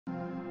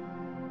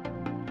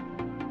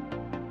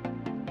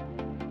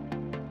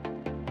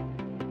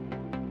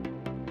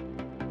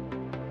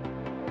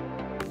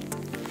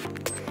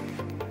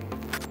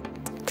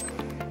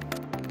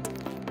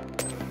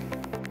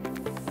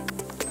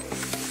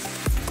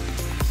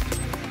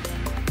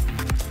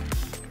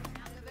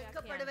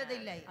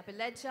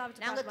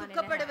நாங்க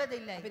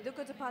துக்கப்படுவதில்லை,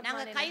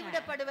 நாங்க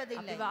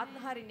கைவிடப்படுவதில்லை.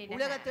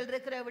 உலகத்தில்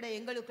இருக்கிற விட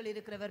எங்களுக்குள்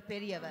இருக்கிறவர்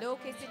பெரியவர்.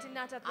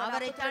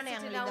 அவரைத்தான்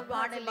நாங்கள் இந்த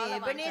பாடலே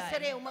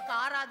எபனேசரே உமக்கு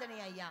ஆராதனை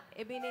ஐயா.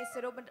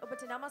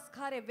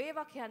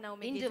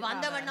 இன்று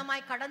வந்த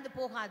வண்ணமாய் கடந்து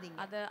போகாதீங்க.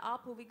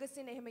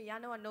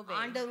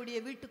 ஆண்டவருடைய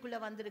வீட்டுக்குள்ள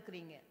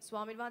வந்திருக்கிறீங்க,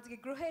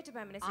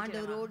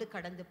 ஆண்டவரோடு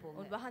கடந்து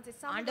போங்க.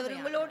 ஆண்டவர்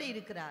உங்களோடு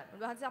இருக்கிறார்,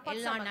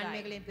 எல்லா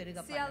நன்மைகளையும் பெருக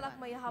பண்ணுவார்.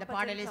 இந்த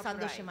பாடலை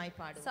சந்தோஷமாய்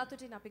பாடுவோம்.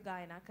 සතුටින් අපි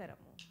ගායනා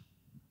කරමු.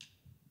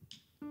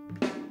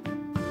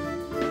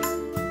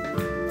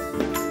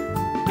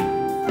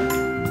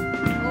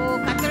 ஓ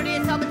கர்த்தருடைய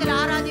சமூகத்தில்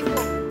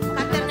ஆராதிப்போம்.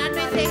 கர்த்தர்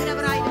நன்மை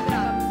செய்கிறவராய்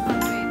இருக்கிறார்.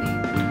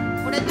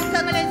 உடைய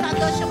துக்கங்களை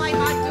சந்தோஷமாய்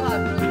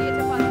மாற்றுவார்.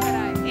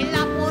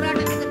 எல்லா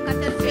போராட்டத்துக்கும்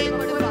கர்த்தர் ஜெயம்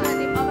கொடுப்பார்.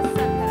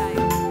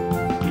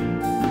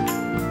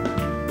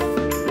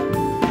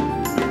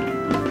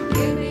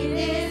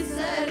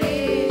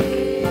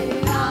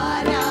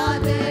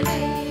 ஆராதனை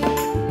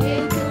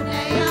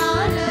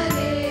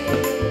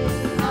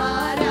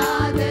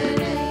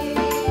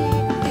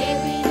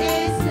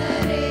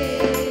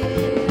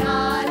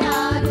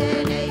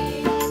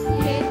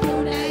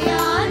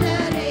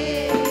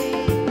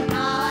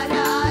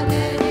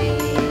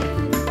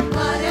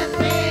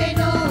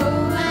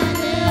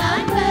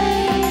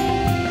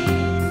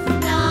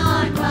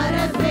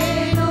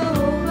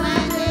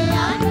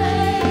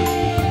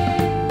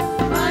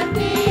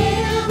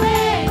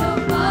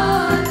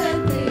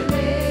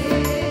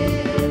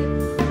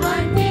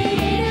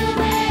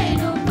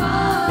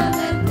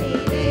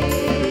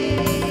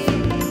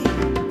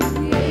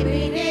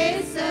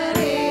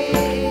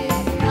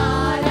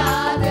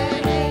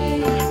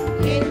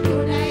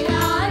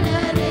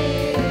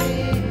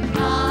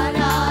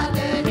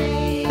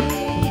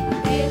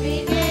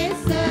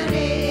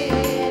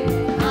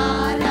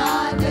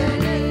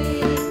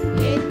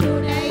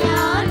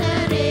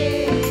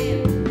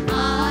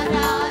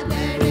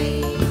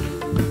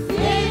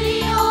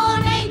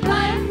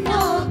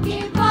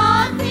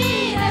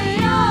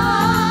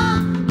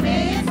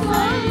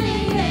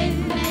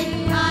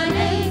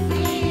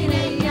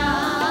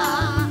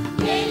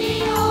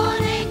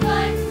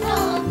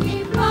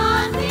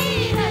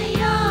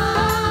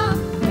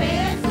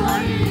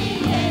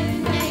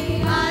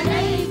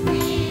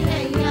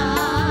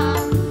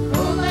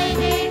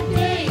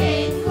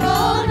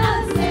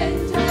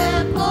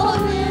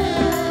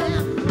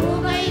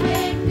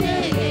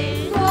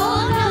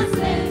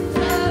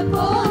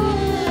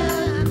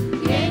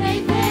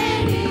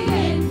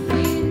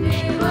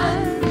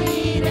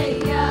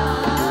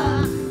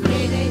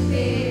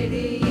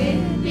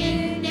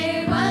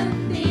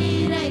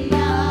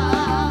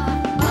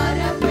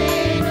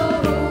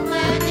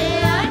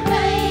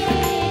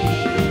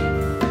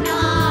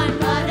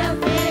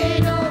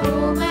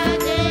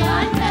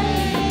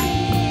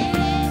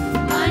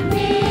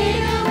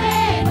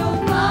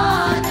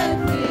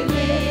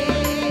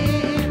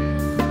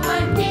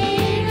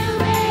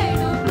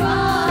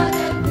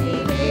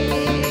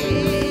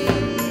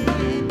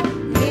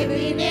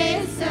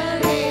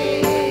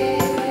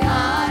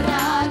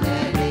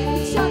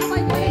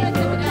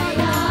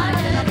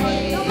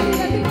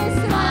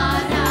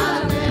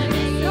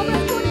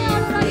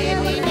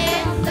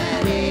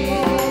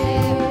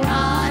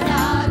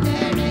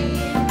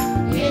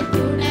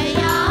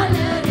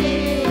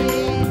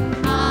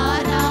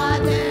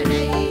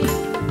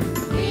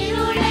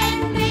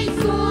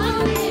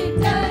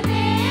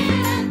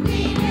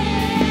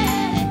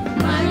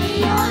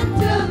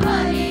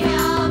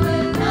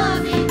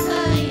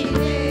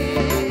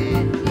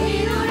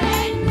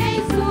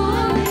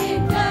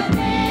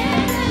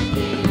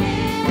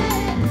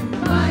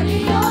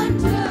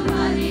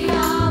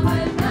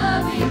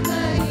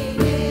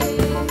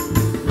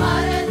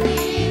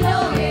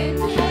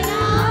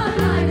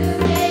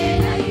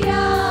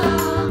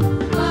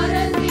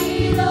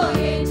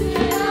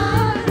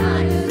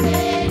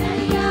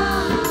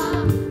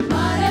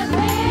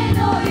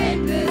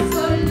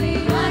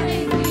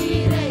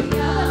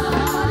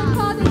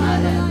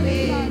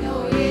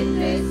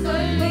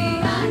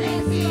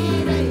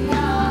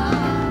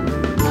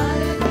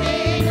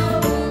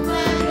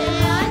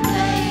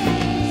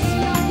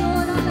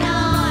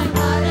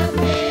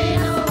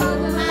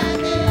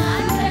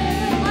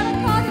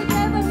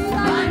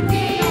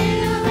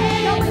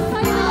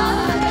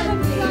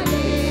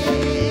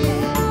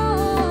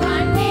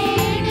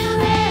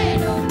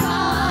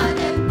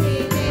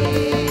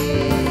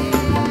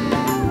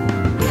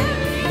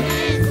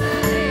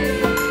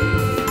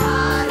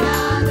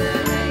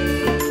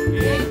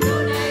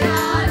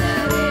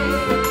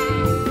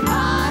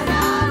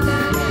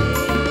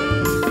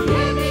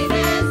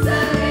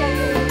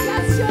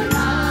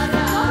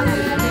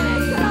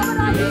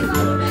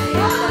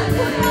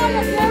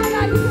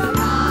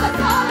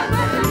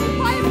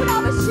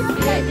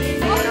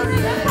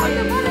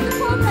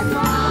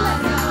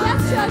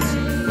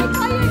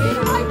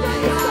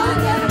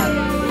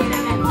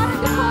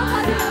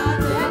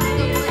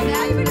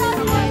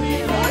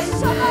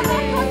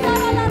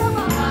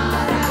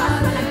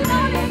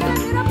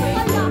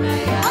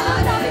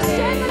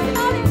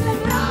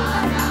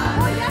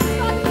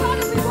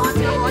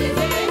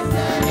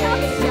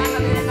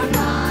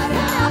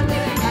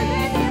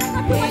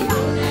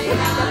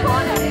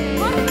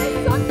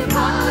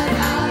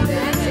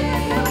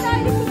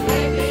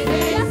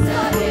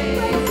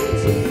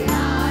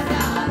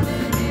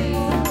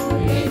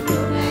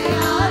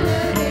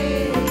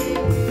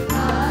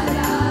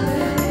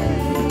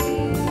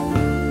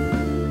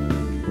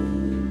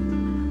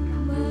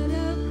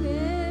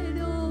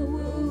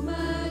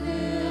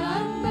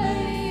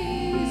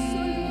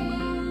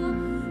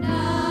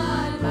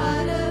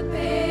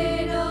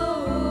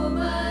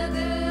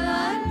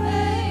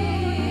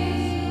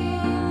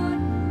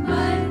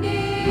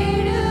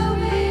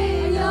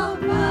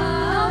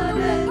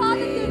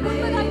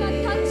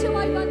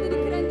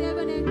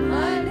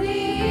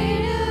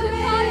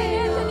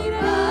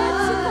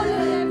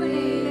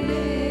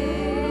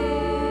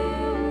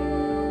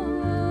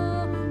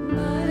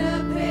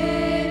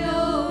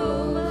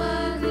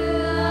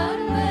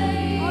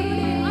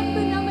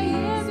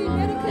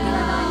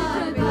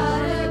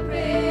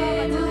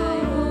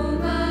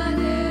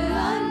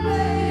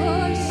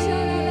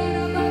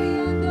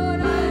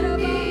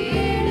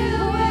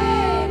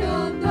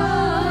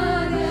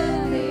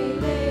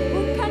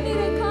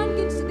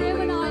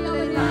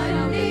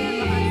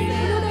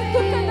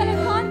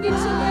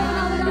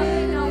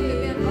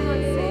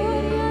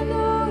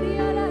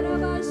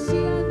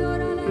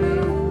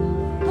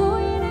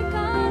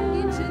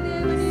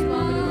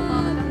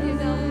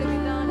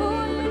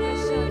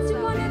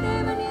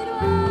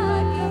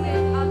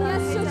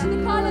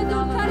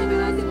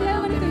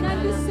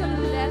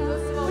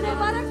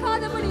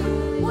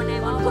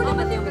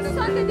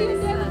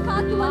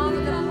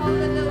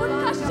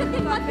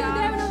மத்தியில்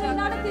தேவன் உன்னை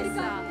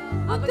நடத்தியிருக்கார்.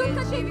 உன்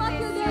துக்கத்தின்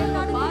மத்தியில் தேவன்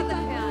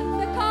நடத்தியிருக்கார்.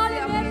 இந்த காலை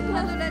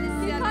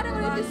நேரத்தில்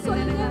கரங்களை வைத்து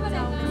சொல்லு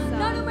தேவனே,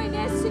 நான் உம்மை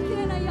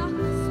நேசிக்கிறேன் ஐயா.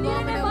 நீர்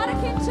என்னை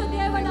மறக்கின்ற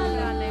தேவன் அல்ல.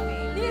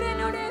 நீர்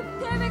என்னுடைய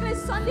தேவைகளை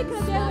சந்திக்கிற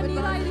தேவன்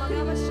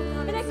நீராயிருக்கிறீர்.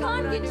 என்னை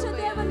காண்கின்ற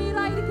தேவன்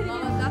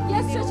நீராயிருக்கிறீர்.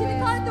 எஸ் இந்த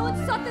காலத்து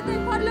உன் சத்தத்தை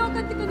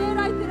பரலோகத்துக்கு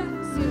நேராய்த்திர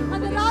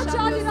அந்த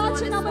ராஜாதி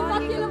ராஜா நம்ம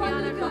மத்தியில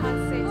வந்திருக்கிறோம்.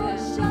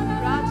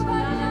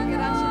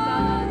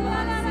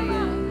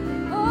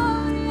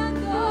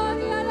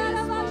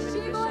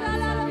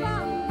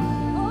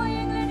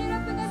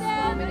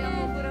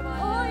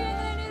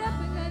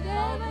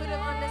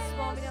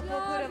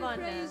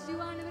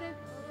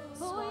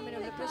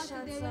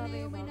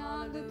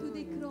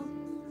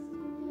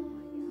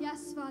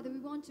 Yes, Father, we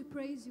want to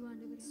praise you,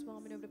 ஆண்டவரே.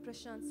 ස්වාමිනේ ඔබට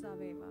ප්‍රශංසා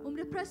වේවා.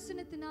 உம்முடைய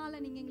பிரசன்னத்தினால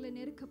நீங்க எங்களை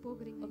நெருக்க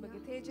போகிறீங்க. ඔබගේ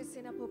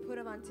තේජസ്സിන අප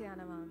පුරවන්ට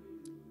යනවා.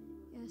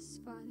 Yes,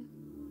 Father.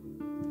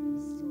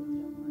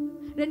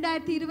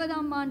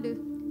 2020 ஆண்டு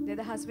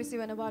 2020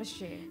 වන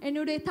වර්ෂයේ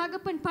என்னுடைய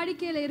தகப்பன்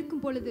படுக்கையில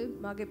இருக்கும் பொழுது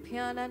මගේ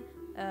පියාණන්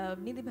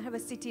නිදිමහව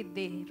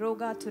සිටිද්දී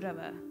රෝගාතුරව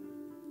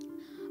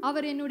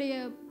அவர் என்னுடைய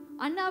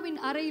அண்ணாவின்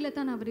அறையில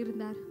தான் அவர்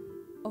இருந்தார்.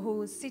 ඔහු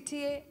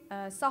සිටියේ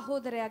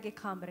සහෝදරයාගේ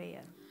කාමරය.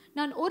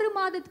 நான் ஒரு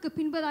மாதத்துக்கு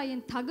பின்பதா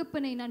என்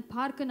தகப்பனை நான்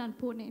பார்க்க நான்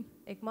போனேன்.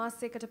 එක්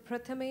මාසයකට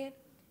ප්‍රථමයෙන්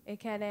ඒ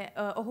කියන්නේ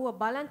ඔහුව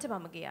බලන්ට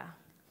මම ගියා.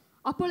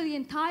 அப்பொழுது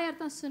என் தாயார்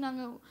தான்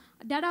சொன்னாங்க,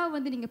 டடாவை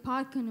வந்து நீங்க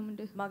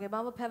பார்க்கணும்னு. මගේ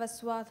මම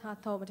පැවසුවා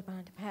තාත්තවමට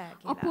බලන්න බෑ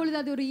කියලා. அப்பொழுது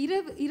அது ஒரு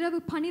இரவு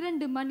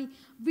 12 மணி,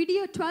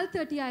 வீடியோ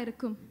 12:30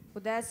 இருக்கும்.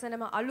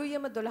 උදෑසනම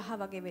අලුයම 12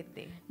 වගේ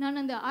වෙද්දී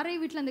நான் அந்த அறை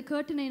வீட்ல அந்த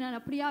கர்ட்டனை நான்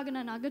அப்படியாக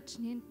நான்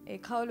அகற்றினேன். ඒ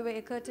කවුළුවේ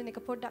ඒ කර්ටන් එක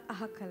පොඩ්ඩක්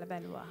අහක් කරලා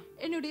බැලුවා.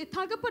 என்னுடைய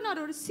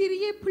தகப்பனார் ஒரு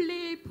சிறிய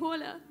பிள்ளையை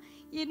போல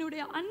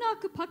என்னுடைய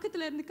அண்ணாக்கு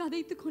பக்கத்துல இருந்து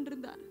கதைத்து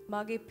கொண்டிருந்தார்.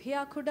 මගේ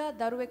පියා කුඩා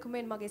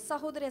දරුවෙකුමෙන් මගේ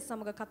සහෝදරයා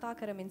සමග කතා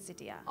කරමින්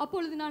සිටියා.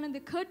 அப்பொழுது நான் அந்த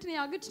கர்ட்டனை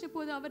அகற்றின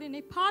போது அவர்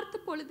என்னை பார்த்த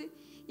பொழுது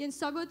என்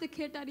சகோதரர்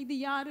கேட்டார், இது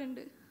யார்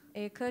என்று.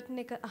 ඒ කර්ටන්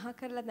එක අහ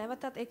කරලා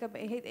නැවතත් ඒක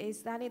ඒ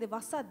ස්ථානයේදී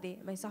වසද්දී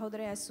මගේ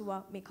සහෝදරයා ඇසුවා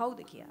මේ කවුද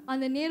කියලා.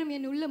 அந்த நேரம்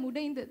என் உள்ளம்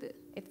உடைந்தது.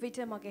 ඒත් විට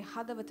මගේ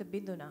හදවත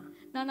බිඳුණා.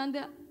 நான்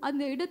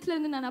அந்த இடத்துல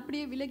இருந்து நான்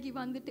அப்படியே விலகி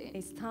வந்துட்டேன்.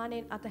 ඒ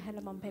ස්ථානයෙන්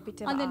අතහැරලා මම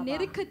පැපිටලා அந்த ආවා.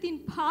 நெருக்கத்தின்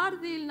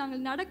பார்வையில்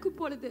நாங்கள் நடக்கும்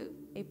பொழுது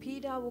ඒ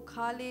පීඩා වූ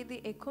කාලයේදී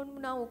ඒ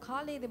කොන්මුණා වූ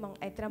කාලයේදී මම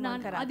ඇතරම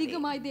நான் කරා.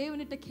 அதிகமாய்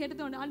தேவனிட்ட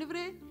கேட்டதோட,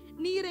 ஆண்டவரே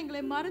நீர்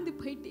எங்களை மறந்து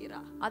போயிட்டீரா?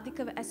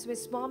 අධිකව ඇසුවේ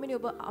ස්වාමිනේ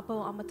ඔබ අපව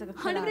අමතක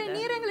ஆண்டவரே කළාද?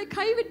 நீர் எங்களை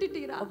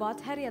கைவிட்டுட்டீரா? ඔබ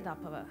අත්හැරියද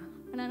අපව?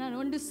 ஆனா நான்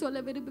ஒன்று சொல்ல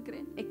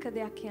விரும்புகிறேன், එක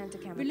දෙයක් කියන්න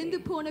விழுந்து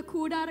කැමතියි. போன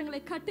கூடாரங்களை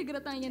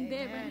கட்டுகிறதான் என்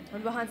தேவன்.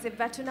 උන්වහන්සේ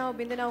වැටුණව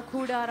බින්දනව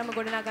කූඩාරම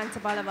ගොඩනගන්න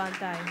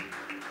බලවන්තයි.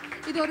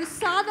 இது ஒரு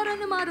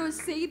சாதாரணமான ஒரு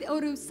செய்தி,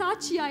 ஒரு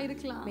சாட்சியா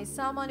இருக்கலாம். මේ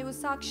සාමාන්‍ය වූ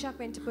සාක්ෂියක්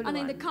වෙන්න ஆனா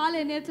இந்த පුළුවන්. காலை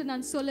நேரத்துல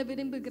நான் சொல்ல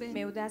விரும்புகிறேன்,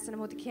 මේ උදෑසන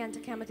මොහොත කියන්න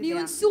කැමති நீ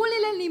உன் දෙයක්.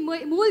 சூழ்நிலையில் நீ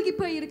மூழ்கி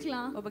போய்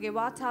இருக்கலாம். ඔබගේ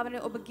වාතාවරණය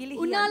ඔබ ගිලිහි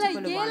உன்னால යන්න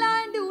පුළුවන්.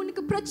 ஏழாண்டு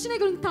உனக்கு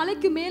பிரச்சனைகள் உன்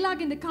தலைக்கு மேலாக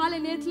இந்த காலை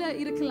நேரத்துல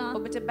இருக்கலாம்.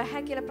 ඔබට බෑ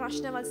කියලා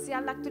ප්‍රශ්නවල්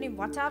සියල්ලක් තුලින්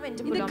වටා වෙන්න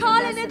இந்த පුළුවන්.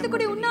 காலை நேரத்துல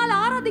கூட உன்னால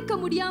ஆராதிக்க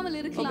முடியாமல்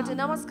இருக்கலாம். ඔබට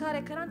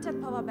නමස්කාරය කරන්නත්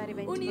පවා බැරි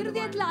වෙන්න உன் පුළුවන්.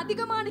 இருதயத்துல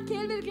அதிகமான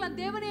கேள்வி இருக்கலாம்,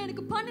 தேவனே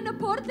எனக்கு பண்ணின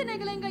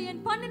பொருத்தனைகள் எங்க,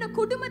 என் பண்ணின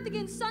குடும்பத்துக்கு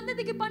என்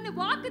சந்ததிக்கு பண்ண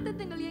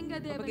வாக்குத்தத்தங்கள் எங்க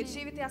தேவனே? ඔබගේ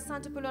ජීවිතය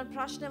අසන්නට පුළුවන්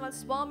ප්‍රශ්නවල්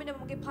ස්වාමිනේ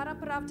මගේ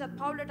පරම්පරාවටත්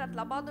පවුලටත්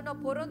ලබා දුන්න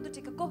පොරොන්දු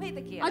ටික කොහෙද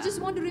I කියලා. just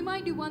want to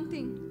remind you one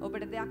thing.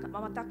 ඔබට දෙයක් මම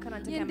මතක්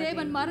කරන්න என் කැමතියි.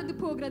 தேவன் மறந்து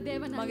போகிற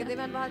தேவன் මගේ அல்ல.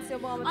 දෙවියන් වහන්සේ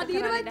ඔබ අමතක அது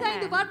කරන්නේ 25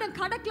 නැහැ. வருடம்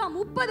கடக்கலாம்,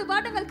 30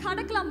 வருடங்கள்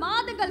கடக்கலாம்,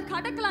 மாதங்கள்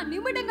கடக்கலாம்,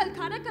 நிமிடங்கள்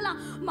கடக்கலாம்,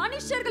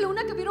 மனுஷர்கள்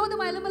உனக்கு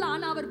விரோதமா எழும்பலாம்,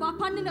 ஆனா அவர்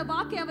பண்ணின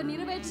வாக்கை அவர்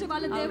நிறைவேற்ற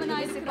வல்ல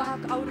தேவனாய் இருக்கிறார்.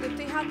 අවුරුදු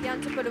 30ක්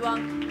යන්න පුළුවන්.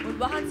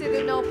 උන්වහන්සේ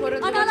දුන්නව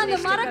පොරොන්දු ஆனால் அந்த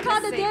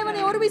மறக்காத தேவனை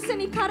ஒரு விசை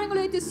நீ கரங்களை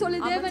வைத்து சொல்லு,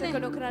 தேவனே අමතක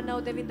නොකරනව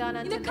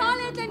දෙවිදානන්ත. இந்த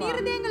காலையில நீ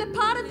இருதயங்களை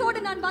பாரத்தோடு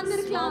நான்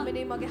வந்திருக்கலாம்,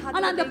 ස්වාමිනේ මගේ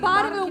ஆனா அந்த හදවතේ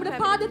பாரங்களை உங்களுடைய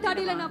ඉබාරකි பாதத்து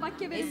அடியில පැමිණෙනවා. நான்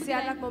வைக்க ඒ விரும்புகிறேன்.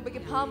 සියල්ලක්ම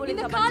ඔබගේ පාමුලේ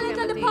இந்த තබන්න காலையில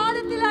அந்த කැමතියි.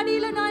 பாதத்தில்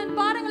அடியில நான் என்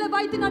பாரங்களை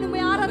வைத்து நான்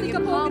உம்மை ஆராதிக்க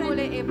ඔබගේ போகிறேன்.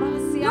 පාමුලේ ඒ මහ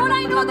Lord,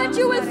 I know that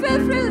you will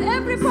fulfill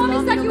every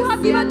promise that you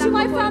have given to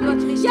my family.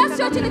 Yes,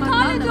 Church, இந்த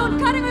காலையில உன்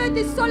கரங்களை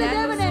வைத்து சொல்லு,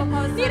 தேவனே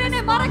நீர்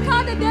என்னை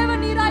மறக்காத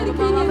தேவன் நீராய்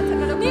இருக்கிறீங்க,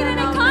 நீர்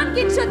என்னை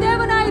காண்கின்ற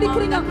தேவனாய்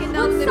இருக்கிறீங்க.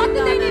 உன்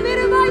சத்தத்தை நீ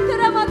விரும்பாய்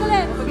தர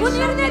மகளே, உன்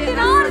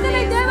இருதயத்தின்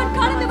ஆறுதலை தேவன்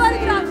கலந்து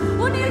வருகிறார்.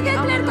 உன்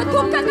இருதயத்தில் இருக்க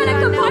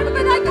துக்கங்களுக்கு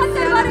பண்பதாய்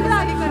கர்த்தர்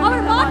வருகிறார்.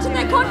 அவர்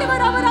மாற்றத்தை கொண்டு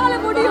வர அவரால்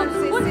முடியும்.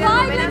 உன்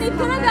வாயில நீ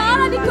திறந்து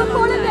ஆராதிக்கும்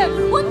பொழுது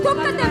உன்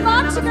துக்கத்தை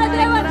மாற்றுகிற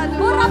தேவன்.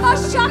 ஓ ரபா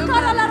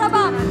ஷாக்கரல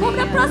ரபா,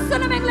 உம்முடைய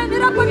பிரசன்னம் எங்களை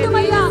நிரப்பட்டும்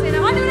ஐயா.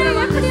 ஆண்டவரே,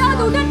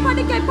 எப்படியாவது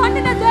உடன்படிக்கை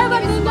பண்ணின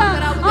தேவன் நீங்க.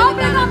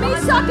 ஆபிரகாம்,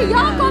 ஈசாக்கு,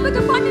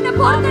 யாக்கோபுக்கு பண்ணின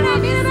பொருத்தனை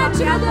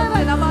நிறைவேற்றின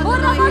தேவன். ஓ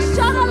ரபா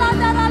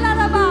ஷாக்கரல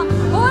ரபா,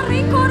 ஓ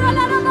ரிகோரல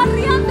ரபா,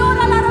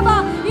 ரியாந்தோரல ரபா,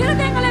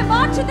 இருதயங்களை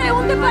மாற்றத்தை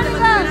உண்டு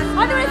பண்ணுங்க.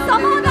 ஆண்டவரே,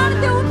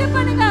 சமாதானத்தை உண்டு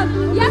பண்ணுங்க.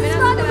 Yes,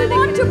 Father, we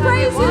want to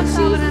praise you,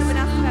 Jesus.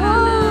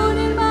 Oh,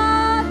 நீர்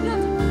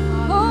மாத்திரம்,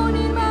 oh,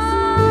 நீர்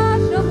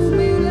மாத்திரம்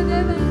உண்மையுள்ள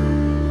தேவன்.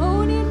 Oh,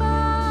 நீர்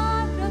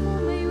மாத்திரம்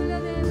உண்மையுள்ள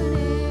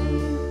தேவனே.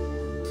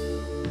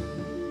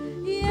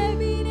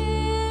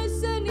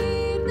 எபினேச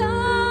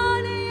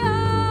நீர்தானையா,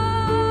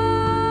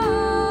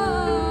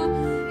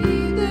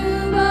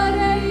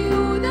 இதுவரை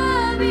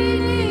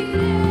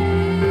உதவினீரே.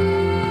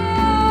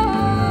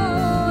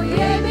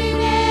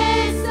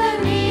 எபினேச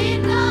நீர்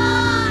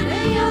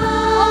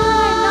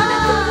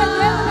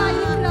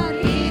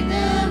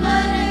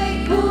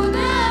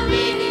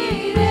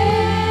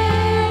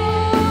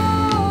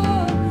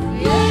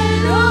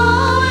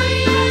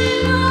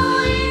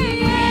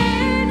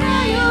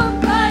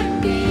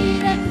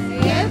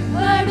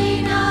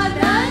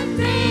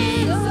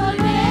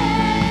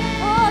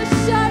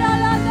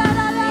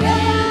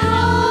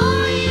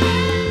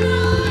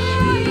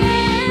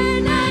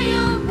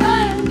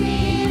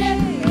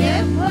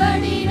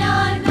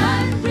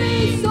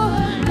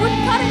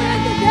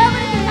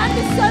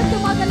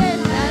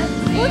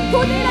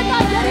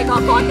துதியில்தான் எரிகோ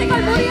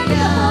கோட்டைகள்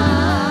முறியடிக்க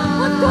போகிறது.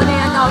 உன்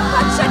துதியில்தான் உன்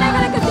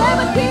பிரச்சனைகளுக்கு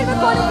தேவன் தீர்வு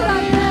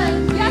கொடுக்கிறார்.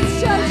 Yes,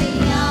 church.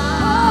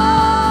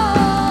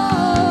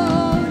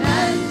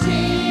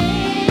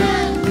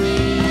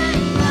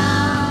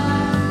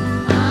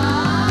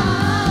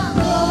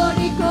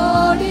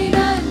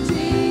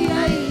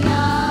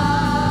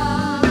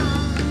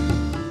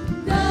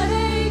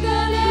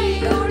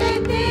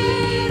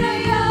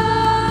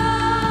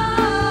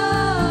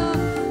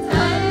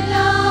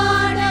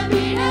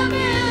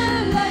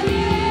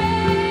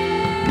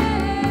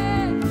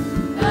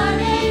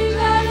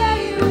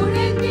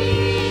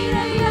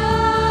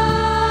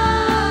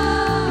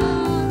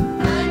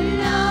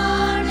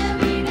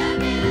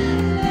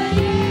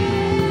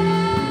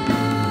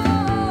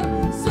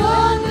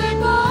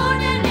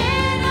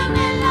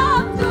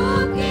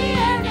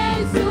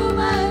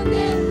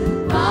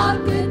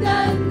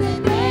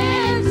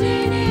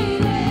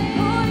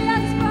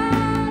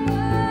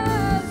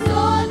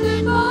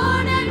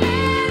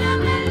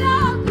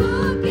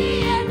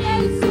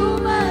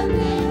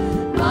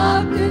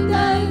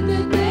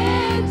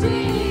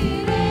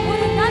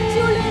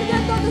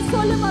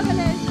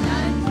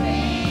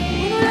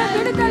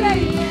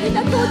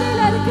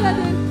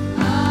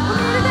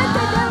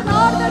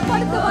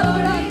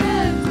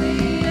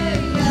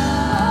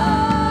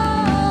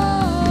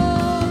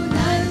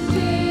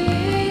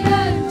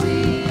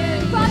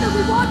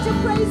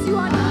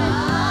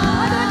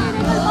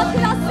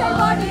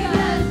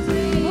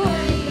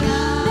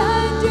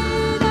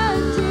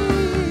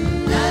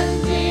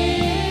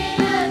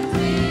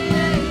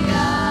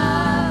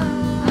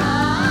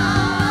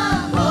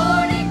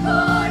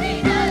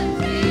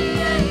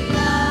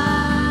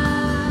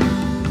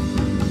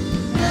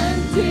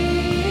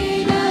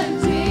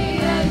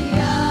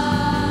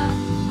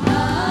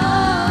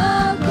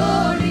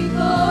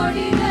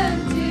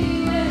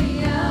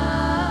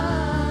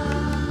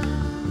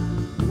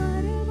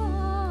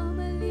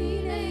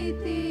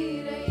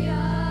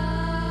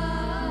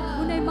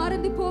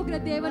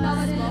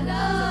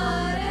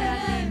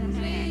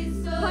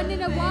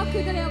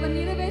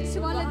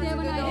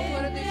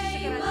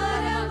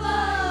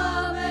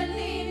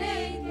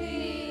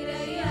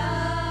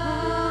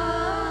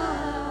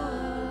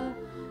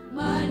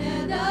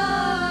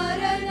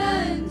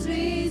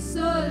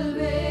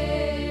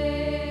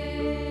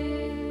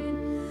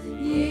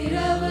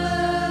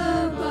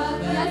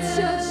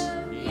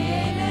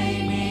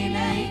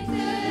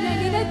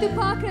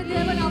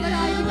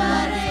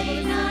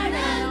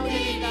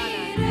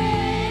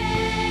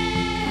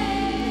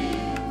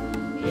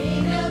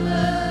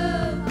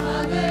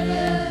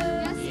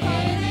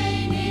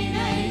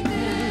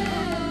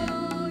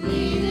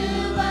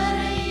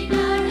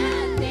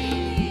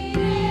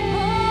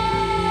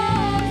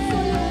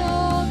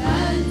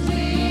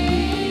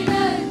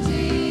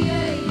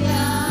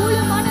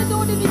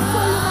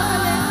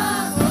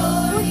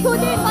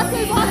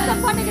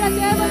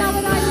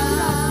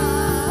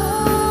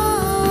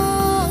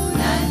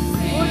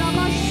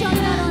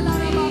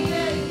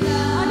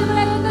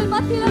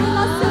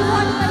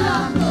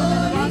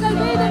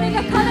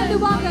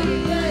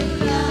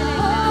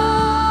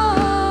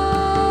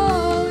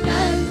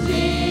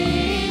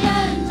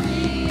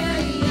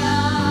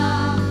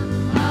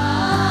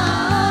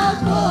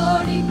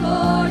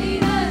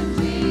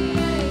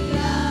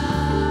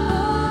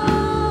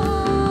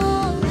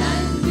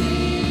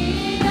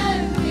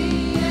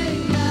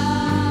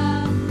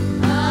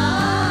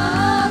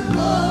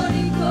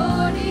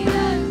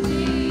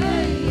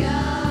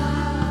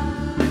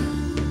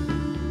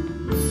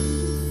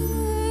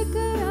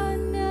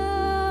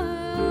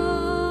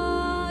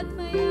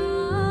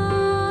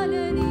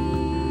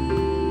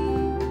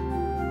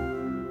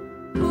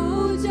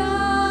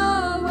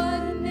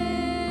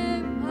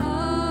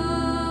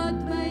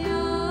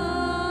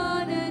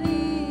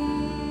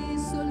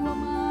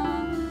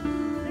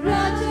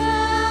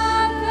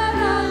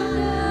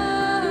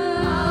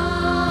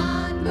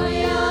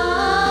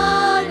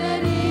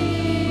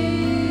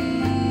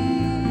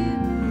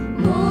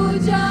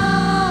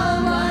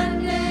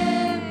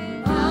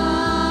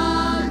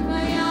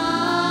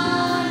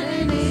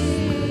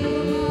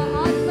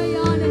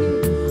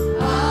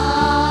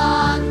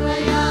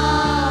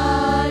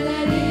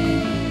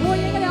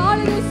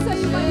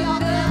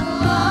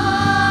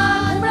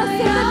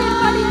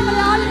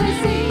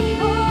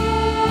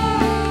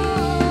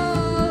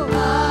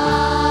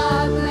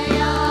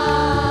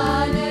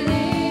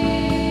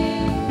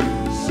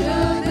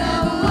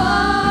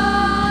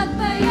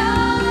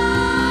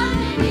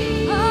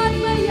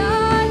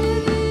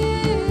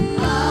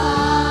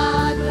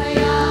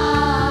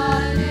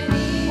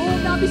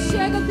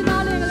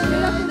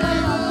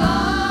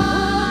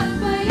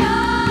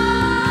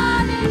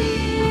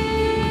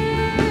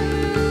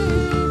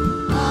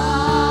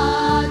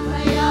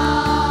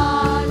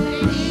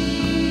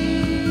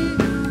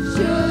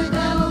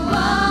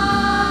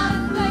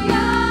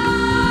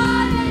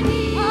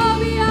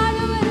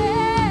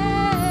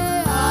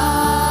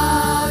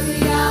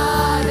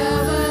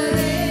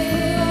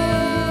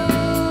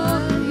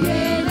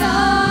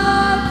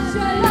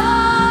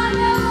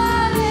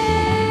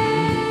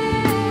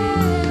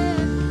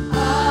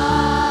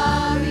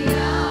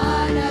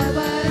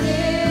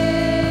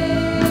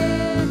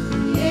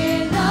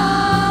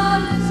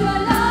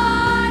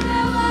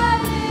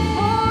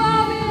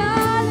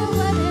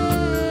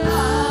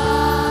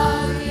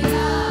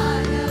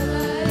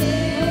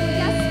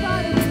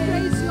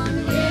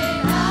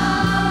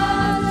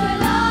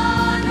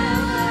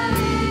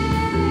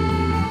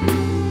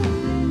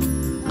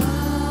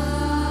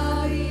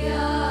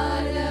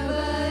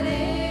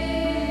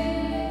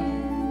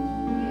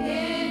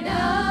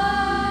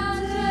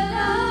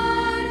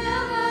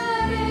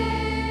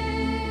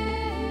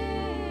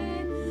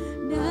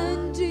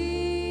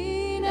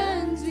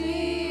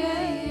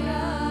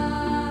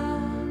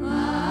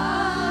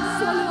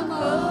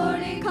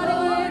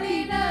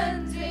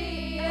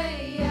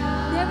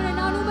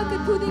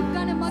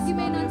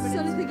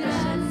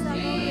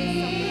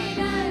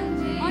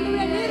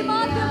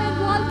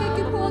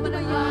 போதும்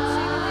ஐயா.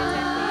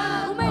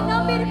 உம்மை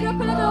நம்பி இருக்கிற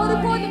பிள்ளைகள்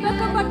ஒருபோதும்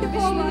வெட்கப்பட்டு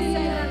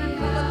போவதில்லை.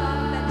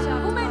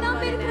 உம்மை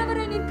நம்பி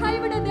இருக்கிறவரை நீர்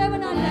கைவிட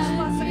தேவன் அல்ல.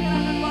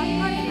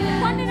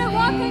 பண்ணின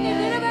வாக்கை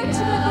நீர்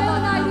நிறைவேற்றுகிற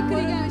தேவனாய்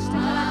இருக்கிறீங்க.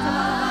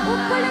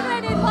 உம் பிள்ளைகளை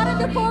நீர்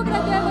மறந்து போகிற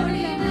தேவன்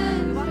இல்லை.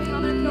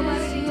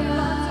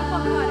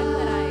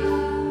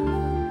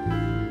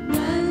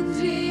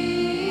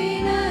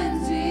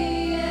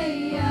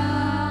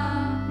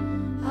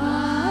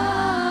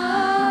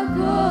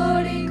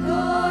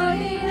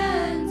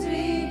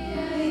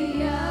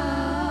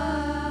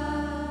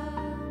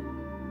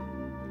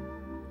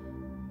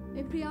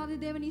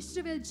 தேவன்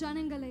இஸ்ரவேல்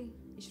ஜனங்களை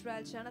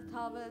ඉස්රායල්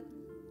ජනතාව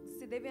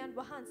දෙවියන්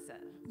වහන්සේ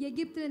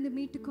எகிப்திலிருந்து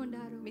மீட்டு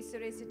கொண்டார்.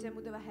 මිස්රයේ සිට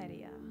මුදව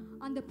හැරියා.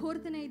 அந்த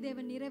பொருத்தனை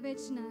தேவன்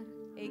நிறைவேற்றினார்.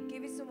 ඒ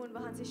කිවිසුම්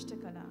උන්වහන්සේ ඉෂ්ට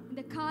කළා.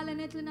 இந்த கால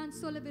நேரத்தில் நான்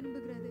சொல்ல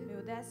விரும்புகிறது, මේ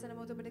උදෑසන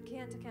මොහොත ඔබට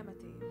කියන්න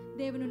කැමතියි.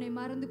 தேவன் உன்னை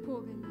மறந்து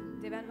போகல.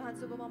 දෙවියන්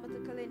වහන්සේ ඔබ අමතක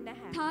කළේ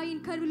නැහැ.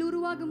 தாயின் கருவில்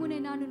உருவாகும் முன்னே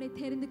நான் உன்னை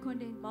தெரிந்து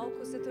கொண்டேன். මව්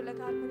කුස තුල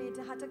කල්පනයට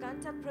හට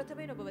ගන්නත්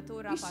ප්‍රථමයෙන් ඔබව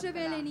තෝරාපත් කළා.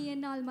 இஸ்ரவேலை நீ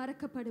என்னால்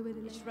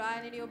மறக்கப்படுவதில்லை.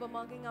 ඉස්රායලනි ඔබ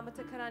මගෙන් අමතක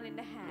කරන්නේ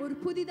නැහැ. ஒரு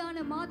புதிதான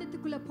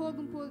மாதத்துக்குள்ள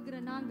போகிற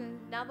நாங்கள்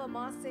නව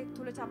මාසයක්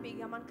තුලට අපි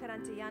ගමන්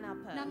කරන්න යන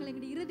අප நாங்கள்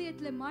எங்கள்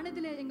இதயத்துல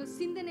மனதில எங்கள்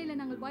சிந்தனையில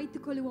நாங்கள்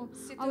வைத்துக் கொள்வோம்,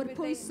 அவர்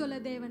பொய் சொல்ல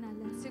தேவன்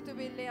அல்ல.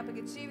 සිතුවිල්ලේ අපගේ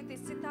ජීවිතේ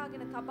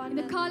සිතාගෙන තබන්න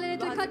இந்த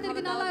காலையில்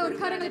கர்த்தருக்கு நல்லா ஒரு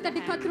கரங்களை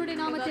தட்டி கர்த்தருடைய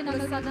நாமத்தை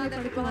நாங்கள்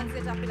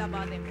மகிமைப்படுத்துவோம். අපි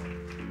ලබා දෙමු.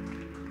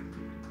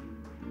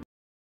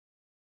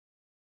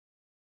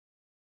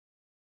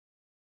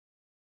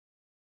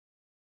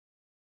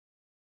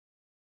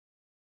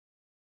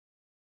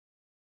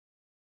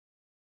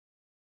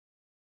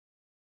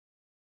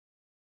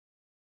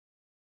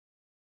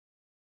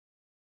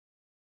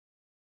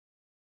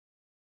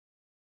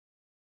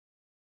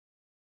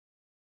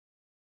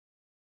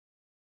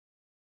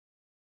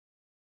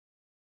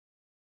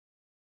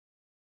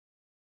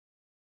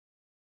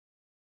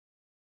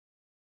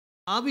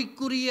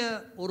 ஆவிக்குரிய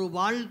ஒரு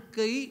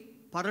வாழ்க்கை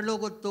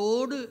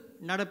பரலோகத்தோடு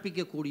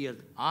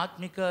நடப்பிக்கக்கூடியது.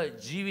 ආත්මික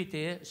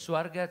ජීවිතය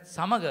ස්වර්ගයත්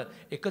සමග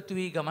එකතු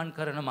වී ගමන්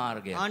කරන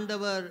මාර්ගය.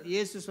 ஆண்டவர்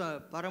இயேசு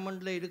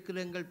பரமண்டல இருக்கிற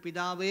எங்கள்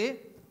பிதாவே,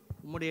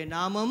 உம்முடைய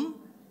நாமம்,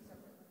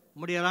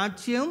 உம்முடைய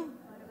ராஜ்யம்,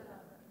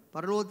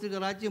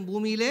 பரலோகத்திற்கு ராஜ்யம்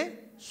பூமியிலே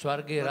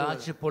ස්වර්ගයේ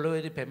රාජ්‍ය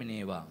පොළොවේදී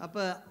පැමිණේවා. அப்ப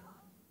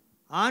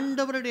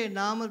ஆண்டவருடைய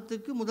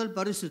நாமத்துக்கு முதல்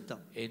பரிசுத்தம்.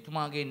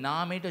 එතුමාගේ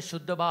නාමයට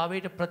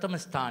ශුද්ධභාවයට ප්‍රථම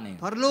ස්ථානය.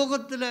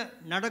 பரலோகத்துல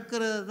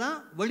நடக்கிறது தான்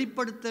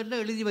வெளிப்படுத்தல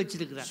எழுதி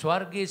வச்சிருக்கிறார்.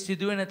 ස්වර්ගයේ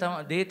සිදුවෙන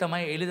දේ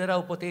තමයි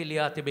එළිදරව් පොතේ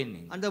ලියා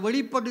තිබෙන්නේ. அந்த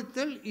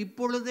வெளிப்படுத்தல்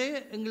இப்பொழுதே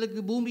எங்களுக்கு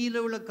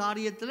பூமியில உள்ள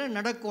காரியத்துல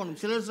நடக்கணும்.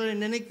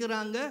 சிலர்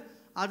நினைக்கிறாங்க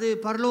அது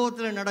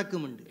பரலோகத்துல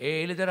நடக்கும் என்று. ඒ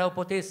එළිදරව්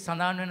පොතේ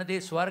සඳහන් වෙන දේ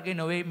ස්වර්ගේ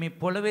නොවේ, මේ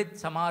පොළොවේ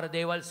සමහර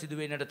දේවල් සිදු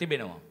වෙන්නට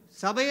තිබෙනවා.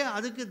 சபையை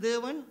அதுக்கு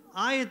தேவன்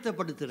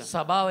ஆயத்தப்படுத்துகிறார்.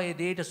 සභාව ඒ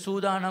දේට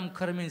සූදානම්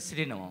කරමින්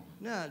සිටිනවා.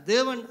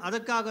 தேவன்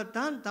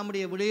அதற்காகத்தான்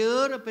தம்முடைய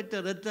விலையேற பெற்ற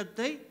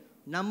இரத்தத்தை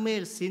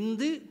நம்மேல்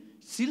சிந்து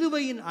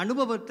சிலுவையின்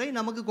அனுபவத்தை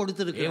நமக்கு ඒ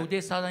கொடுத்திருக்கிறார்.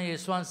 උදෙසා තමයි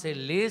යේසුස් වහන්සේ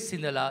ලේ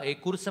සිඳලා ඒ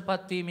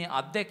කුරුසපත් වීමේ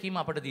අත්දැකීම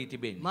අපට දී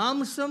තිබෙන්නේ.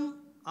 மாம்சம்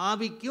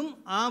ஆவிக்கும்,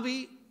 ஆவி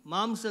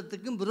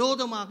மாம்சத்துக்கும்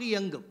விரோதமாக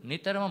இயங்கும்.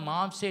 නිතරම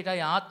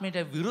මාංශයටයි ආත්මයට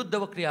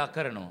විරුද්ධව ක්‍රියා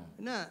කරනවා.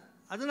 என்ன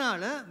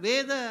அதனால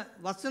வேத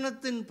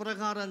வசனத்தின்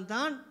பிரகாரம்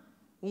தான்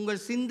உங்கள்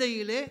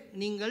சிந்தையிலே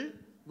நீங்கள்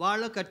வாழ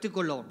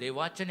கற்றுக்கொள்ளவும். දේ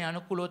වචනේ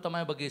අනුකූලව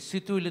තමයි ඔබගේ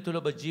සිතුවිලි තුල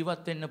ඔබ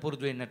ජීවත් වෙන්න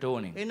පුරුදු වෙන්නට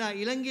ඕනේ. ஏன்னா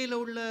இலங்கையில்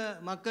உள்ள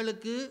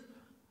மக்களுக்கு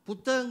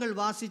புத்தகங்கள்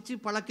வாசிச்சு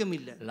பழக்கம்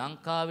இல்லை.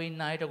 ලංකාවේ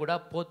ඉන්න අයට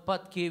ගොඩක්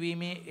පොත්පත්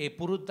කියවීමේ ඒ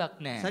පුරුද්දක්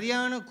නැහැ.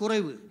 சரியான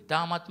குறைவு.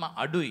 තාමත්ම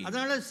අඩුයි.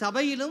 அதனால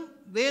சபையிலும்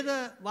வேத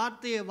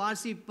வார்த்தையை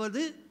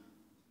வாசிப்பது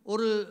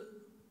ஒரு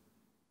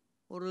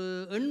ஒரு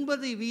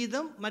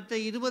 80% மற்ற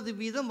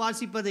 20%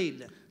 வாசிப்பதே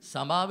இல்லை.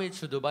 සභාවේ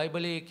සුදු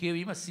බයිබලයේ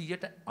කියවීම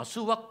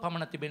 80ක්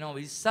පමණ තිබෙනවා,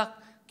 20ක්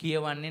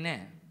කියවන්නේ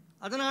නැහැ.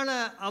 அதனால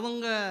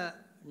அவங்க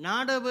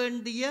நாட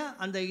வேண்டிய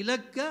அந்த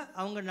இலக்க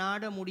அவங்க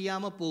நாட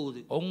முடியாம போகுது.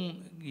 ඔවුන්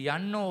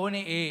යන්න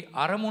ඕනේ ඒ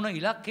අරමුණ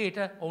ඉලක්කයට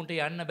ඔවුන්ට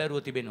යන්න බැරුව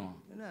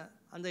තිබෙනවා.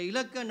 அந்த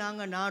இலக்க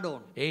நாங்க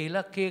நாடோம். ඒ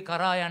ඉලක්කේ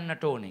කරා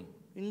යන්නට ඕනේ.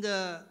 இந்த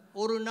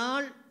ஒரு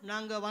நாள்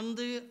நாங்க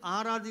வந்து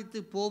ஆராதித்து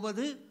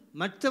போவது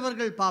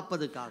மற்றவர்கள்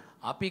பார்ப்பதற்காக.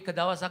 අපි එක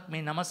දවසක්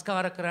මේ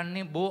নমස්කාර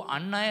කරන්නේ බෝ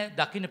අන් අය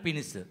දකින්න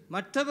පිණිස.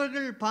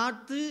 மற்றவர்கள்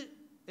பார்த்து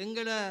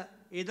எங்களை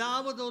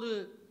ஏதாவது ஒரு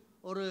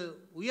ஒரு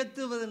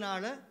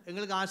உயர்த்துவதனால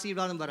எங்களுக்கு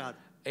ஆசீர்வாதம் வராது.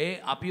 ඒ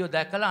අපිව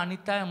දැකලා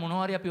අනිත් අය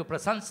මොනවා හරි අපිව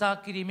ප්‍රශංසා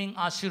කිරීමෙන්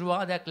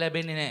ආශිර්වාදයක්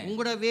ලැබෙන්නේ නැහැ.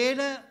 உங்களோட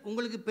வேலை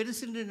உங்களுக்கு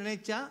பெருசுன்னு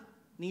நினைச்சா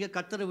நீங்க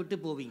கர்த்தரை விட்டு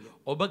போவீங்க.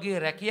 ඔබගේ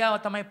රැකියාව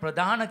තමයි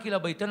ප්‍රධාන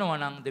කියලා ඔබ හිතනවා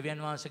නම් දෙවියන්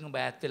වහන්සේගෙන්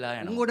බයත් වෙලා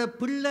යනවා. உங்களோட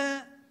பிள்ளை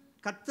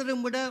கர்த்தரை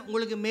விட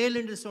உங்களுக்கு மேல்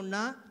என்று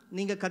சொன்னா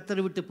நீங்க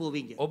கர்த்தரை விட்டு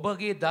போவீங்க.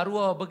 ඔබගේ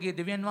දරුවා ඔබගේ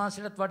දෙවියන්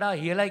වහන්සේටත් වඩා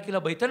ඉහළයි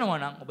කියලා ඔබ හිතනවා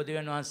නම් ඔබ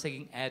දෙවියන්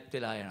වහන්සේගෙන් ඈත්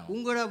වෙලා යනවා.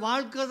 உங்களோட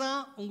வாழ்க்கை தான்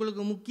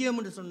உங்களுக்கு முக்கியம்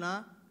என்று சொன்னா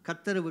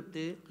கர்த்தரை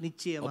விட்டு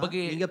நிச்சயமா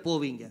நீங்க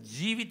போவீங்க.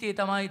 ජීවිතේ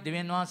තමයි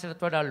දෙවියන්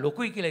වහන්සේටත් වඩා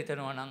ලොකුයි කියලා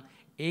හිතනවා නම්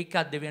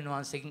ඒකත් දෙවියන්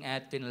වහන්සේගෙන්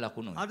ඈත් වෙන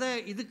ලකුණුයි. அதை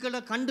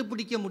இதுக்கெல்லாம்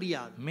கண்டுபிடிக்க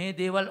முடியாது. මේ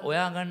දේවල්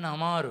හොයා ගන්න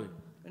අමාරුයි.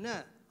 என்ன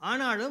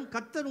ஆனாலும்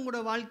கர்த்தர்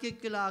உங்களுடைய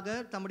வாழ்க்கைக்குள்ளாக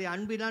தம்முடைய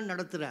அன்பினால்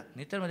நடத்துறார்.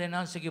 නිතරම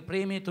දෙනාසගේ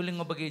ප්‍රේමය තුලින්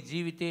ඔබගේ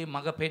ජීවිතේ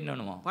මඟ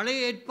පෙන්වනවා.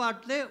 பழைய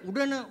ஏற்பாட்டிலே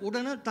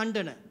உடனே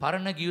தண்டனை,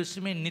 පරණ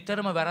ගිවිසුමේ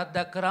නිතරම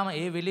වැරද්දක් කරාම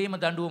ඒ වෙලේම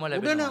දඬුවම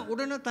ලැබෙනවා.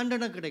 உடனே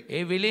தண்டனை கிடைக்கும்.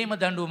 ඒ වෙලේම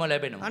දඬුවම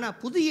ලැබෙනවා. ஆனா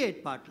புதிய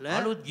ஏற்பாட்டில்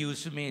අලුත්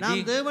ගිවිසුමේදී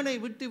நாம் தேவனை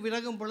விட்டு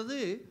விலகும்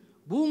பொழுது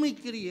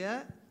பூமிக்குரிய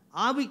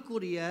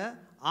ஆவிக்குரிய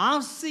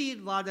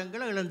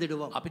ஆசீர்வாதங்களை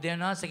இழந்துடுவோம். අපි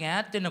දෙනාසගේ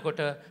ඈත් වෙනකොට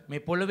මේ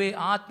පොළවේ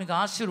ආත්මික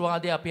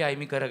ආශිර්වාදය අපි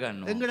අයිමි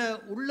කරගන්නවා. எங்கட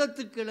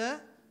உள்ளத்துக்குள்ள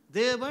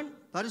தேவன்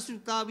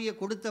பரிசுத்தாவியை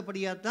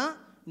கொடுத்தபடியா தான்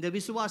இந்த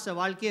விசுவாச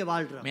வாழ்க்கையை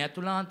வாழ்றோம். මේ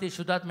අතුලාන්තයේ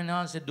සුදාත්මන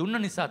වහන්සේ දුන්න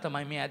නිසා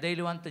තමයි මේ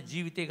ඇදහිලිවන්ත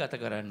ජීවිතය ගත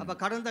කරන්නේ. அப்ப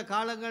கடந்த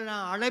காலங்கள்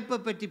நான் அழைப்பை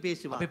பற்றி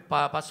பேசுவேன். අපි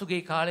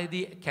පසුගිය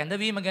කාලේදී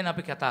කැඳවීම ගැන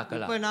අපි කතා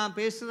කළා. இப்ப நான்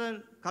பேசுற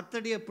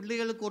கர்த்தருடைய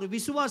பிள்ளைகளுக்கு ஒரு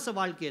விசுவாச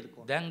வாழ்க்கை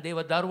இருக்கும். දැන් දේව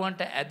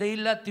දරුවන්ට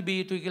ඇදහිල්ලක් තිබිය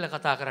යුතුයි කියලා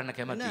කතා කරන්න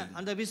කැමතියි.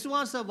 அந்த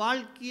விசுவாச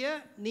வாழ்க்கையை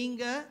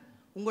நீங்க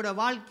உங்களோட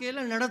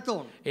வாழ்க்கையில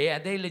நடத்தணும். ඒ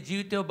ඇදහිල්ල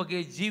ජීවිතය ඔබගේ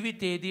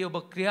ජීවිතයේදී ඔබ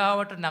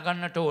ක්‍රියාවට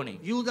නගන්නට ඕනේ.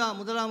 யூதா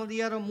 1ஆம்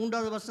அதிகாரம்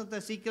 3வது வசனத்தை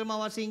சீக்கிரமா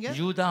வாசிங்க.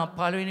 යූදා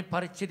පළවෙනි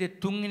පරිච්ඡේදයේ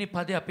 3 වෙනි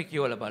පදේ අපි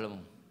කියවලා බලමු.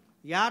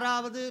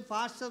 யாராவது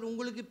பாஸ்டர்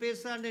உங்களுக்கு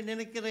பேசுறான்னு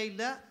நினைக்கிற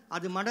இல்ல,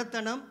 அது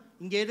மடத்தனம்.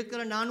 இங்க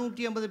இருக்கிற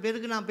 450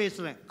 பேருக்கு நான்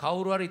பேசுறேன்.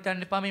 කවුරු හරි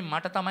හිතන්න එපා මේ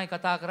මට තමයි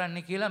කතා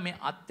කරන්න කියලා. මේ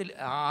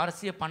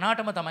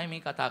 450ටම තමයි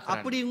මේ කතා කරන්නේ.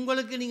 அப்படி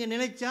உங்களுக்கு நீங்க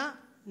நினைச்சா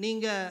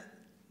நீங்க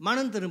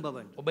மனம் திரும்ப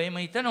வேண்டும். ඔබ එහෙම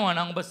හිතනවා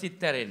නම් ඔබ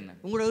සිත් ඇරෙන්න.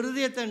 உங்களோட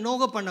இருதயத்தை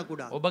நோக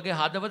பண்ணக்கூடாது. ඔබගේ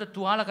හදවත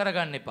තුවාල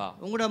කරගන්න එපා.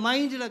 உங்களோட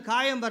மைண்ட்ல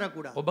காயம்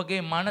வரக்கூடாது. ඔබගේ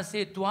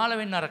මනසේ තුවාල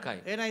වෙන්න අරකයි.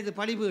 ஏன்னா இது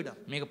பலிபீடம்.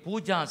 මේක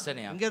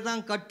පූජාසනයක්. இங்க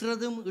தான்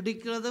கட்டுறதும்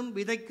இடிக்கிறதும்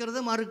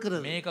விதைக்கிறதும்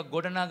அறுக்கிறதும். මේක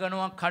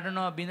ගොඩනගනවා,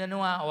 කඩනවා,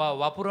 බිඳනවා,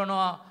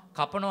 වපුරනවා,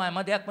 කපනවා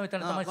හැම දෙයක්ම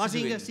මෙතන තමයි සිදු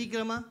வாசிங்க වෙන්නේ.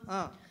 சீக்கிரமா.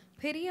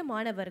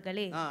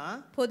 பிரியமானவர்களே,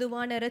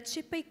 பொதுவான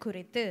ரட்சிப்பை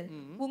குறித்து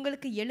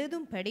உங்களுக்கு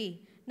எழுதும்படி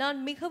நான்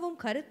மிகவும்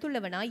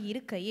கருத்துள்ளவனாய்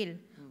இருக்கையில்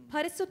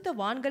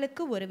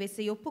பரிசுத்தவான்களுக்கு ஒரு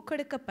விசை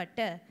ஒப்புக்கொடுக்கப்பட்ட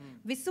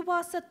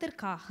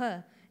விசுவாசத்திற்காக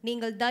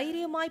நீங்கள்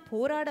தைரியமாய்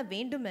போராட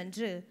வேண்டும்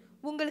என்று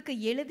உங்களுக்கு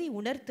எழுதி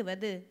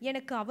உணர்த்துவது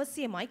எனக்கு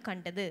அவசியமாய்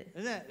கண்டது.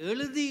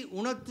 எழுதி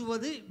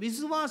உணர்த்துவது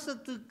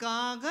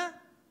விசுவாசத்துக்காக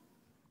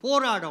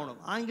போராடணும்.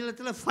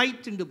 ஆங்கிலத்தில்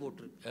ஃபைட் என்று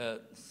போட்டு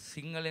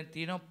සිංහලෙන්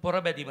තියෙනවා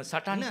පොරබැදීම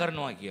සටන්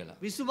කරනවා කියලා.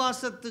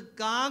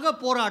 விசுவாசத்துக்காக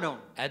போராடணும்.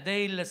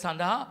 ඇදහිල්ල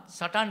සඳහා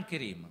සටන්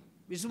කිරීම.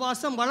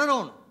 விசுவாசம்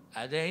வளரணும்.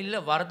 ඇදහිල්ල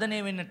වර්ධනය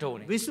වෙන්නට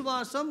ඕනේ.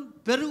 விசுவாசம்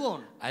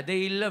பெருகணும்.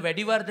 ඇදහිල්ල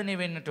වැඩි වර්ධනය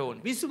වෙන්නට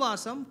ඕනේ.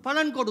 விசுவாசம்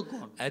பலன்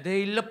கொடுக்கணும்.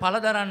 ඇදහිල්ල පළ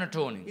දරන්නට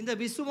ඕනේ. இந்த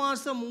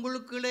விசுவாசம்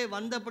உங்களுக்குள்ளே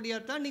வந்தபடியா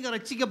தான் நீங்க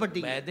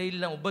ரட்சிக்கப்பட்டீங்க.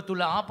 ඇදහිල්ල ඔබ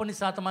තුල ආපු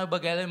නිසා තමයි ඔබ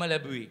ගැලවීම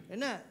ලැබුවේ.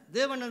 என்ன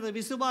தேவன் அந்த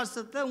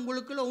விசுவாசத்தை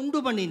உங்களுக்குள்ள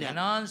உண்டு பண்ணினார்.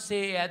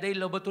 ඥානසේ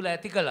ඇදහිල්ල ඔබ තුල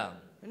ඇති කළා.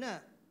 என்ன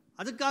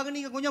அதுக்காக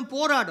நீங்க கொஞ்சம்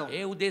போராடும். ඒ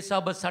උදෙසා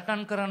ඔබ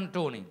සටන් කරන්නට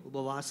ඕනේ.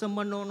 உபவாசம்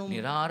பண்ணணும்.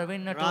 නිරාහාර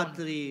වෙන්නට ඕනේ.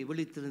 ராத்திரி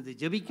விழித்திருந்து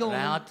ஜெபிக்கணும்.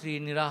 රාත්‍රී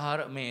නිරාහාර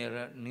මේ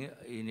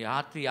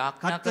රාත්‍රී ආඥා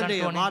கர்த்தருடைய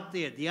කරන්නට ඕනේ.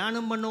 வார்த்தையை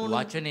தியானம் பண்ணணும்.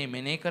 වචනේ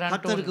මෙනෙහි කරන්නට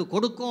கர்த்தருக்கு ඕනේ.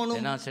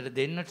 கொடுக்கணும். එනාසට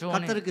දෙන්නට ඕනේ.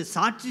 கர்த்தருக்கு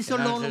சாட்சி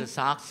சொல்லணும். එනාසට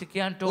සාක්ෂි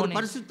කියන්නට ஒரு ඕනේ.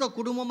 பரிசுத்த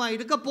குடும்பமா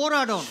இருக்க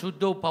போராடணும்.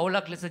 සුද්ධ වූ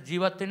පවුලක් ලෙස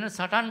ජීවත් වෙන්න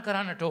සටන්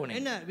කරන්නට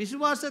ඕනේ. என்ன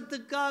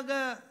விசுவாசத்துக்காக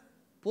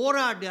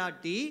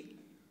போராடாட்டி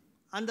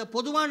அந்த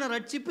பொதுவான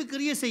ரட்சிப்பு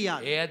கிரியை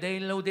செய்யாது. ඒ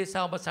ඇදහිල්ල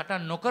උදෙසා ඔබ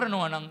සටන්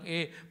නොකරනවා නම් ඒ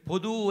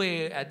පොදු ඒ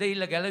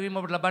ඇදහිල්ල ගැලවීම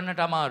ඔබට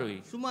ලබන්නට අමාරුයි.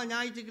 சும்மா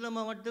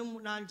ஞாயிற்றுக்கிழமை மட்டும்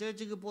நான்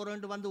சர்ச்சுக்கு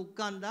போறேன்ட்டு வந்து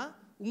உட்கார்ந்தா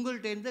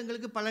உங்கள்ட்ட இருந்து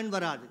எங்களுக்கு பலன்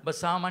வராது. ඔබ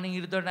සාමාන්‍යයෙන්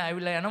ඉරිදට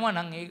ඇවිල්ලා යනවා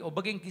නම් ඒ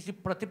ඔබගෙන් කිසි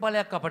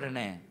ප්‍රතිඵලයක් අපට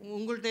නැහැ.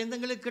 உங்கள்ட்ட இருந்து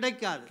எங்களுக்கு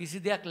கிடைக்காது. කිසි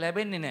දෙයක්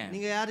ලැබෙන්නේ නැහැ.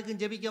 நீங்க யாருக்கும்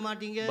ஜெபிக்க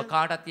மாட்டீங்க. ඔබ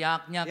කාටවත්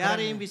යාඥා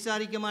யாரையும் කරන්නේ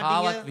விசாரிக்க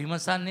කාවත් மாட்டீங்க.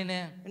 විමසන්නේ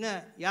නැහැ. என்ன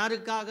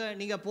யாருக்காக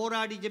நீங்க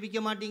போராடி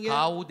ஜெபிக்க மாட்டீங்க.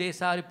 කාව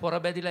උදෙසාරි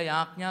පොරබැදිලා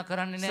යාඥා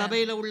කරන්නේ නැහැ.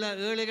 சபையில உள்ள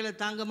ஏழைகளை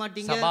தாங்க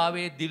மாட்டீங்க.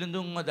 සභාවේ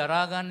දිලිඳුන්ව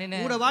දරාගන්නේ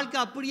නැහැ. உங்களோட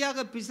வாழ்க்கை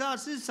அப்படியாக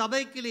பிசாசு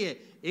சபைக்குள்ளேயே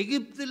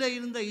எகிப்துல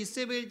இருந்த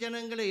இஸ்ரவேல்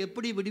ஜனங்களை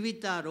எப்படி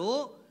விடுவித்தாரோ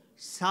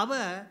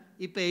சபை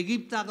இப்ப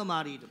எகிப்தாக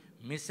மாறிடும்.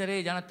 මිසරේ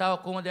ජනතාව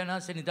කොහොමද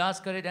යනවාසේ නිදාස්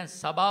කරේ දැන්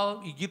සභාව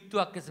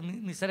ඉජිප්තුවක්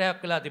මිසරයක්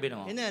වෙලා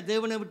තිබෙනවා. என்ன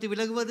தேவனை விட்டு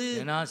விலகுவது,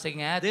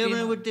 එනාසෙන් ඈත්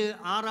தேவனை වීම, விட்டு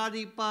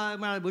ஆராதிப்ப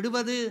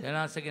விடுவது,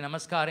 එනාසගේ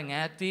නමස්කාරයෙන්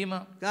ඈත් වීම,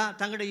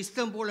 தங்களுடைய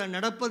இஷ்டம் போல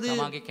நடப்பது,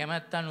 තමගේ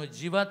කැමැත්ත අනුව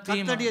ජීවත්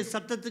වීම, கர்த்தருடைய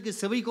சத்தத்துக்கு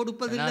செவி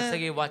கொடுப்பது இல்ல.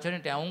 එනාසගේ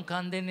වචනට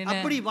ඇවුම්කන් දෙන්නේ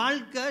அப்படி නැහැ.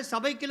 வாழ்க்கை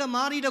சபைக்குள்ள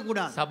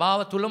மாறிடக்கூடாது.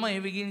 සභාව තුලම ඒ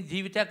විදිහේ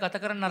ජීවිතයක් ගත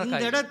කරන්න இந்த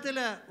නරකයි. இடத்துல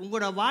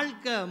உங்களோட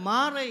வாழ்க்கை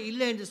மாற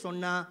இல்லை என்று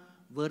சொன்னா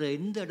வேற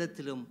எந்த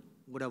இடத்திலும்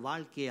உங்களோட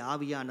வாழ்க்கையை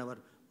ஆவியானவர்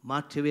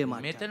மாற்றவே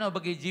மாட்டார். මෙතන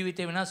ඔබගේ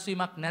ජීවිතේ වෙනස්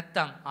වීමක්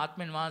නැත්තම්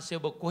ආත්මෙන් වාසය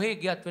ඔබ කොහේ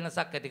ගියත්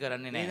වෙනසක් ඇති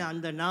කරන්නේ ஏன்னா නැහැ.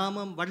 அந்த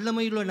நாமம்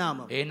வல்லமையுள்ள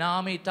நாமம். ඒ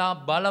නාමය ඉතා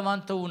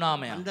බලවන්ත වූ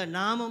නාමයක්. அந்த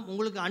நாமம்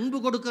உங்களுக்கு அன்பு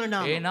கொடுக்கிற ඒ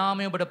நாமம்.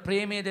 නාමය ඔබට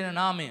ප්‍රේමය දෙන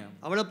නාමය.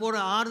 அவளை போற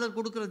ஆறுதல்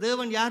கொடுக்கிற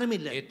தேவன் யாரும்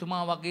இல்லை.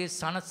 එතුමා වගේ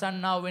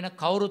සනසන්නාව වෙන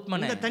කවුරුත්ම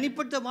இந்த නැහැ.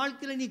 தனிப்பட்ட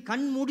வாழ்க்கையில நீ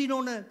கண்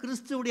மூடினோன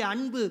கிறிஸ்துவுடைய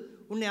அன்பு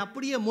உன்னை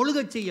அப்படியே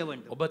முழுகச் செய்ய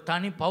வேண்டும். ඔබ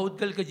තනි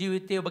පෞද්ගලික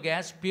ජීවිතයේ ඔබ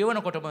ගෑස්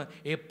පියවනකොටම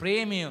ඒ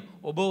ප්‍රේමය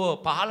ඔබව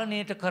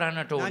පාලනයට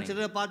කරන්නට நான் ඕනේ.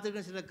 சிலரை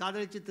பார்த்துருக்கேன், சிலர்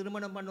காதலிச்சு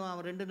திருமணம் பண்ணுவான்,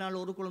 அவன் 2 நாள்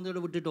ஒரு குழந்தையோட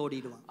விட்டுட்டு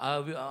ஓடிடுவான்.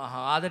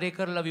 ආදරය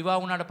කරලා විවාහ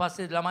වුණාට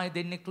පස්සේ ළමයි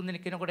දෙන්නෙක් තුන්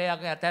දෙනෙක් කෙනෙකුට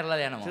එයාගේ අතහැරලා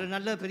යනවා. சிலர்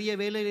நல்ல பெரிய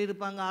வேலையில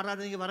இருப்பாங்க,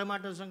 ஆராதனைக்கு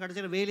வரமாட்டேன்னு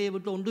கடைசியில் வேலையை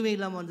விட்டு ஒன்றுமே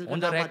இல்லாம வந்து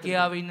හොඳ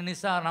රැකියාව ඉන්න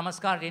නිසා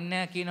නමස්කාරට එන්නේ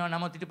නැහැ කියනවා.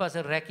 නමුත් ඊට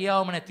පස්සේ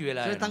රැකියාවම නැති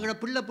වෙලා යනවා. தங்களோட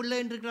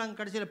பிள்ளைன்னு இருக்கிறாங்க,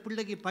 கடைசியில்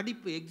பிள்ளைக்கு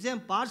படிப்பு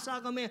எக்ஸாம் பாஸ்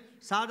ஆகாம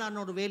சாதாரண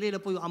ஒரு வேலையில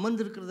போய்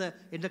அமர்ந்திருக்கிறத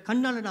என்ற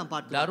கண்ணால நான்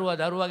பார்த்தேன்.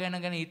 දරුවා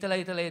ගැන හිතලා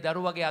ඒ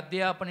දරුවාගේ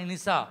අධ්‍යාපනය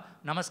නිසා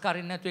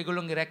නමස්කාරින් නැතුව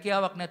ඒගොල්ලෝගේ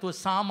රැකියාවක් නැතුව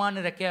සාමාන්‍ය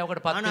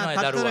රැකියාවකට පත් ஆனா වෙනවා ඒ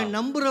கர்த்தரை දරුවා.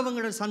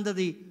 நம்புறவங்களோட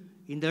சந்ததி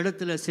இந்த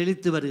இடத்துல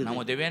செழித்து வருகிறது.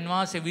 නමුත් දෙවියන්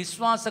වහන්සේ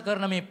විශ්වාස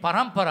කරන මේ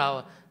පරම්පරාව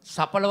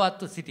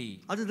සඵලවත්ව සිටී.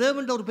 அது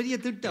தேவனுடைய ஒரு பெரிய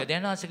திட்டம்.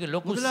 දෙවියන් වහන්සේගේ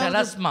ලොකු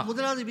සැලැස්මක්.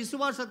 முதலாவது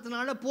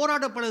விசுவாசத்தினால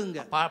போராட பழகுங்க.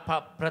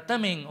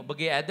 ප්‍රථමයෙන්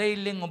ඔබගේ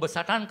ඇදහිල්ලෙන් ඔබ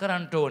සටන්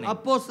කරන්නට ඕනේ.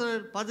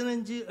 அப்போஸ்தலர்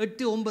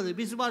 15:8-9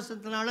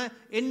 விசுவாசத்தினால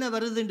என்ன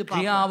வருதுன்னு பாப்போம்.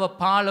 ක්‍රියාව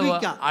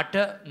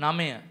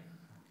 15:8-9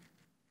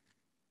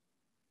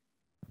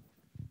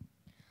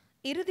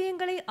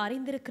 இருதயங்களை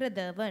அறிந்திருக்கிற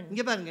தேவன்.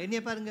 இங்க பாருங்க,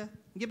 என்னைய பாருங்க,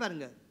 இங்க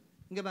பாருங்க,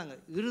 இங்க பாருங்க.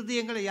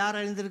 இருதயங்களை யார்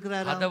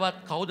அறிந்திருக்கிறாரா? හදවත්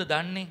කවුද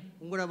දන්නේ?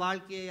 உங்களோட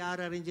வாழ்க்கையை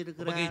யார்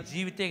அறிஞ்சிருக்கிறார்? ඔබගේ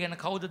ජීවිතය ගැන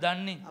කවුද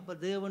දන්නේ? அப்ப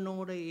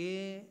தேவனோட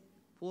ஏன்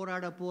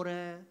போராட போற?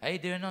 ඇයි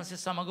දෙවියන් වහන්සේ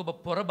සමග ඔබ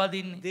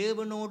පොරබදින්නේ?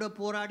 தேவனோட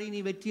போராடி நீ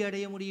வெற்றி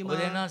அடைய முடியுமா? ඔබ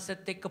දෙවියන්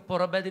වහන්සේත් එක්ක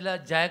පොරබැදිලා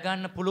ජය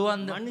ගන්න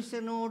පුළුවන්ද?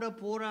 மனுஷனோட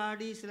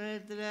போராடி சில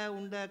நேரத்துல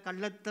உண்ட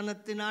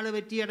கள்ளத்தனத்தினால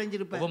வெற்றி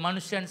அடைஞ்சிருப்ப. ඔබ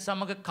මනුෂ්‍යයන්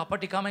සමග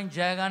කපටිකමෙන්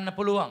ජය ගන්න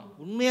පුළුවන්.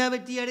 உண்மையா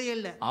வெற்றி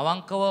அடையல.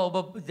 අවංකව ඔබ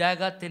ජය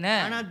ගත්තේ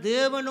නැහැ. ஆனா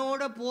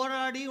தேவனோட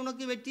போராடி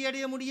உனக்கு வெற்றி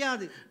அடைய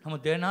முடியாது. නමුත්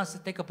දෙවියන්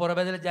වහන්සේත් එක්ක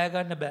පොරබැදිලා ජය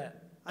ගන්න බෑ.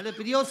 அது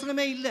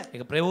பிரயோசனமே இல்ல.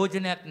 ඒක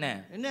ප්‍රයෝජනයක් නැහැ.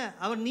 என்ன,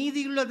 அவர்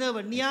நீதியுள்ள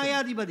தேவன்,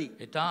 நியாயாதிபதி.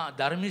 ඒතා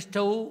ධර්මිෂ්ඨ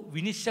වූ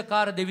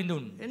විනිශ්චයකාර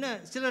දෙවිඳුන්. என்ன,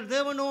 சிலர்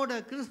தேவனோட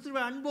கிறிஸ்துவ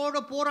அன்போட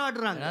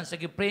போராடுறாங்க.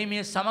 නාසගේ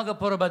ප්‍රේමයේ සමග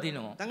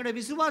පොරබදිනවා. தங்களுடைய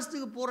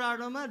விசுவாசத்துக்கு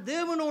போராடாம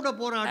தேவனோட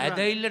போராடுறாங்க.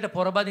 ඇදහිල්ලට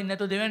පොරබදින්න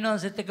නැතුව දෙවියන්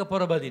වහන්සේත් එක්ක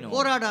පොරබදිනවා.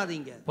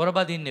 போராடாதீங்க,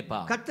 පොරබදින්න එපා.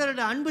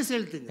 கர்த்தரோட அன்பு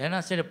செலுத்துங்க. දෙවියන්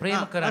වහන්සේට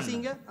ප්‍රේම කරන්න.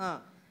 வாசிங்க.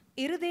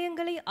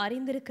 இருதயங்களை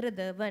அறிந்திருக்கிற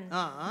தேவன்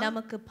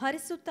நமக்கு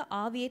பரிசுத்த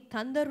ஆவியை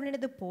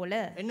தந்தருளினது போல.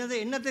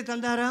 என்னத்தை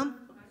தந்தாராம்?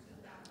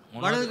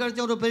 வலது கழிச்ச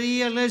ஒரு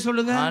பெரிய அல்ல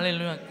சொல்லுங்க.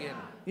 ஹalleluya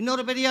කියනවා.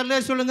 இன்னொரு பெரிய அல்ல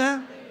சொல்லுங்க.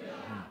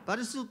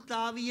 பரிசுத்த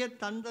ஆவியை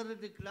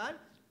தந்தருளிக்கிறார்.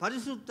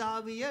 பரிசுத்த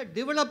ஆவியை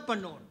டெவலப்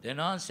பண்ணணும்.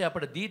 දෙවියන් වහන්සේ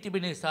අපට දී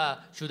තිබෙන නිසා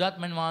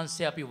සුදාත්මන්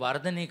වහන්සේ අපි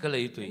වර්ධනය කළ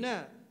යුතුයි. என்ன,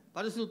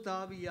 பரிசுத்த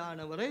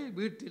ஆவியானவரை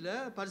வீட்டில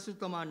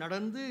பரிசுத்தமா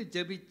நடந்து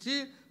ஜெபிச்சு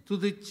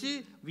துதிச்சு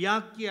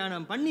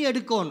வியாக்கியானம் பண்ணி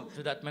எடுக்கணும்.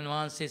 සුදාත්මන්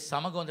වහන්සේ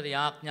සමග හොඳට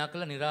යාඥා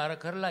කළ නිරාර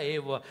කරලා ඒ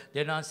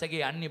දෙවියන්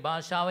වහන්සේගේ අන්‍ය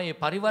භාෂාවේ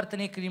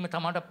පරිවර්තනය කිරීම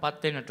තමයි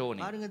පත් වෙන්නට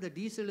ඕනේ. பாருங்க, இந்த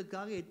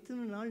டீசலுக்காக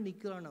எத்தனை நாள்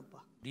நிக்கிறானப்பா.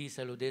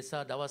 ඩීසල් උදෙසා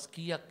දවස්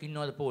කීයක්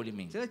ඉන්නවද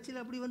පොලිමෙන්? சர்ச்சில்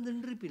அப்படி வந்து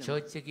நின்றுப்பினா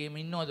චර්ච් එකේම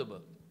ඉන්නවද ඔබ?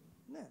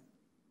 என்ன,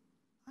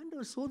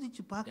 ஆண்டவர்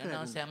சோதிச்சு දෙවියන් பார்க்கறாரு.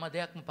 වහන්සේ හැම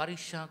දෙයක්ම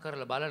පරීක්ෂා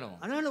කරලා බලනවා.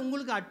 அதனால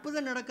உங்களுக்கு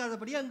அற்புதம்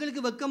நடக்காதபடி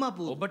எங்களுக்கு வெக்கமா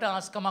போகுது. ඔබට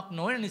ආස්කමක්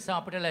නොවන නිසා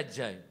අපිට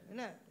ලැජ්ජයි.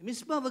 என்ன,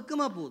 மிஸ்பா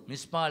வெக்கமா போகுது.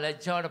 මිස්පා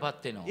ලැජ්ජාවට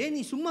පත් වෙනවා. ஏன்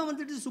நீ சும்மா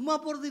வந்துட்டு சும்மா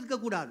போறது இருக்க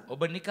கூடாது.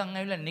 ඔබ නිකන්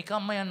ඇවිල්ලා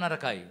නිකම්ම යන්න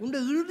නරකයි. உண்ட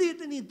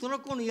இருதயத்தை நீ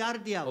துறக்கணும்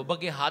யார்கிட்டயாவது.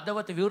 ඔබගේ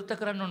හදවත විවෘත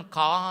කරන්න ඕන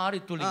කාරි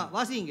තුලින්.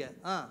 வாசிங்க.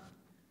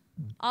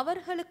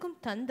 அவர்களுக்கும்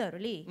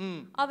தந்தருளி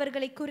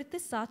அவர்களை குறித்து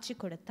சாட்சி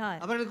கொடுத்தார்.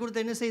 அவர்கள் கொடுத்து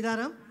என்ன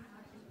செய்தாராம்?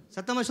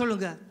 சத்தமா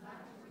சொல்லுங்க.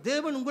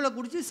 தேவன் உங்களை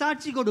குறித்து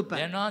சாட்சி கொடுப்பார்.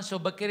 දෙවියන් වහන්සේ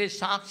ඔබ කෙරේ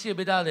සාක්ෂිය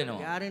බෙදා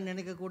දෙනවා. யாரும்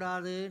நினைக்க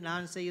கூடாது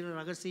நான் செய்யற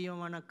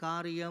ரகசியமான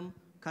காரியம்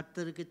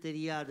கர்த்தருக்கு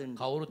தெரியாதுன்னு.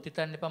 කවුරුත්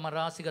හිතන්න එපා මම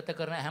රාසිගත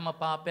කරන හැම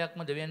පාපයක්ම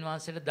දෙවියන්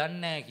වහන්සේට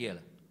දන්නේ නැහැ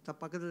කියලා.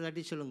 பக்கத்துல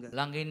தட்டி சொல்லுங்க.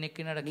 ළඟ ඉන්න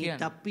එක්කෙනාට நீ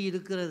කියන්න. தப்பி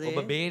இருக்கிறதே ඔබ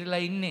බේරිලා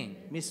ඉන්නේ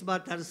மிஸ்பா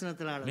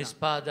தரிசனத்தினால.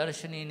 මිස්පා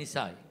දර්ශනීය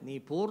නිසායි. நீ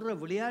போடுற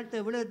விளையாட்டு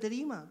எவ்வளவு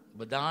தெரியுமா?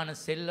 ඔබ දාන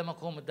සෙල්ලම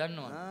කොහොමද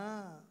දන්නවද?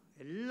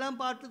 எல்லாம்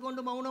பார்த்து கொண்டு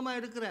மௌனமா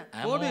இருக்கிற.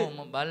 போடு,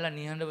 හැමෝම බල්ලා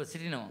නිහඬව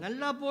සිටිනවා.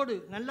 நல்லா போடு,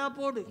 நல்லா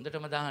போடு.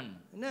 හොඳටම දාන්න.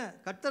 என்ன,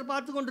 கர்த்தர்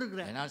பார்த்து கொண்டு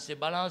இருக்கிற. එනාසේ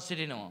බලා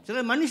සිටිනවා.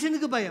 சில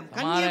மனுஷனுக்கு பயம்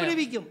கண்ணியை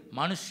விடுவிக்கும்.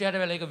 මනුෂ්‍යයට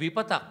වෙල ඒක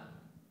විපතක්.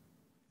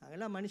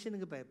 அதெல்லாம்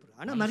மனுஷனுக்கு பயப்படுறோம்,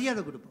 ஆனா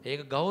மரியாதை கொடுப்போம்.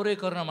 ඒක ගෞරවය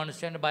කරන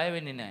මනුෂ්‍යයන්ට බය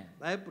වෙන්නේ නැහැ.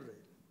 பயப்படுறது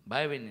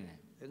බය වෙන්නේ නැහැ.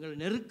 எங்களை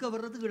நெருக்க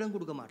வர்றதுக்கு இடம்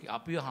கொடுக்க மாட்டோம்.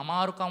 අපි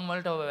හමාරුකම්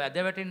වලට වැද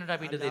වැටෙන්නට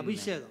අපිට දෙන්නේ නැහැ.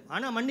 அபிஷேகம்,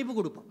 ஆனா மன்னிப்பு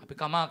கொடுப்போம். අපි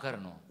කමා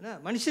කරනවා. என்ன,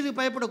 மனுஷனுக்கு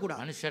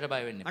பயப்படக்கூடாது, මනුෂ්‍යයට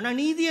බය වෙන්නේ. ஆனா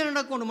நீதியா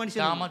நடக்கணும்.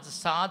 மனுஷன் තාමත්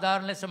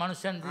සාධාරණ ලෙස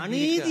මනුෂ්‍යයන්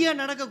அநீதியா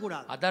நடக்க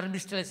கூடாது.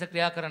 අධර්මිෂ්ඨ ලෙස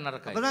ක්‍රියා කරන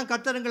නරකයි. அப்பதான்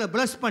கர்த்தரங்களை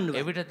bless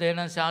பண்ணுவார். එවිට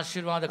තේනන්ස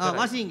ආශිර්වාද කරයි.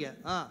 வாசிங்க.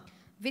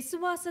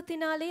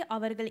 விசுவாசத்தினாலே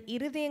அவர்கள்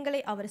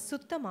இருதயங்களை அவர்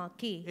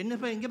சுத்தமாக்கி.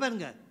 என்ன இங்க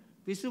பாருங்க,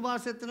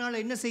 விசுவாசத்தினால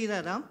என்ன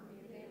செய்தாராம்?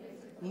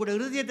 உங்களுடைய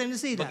இருதயத்தை என்ன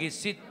செய்தார்? ඔබගේ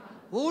සිත්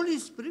ஹோலி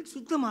ஸ்பிரிட்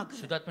சுத்தமாக்கு.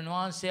 සුදත්මන්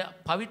වහන්සේ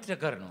පවිත්‍ර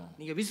කරනවා.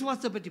 நீங்க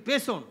விசுவாசத்தை பற்றி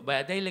பேசணும். ඔබ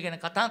ඇදහිල්ල ගැන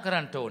කතා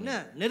කරන්නට ඕනේ. என்ன,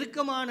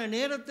 நெருக்கமான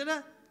நேரத்துல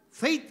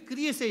ஃபெய்த்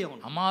கிரியை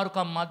செய்யணும்.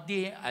 අමාරුකම් මැද්දේ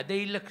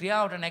ඇදහිල්ල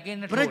ක්‍රියාවට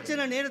නැගෙන්නට ඕනේ.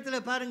 பிரச்சனை நேரத்துல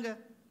பாருங்க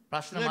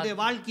ප්‍රශ්න உங்களுடைய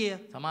வாழ்க்கைய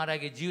සමහර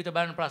අයගේ ජීවිත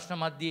බලන ප්‍රශ්න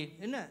මැද්දේ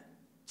என்ன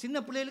சின்ன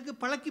பிள்ளைகளுக்கு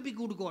பழக்கிப்பி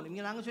கொடுக்கணும்.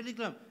 இங்கே நாங்கள்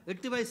சொல்லிக்கலாம்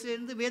 8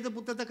 வயசுலேருந்து வேத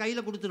புத்தகத்தை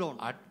கையில் கொடுத்துருவோம்.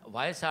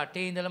 වයස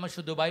 8 ඉඳලම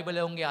සුදු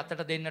බයිබලය උන්ගේ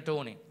අතට දෙන්නට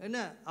ඕනේ. என்ன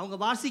அவங்க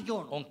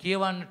வாசிக்கணும், ඔවුන්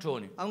කියවන්නට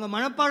ඕනේ. அவங்க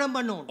மனப்பாடம்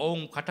பண்ணணும்,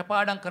 ඔවුන්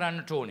කටපාඩම්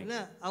කරන්නට ඕනේ. என்ன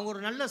அவங்க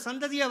ஒரு நல்ல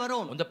சந்ததியா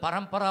வரணும். හොඳ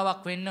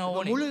පරම්පරාවක් වෙන්න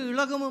ඕනේ. முழு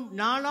உலகமும்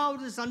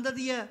 4வது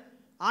சந்ததிய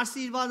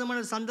ஆசீர்வாதமான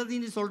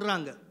சந்ததின்னு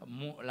சொல்றாங்க.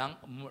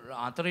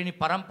 අතරවෙනි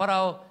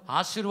පරම්පරාව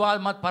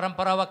ආශිර්වාදමත්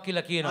පරම්පරාවක්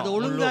කියලා කියනවා. அது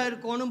ஒழுங்கா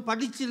இருக்கணும்,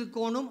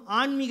 படிச்சிருக்கணும்,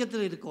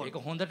 ஆன்மீகத்தில் இருக்கணும். ඒක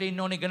හොඳට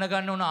ඉන්න ඕනේ, ඉගෙන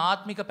ගන්න ඕනේ,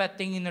 ආත්මික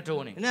පැත්තෙන් ඉන්නට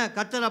ඕනේ. என்ன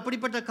கர்த்தர்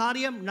அப்படிப்பட்ட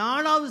காரியம்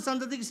 4வது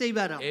சந்ததிக்கு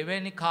செய்வாராம்.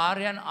 එවැනි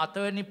කාර්යයන්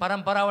අතවෙනි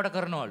පරම්පරාවට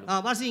කරනවලු.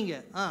 வாசிங்க.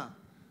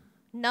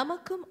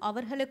 நமக்கும்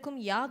அவர்களுக்கும்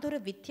யாதொரு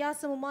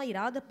வித்தியாசமுமாய்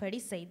இராதபடி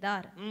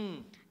செய்தார்.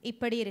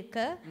 இப்படி இருக்க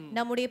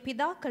நம்முடைய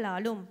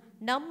பிதாக்களாலும்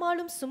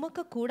நம்மாலும் சுமக்க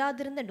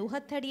கூடாதிருந்த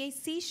நுகத்தடியை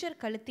சீஷர்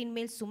கழுத்தின்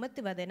மேல்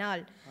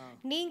சுமத்துவதனால்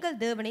நீங்கள்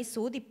தேவனை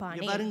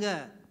சோதிப்பானே. பாருங்க,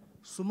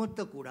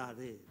 சுமத்த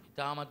கூடாது.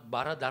 තාමත්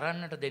බර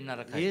දරන්නට දෙන්න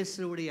අරකයි.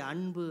 இயேசுவுடைய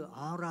அன்பு,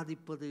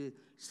 ஆராதிப்பது,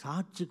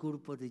 சாட்சி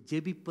கொடுப்பது,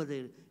 ஜெபிப்பது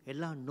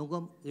எல்லாம்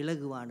நுகம்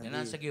இலகுவானது.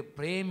 එනසගේ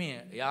ප්‍රේමය,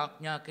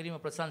 යාඥා කිරීම,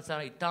 ප්‍රශංසා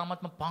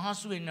ඉතාමත්ම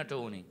පහසු වෙන්නට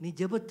ඕනේ. நீ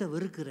ஜெபத்தை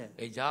வெறுக்கிற,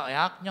 ඒ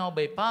යාඥාව ඔබ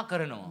එපා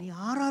කරනවා. நீ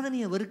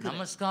ஆராதனையை வெறுக்கிற,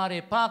 නමස්කාරය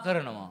එපා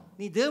කරනවා.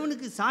 நீ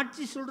தேவனுக்கு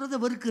சாட்சி சொல்றத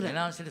வெறுக்கிற.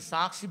 එනසට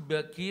සාක්ෂි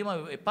කීම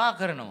එපා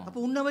කරනවා. அப்ப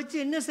உன்னை வச்சு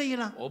என்ன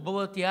செய்யலாம்? ඔබව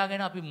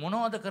තියාගෙන අපි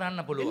මොනවද කරන්න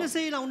என்ன පුළුවන්?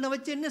 செய்யலாம்? உன்னை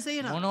வச்சு என்ன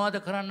செய்யலாம்? මොනවද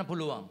කරන්න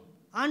පුළුවන්?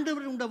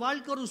 ஆண்டவர் உங்க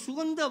வாழ்க்கை ஒரு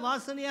சுகந்த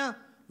வாசனையா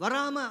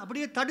வராம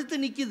அப்படியே தடுத்து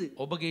நிக்குது.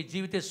 ඔබගේ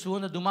ජීවිතේ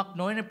සුවඳ දුමක්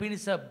නොවන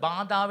පිණිස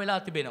බාධා වෙලා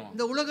තිබෙනවා.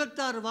 இந்த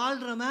உலகத்தார்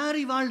வாழ்ற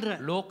மாதிரி வாழ்ற,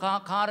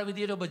 ලෝකාකාර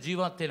විදියට ඔබ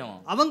ජීවත්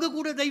වෙනවා. அவங்க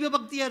கூட தெய்வ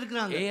பக்தியா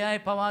இருக்கிறாங்க. ඒ අය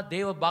පවා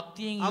දේව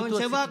භක්තියෙන් அவன்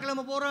යුතුව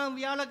செவ்வாய்க்கிழமை போறான்,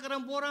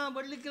 வியாழக்கிழமை போறான்,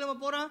 வெள்ளிக்கிழமை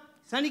போறான்,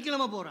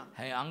 சனிக்கிழமை போறான்.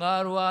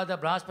 අඟහරුවාද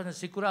බ්‍රහස්පති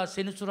සිකුරා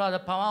සෙනසුරාදා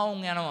පවා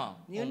උන් යනවා.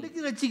 நீ என்னைக்கு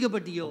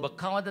ரட்சிக்கப்பட்டியோ? ඔබ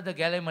කවදද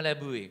ගැලෙම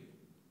ලැබුවේ?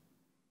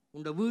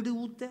 உண்ட வீடு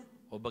ஊத்த,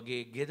 ඔබගේ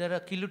ගෙදර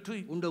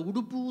කිලුටුයි, உண்ட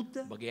உடுப்பு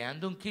ஊத்த, ඔබගේ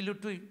ඇඳුම්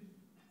කිලුටුයි,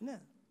 என்ன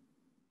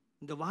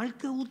இந்த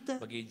வாழ்க்கை ஊத்த,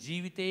 ඔබගේ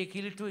ජීවිතයේ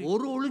කිලුටුයි.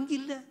 ஒரு ஒழுங்கு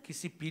இல்ல.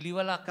 කිසි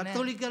පිළිවෙලක් නැහැ.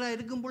 கத்தோலிக்கரா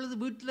இருக்கும் பொழுது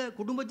வீட்டுல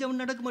குடும்ப ஜெபம்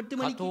நடக்கும் 8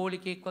 மணிக்கு.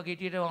 කතෝලිකෙක් වගේ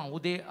හිටියට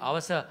උදේ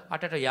අවස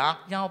 8ට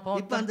යාඥාව இப்ப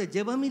පවත්වන. அந்த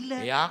ஜெபம் இல்ல.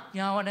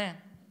 යාඥාව නැහැ.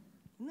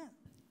 என்ன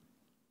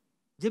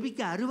ஜெபிக்க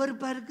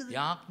அருவருப்பா இருக்குது.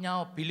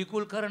 යාඥාව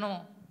පිළිකුල්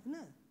කරනවා.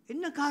 என்ன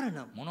என்ன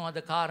காரணம்? මොනවද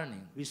කාරණේ?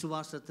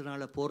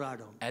 விசுவாசத்தினால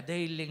போராடும்.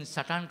 ඇදහිල්ලෙන්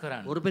සටන්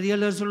කරන්න. ஒரு பெரிய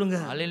ஆளு சொல்லுங்க,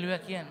 හලෙලුයා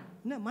කියන්නේ.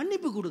 என்ன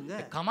மன்னிப்பு கொடுங்க.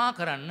 කමා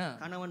කරන්න.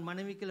 கணவன்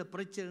மனைவிக்குள்ள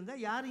பிரச்சனை இருந்தா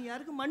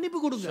யாருக்கும்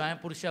மன்னிப்பு கொடுங்க.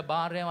 ස්වයං පුරුෂයා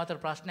භාර්යාව අතර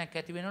ප්‍රශ්නයක්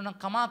ඇති වෙනවා නම්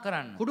කමා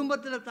කරන්න.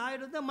 குடும்பத்துல தாய்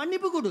இருந்தா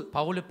மன்னிப்பு கொடு.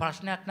 පවුලේ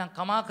ප්‍රශ්නයක් නම්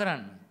කමා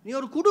කරන්න. நீ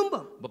ஒரு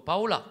குடும்பம். ඔබ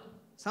පවුලක්.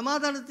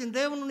 சமாதானத்தின்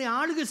தேவன் உன்னை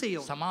ஆளுகை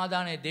செய்யும்.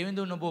 සමාදානයේ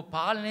දෙවිඳුන් ඔබ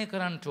පාලනය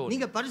කරන්නට ඕනේ.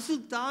 நீங்க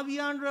பரிசுத்த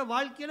ஆவியானவர்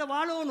வாழ்க்கையில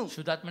வாழணும்.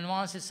 සුදාත්මන්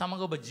වහන්සේ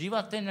සමග ඔබ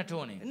ජීවත් වෙන්නට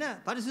ඕනේ. என்ன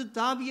பரிசுத்த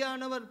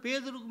ஆவியானவர்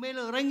பேதுருக்கு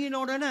மேல இறங்கின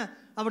உடனே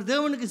அவர்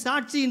தேவனுக்கு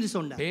சாட்சி என்று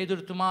சொன்னார்.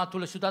 පේදුරුතුමා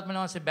තුල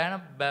සුදාත්මන් වහන්සේ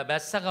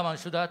බැස්ස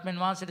ගමන්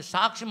සුදාත්මන් වහන්සේට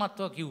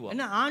සාක්ෂිමත්ව කිව්වා.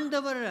 என்ன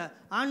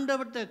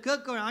ஆண்டவர்ட்ட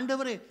கேட்க,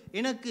 ஆண்டவரே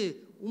எனக்கு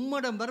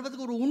உம்மிடம்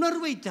வருவதற்கு ஒரு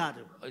உணர்வை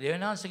தாரு.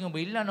 දෙවියන්සේගෙන් ඔබ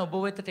ඉල්ලන්න ඔබ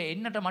වෙතට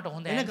එන්නට මට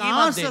හොඳ எனக்கு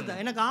හැඟීමක් ஆசை දෙන්න.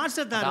 எனக்கு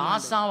ஆசை தாரு.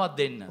 ආසාවක්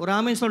දෙන්න. ஒரு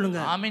ஆமென் சொல்லுங்க.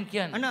 ආමෙන්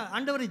කියන්න. அண்ணா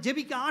ஆண்டவரை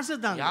ஜெபிக்க ஆசை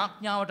தாங்க.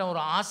 යාඥාවට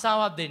ஒரு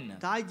ආසාවක් දෙන්න.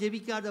 தாய்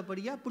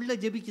ஜெபிக்காதபடியா பிள்ளை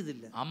ஜெபிக்குது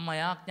இல்ல. අම්මා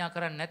යාඥා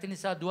කරන්නේ නැති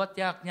නිසා දුවත්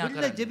යාඥා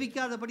பிள்ளை කරන්නේ.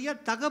 ஜெபிக்காதபடியா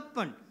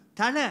தகப்பன்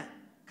தலை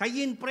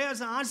கையின்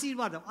பிரயாசம்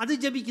ஆசீர்வாதம் அது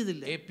ஜெபிக்குது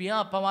இல்ல. ඒ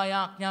පියා පවා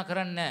යාඥා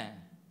කරන්නේ නැහැ.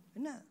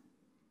 என்ன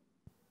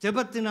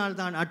ஜெபத்தினால்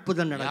தான்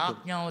அற்புதம் நடக்கும்.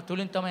 යාඥාව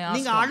තුලින් තමයි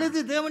நீங்க ආසාව.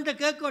 அழுது தேவன்ட்ட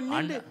கேட்க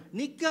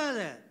நிக்காத,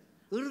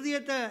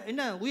 இருதயத்தை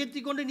என்ன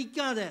உயர்த்தி கொண்டு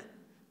நிக்காத,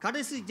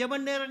 கடைசி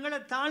ஜெப நேரங்களை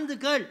தாழ்ந்து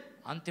கேள்.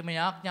 අන්තිම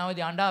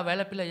යාඥාවේදී අඬා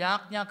වැළපිලා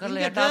යාඥා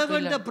කරලා இங்க යටත් தேவன்ட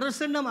වෙලා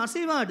பிரசன்னம்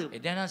அசைவாடும்.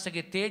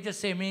 එදෙනාසගේ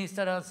තේජසේ මේ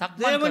ඉස්සර සක්මන්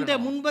தேவன்ட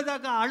කරනවා.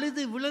 முன்பதாக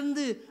அழுது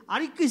விழுந்து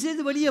அறிக்கை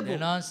செய்து வெளியே போ.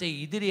 එදෙනාසේ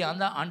ඉදිරි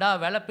අඬා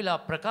වැළපිලා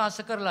ප්‍රකාශ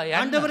කරලා යන්න.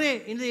 ஆண்டவரே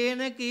இந்த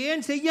எனக்கு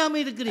ஏன் செய்யாம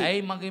இருக்கிறீர்?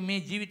 ඇයි මගේ මේ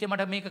ජීවිතේ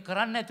මට මේක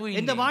කරන්න නැතුව இந்த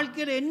ඉන්නේ?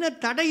 வாழ்க்கையில என்ன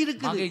தடை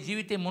இருக்குது? මගේ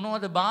ජීවිතේ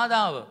මොනවද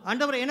බාධාව?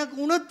 ஆண்டவரே எனக்கு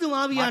உணர்த்தும்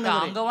මට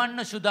ஆவியானவரே. අඟවන්න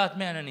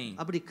සුදාත්මයනනි.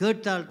 அப்படி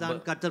கேட்டால் தான்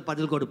கர்த்தர்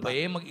பதில் கொடுப்பார்.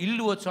 ඒම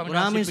ඉල්ලුවොත් ස්වාමීන්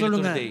ஒரு ஆமென் වහන්සේ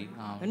சொல்லுங்க. පිළිතුරු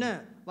දෙයි. என்ன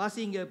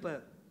வாசிங்க இப்ப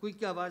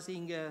குயிக்கா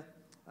வாசிங்க.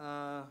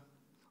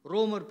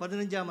 ரோமர்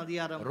 15ஆம்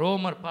அதிகாரம்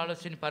රෝමර්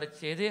 15 වෙනි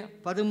පරිච්ඡේදය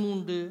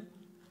 13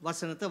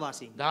 வசனத்தை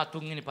வாசிங்க.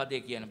 13 වෙනි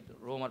පදේ කියන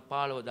රෝමර්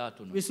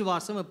 15:13.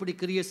 விசுவாசம் எப்படி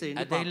கிரியை செய்யுது?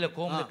 ඇදහිල්ල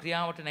කොහොමද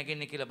ක්‍රියාවට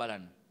නැගෙන්නේ කියලා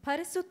බලන්න.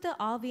 பரிசுத்த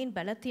ஆவியின்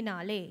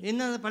பலத்தினாலே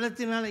என்ன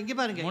பலத்தினால? இங்க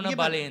பாருங்க, මොන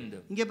බලයෙන්ද?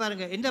 இங்க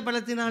பாருங்க, என்ன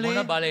பலத்தினாலே?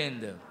 මොන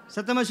බලයෙන්ද?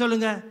 சத்தமா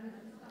சொல்லுங்க.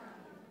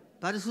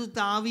 பரிசுத்த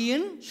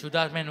ஆவியின்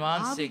සුදාත්මයන්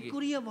වහන්සේගේ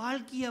ஆவிக்குரிய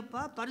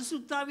வாழ்க்கையப்பா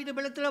பரிசுத்த ஆவியின்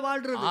பலத்துல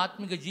வாழ்றது.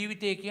 ආත්මික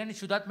ජීවිතය කියන්නේ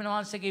සුදාත්මයන්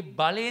වහන්සේගේ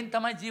බලයෙන්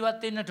තමයි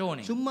ජීවත් වෙන්නට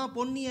ඕනේ. சும்மா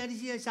பொன்னி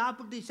அரிசியை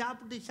சாப்பிட்டு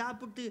சாப்பிட்டு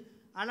சாப்பிட்டு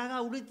அழகா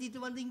உடுத்திட்டு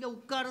வந்து இங்க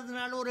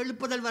உட்கார்றதுனால ஒரு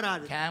எழுப்புதல்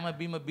வராது. කෑම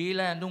බීම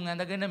බීලා ඇඳුම්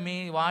ඇඳගෙන මේ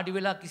වාඩි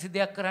වෙලා කිසි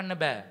දෙයක් කරන්න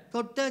බෑ.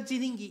 தொட்ட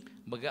சினிங்கி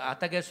ඔබ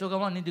අත ගැස්සුව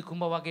ගමන් නිදි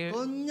කුඹ වගේ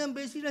கொஞ்சம்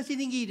பேசினா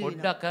சினிங்கிடுவீங்க.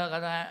 පොඩ්ඩක්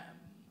කතා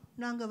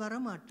நாங்க வர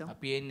மாட்டோம்.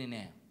 අපි එන්නේ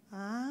නැහැ.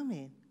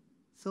 ஆமென்.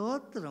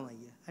 சோத்திரம்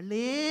ஐயா.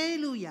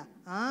 அல்லேலூயா.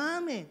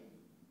 ஆமென்.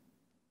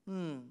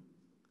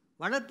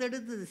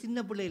 வளர்த்தெடுத்தது சின்ன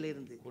பிள்ளையில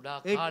இருந்து කුඩා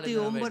 8 කාලේ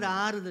 9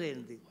 6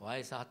 இருந்து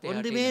වයස 7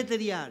 ஒன்றுமே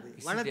தெரியாது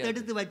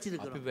வளர்த்தெடுத்து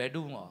வச்சிருக்கிறோம். අපි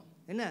වැඩුවා.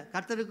 என்ன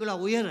கர்த்தருக்குள்ள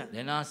உயர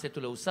දෙනාසේ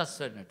තුල උසස්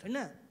වෙන්නට. என்ன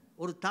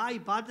ஒரு தாய்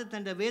பார்த்து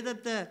தன்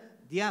வேதத்தை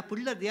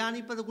பிள்ளை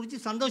தியானிப்பதை குறித்து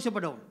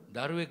சந்தோஷப்படும்.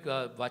 දරුවෙක්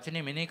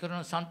වචනේ මෙනෙහි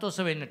කරන සන්තෝෂ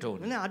වෙන්නට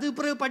ඕන. என்ன அது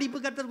பிறகு படிப்பு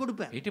கர்த்தர்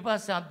கொடுப்பார். ඊට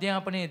පස්සේ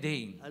අධ්‍යාපනයේ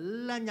දෙයින්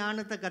எல்லா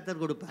ஞானத்தை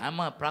கர்த்தர் கொடுப்பார். හැම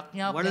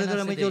ප්‍රඥාව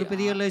வலதுகரமைக்கு ஒரு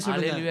பெரிய அல்லை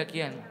சொல்லுங்க. ஹalleluya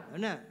කියන්නේ.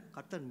 என்ன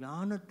கர்த்தர்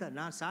ஞானத்தை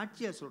நான்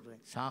சாட்சியா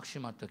சொல்றேன்.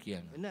 සාක්ෂිමත්ව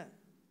කියන්නේ. என்ன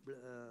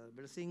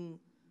பிளஸிங்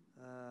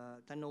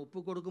தன்னை ஒப்பு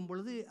கொடுக்கும்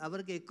பொழுது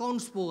அவருக்கு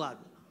அக்கவுண்ட்ஸ்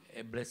போகாது.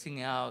 බ්ලෙසිං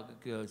එයා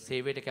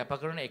සේවයට කැප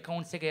කරන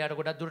accounts එක එයාට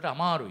ගොඩක් දුරට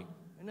අමාරුයි.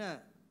 என்ன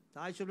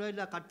தாய் சொல்வா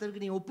இல்ல கர்த்தருக்கு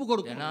நீ ஒப்பு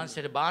கொடுக்கணும்.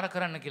 එනාන්සයට බාර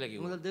කරන්න කියලා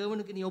කිව්වා. முதல்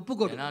தேவனுக்கு நீ ஒப்பு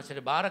கொடு. එනාන්සයට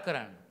බාර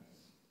කරන්න.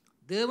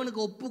 தேவனுக்கு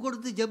ஒப்பு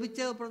கொடுத்து ஜெபிச்ச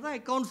அப்புறம் தான்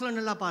அக்கவுண்ட்ஸ்ல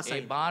நல்லா பாஸ் ඒ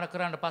ஆயி. බාර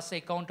කරාට පස්සේ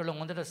account වල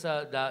හොඳට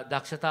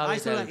දක්ෂතාවය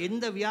தாய் சொல்வா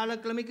எந்த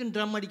வியாழக்கிழமைக்கும்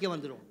ட்ரம் அடிக்க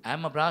வந்துரும்.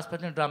 හැම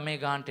බ්‍රහස්පතින් ඩ්‍රම්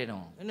එක ගන්නට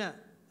එනවා. என்ன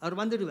அவர்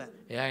வந்துடுவார்.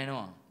 එයා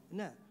එනවා.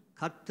 என்ன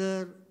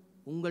கர்த்தர்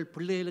உங்கள்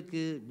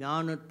பிள்ளைகளுக்கு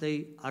ஞானத்தை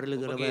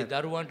அருளுகிறவர். ඔබගේ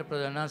දරුවන්ට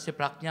ප්‍රඥාන්සේ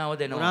ප්‍රඥාව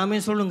දෙනවා.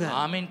 ஆமென் சொல்லுங்க.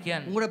 ආමෙන්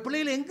කියන්න. உங்களோட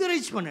பிள்ளைகளை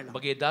என்கரேஜ் பண்ணலாம்.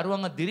 ඔබගේ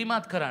දරුවන්ව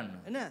දිරිමත් කරන්න.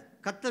 என்ன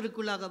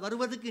கர்த்தருக்குள்ளாக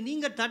வருவதற்கு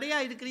நீங்க தடையா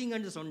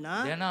இருக்கிறீங்கன்னு சொன்னா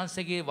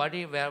දෙනාන්සේගේ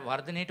වඩේ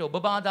වර්ධනයට ඔබ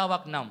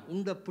බාධාවක් නම්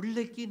உங்க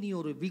பிள்ளைக்கு நீ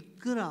ஒரு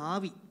விக்கிர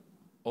ஆவி.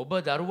 ඔබ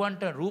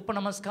දරුවන්ට රූප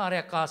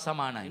නමස්කාරයක් හා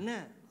සමානයි. என்ன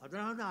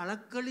அதனால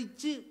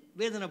அலக்களிச்சு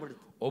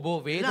வேதனைப்படுத்து. ඔබ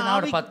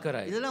වේදනාවට පත්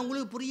කරයි. இதெல்லாம்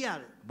உங்களுக்கு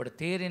புரியாது. ඔබට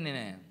තේරෙන්නේ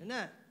නැහැ. என்ன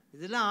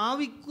இதெல்லாம்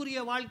ஆவிக்குரிய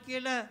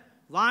வாழ்க்கையில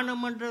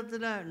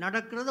வானமண்டலத்துல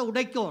நடக்கிறத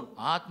உடைக்கும்.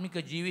 ආත්මික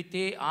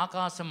ජීවිතයේ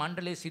ආකාශ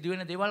මණ්ඩලයේ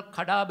සිදුවෙන දේවල්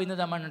කඩා බිඳ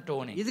දමන්නට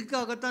ඕනේ.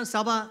 இதுக்காகத்தான்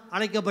சபை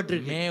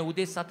அழைக்கப்பட்டிருக்கு. මේ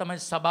උදෙසා තමයි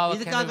සභාව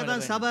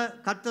இதுக்காகத்தான் சபை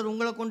கர்த்தர்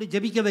உங்களை கொண்டு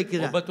ஜெபிக்க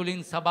வைக்கிறார். ඔබ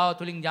තුලින් සභාව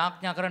තුලින්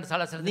යාඥා කරන්න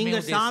සලසන මේ நீங்க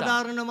උදෙසා.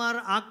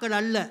 சாதாரணமான ஆட்கள்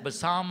அல்ல. ඔබ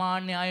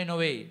සාමාන්‍ය අය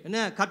නොවේ.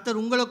 என்ன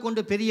கர்த்தர் உங்களை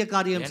கொண்டு பெரிய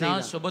காரியம்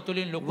செய்வார். එනවා ඔබ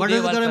තුලින් ලොකු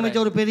வலது දේවල් கரமே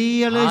කරයි. ஒரு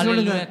பெரிய அல்லை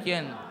சொல்லுங்க. හalleluya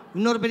කියන්නේ.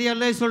 இன்னொரு பெரிய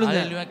அல்லை சொல்லுங்க.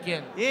 හalleluya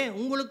කියන්නේ.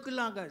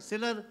 உங்களுக்குள்ளாக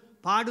சிலர்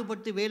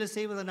பாடுபட்டு வேலை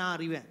செய்வதை நான்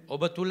அறிவேன்.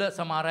 ඔබ තුල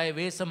සමහර අය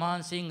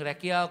වේසමාංශයෙන්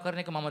රැකියාව කරන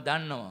එක මම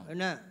දන්නවා.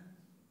 என்ன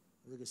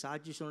அதுக்கு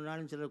சாட்சி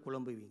சொன்னாலும் சிலர்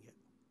குழம்புவீங்க.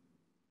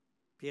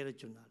 பேரை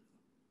சொன்னாலும்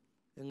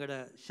எங்கட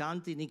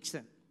சாந்தி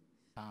நிக்சன்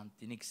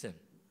ශාන්ති නික්සන්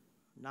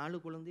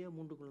 4 குழந்தையா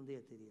 3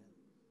 குழந்தையா தெரியாது.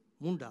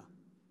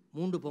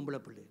 3 பொம்பளை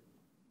பிள்ளை.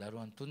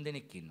 දරුවන් 3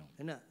 දෙනෙක් ඉන්නවා.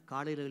 என்ன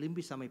காலையில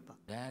எழும்பி சமைப்பா.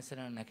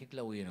 දැසන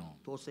නැකිట్లా උයනවා.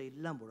 தோசை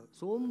எல்லாம் போடும்.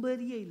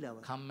 சோம்பேறியே இல்லை அவ.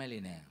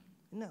 කම්මැලි නෑ.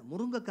 என்ன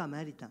முருங்கக்காய்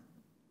மாதிரி தான்.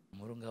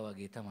 මුරුංග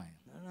වගේ තමයි.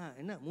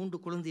 என்ன 3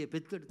 குழந்தைய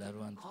பெற்றெடுத்து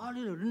දරුවන්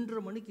காலையில்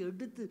 2:30 மணிக்கு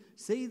எடுத்து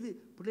செய்து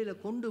பிள்ளைகளை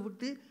கொண்டு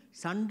விட்டு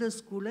சண்டே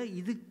ஸ்கூல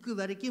இதுக்கு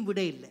வரைக்கும் விட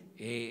இல்லை.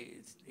 ඒ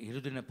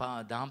ඉරුදින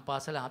දාම්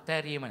පාසල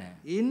අතෑරීම නෑ.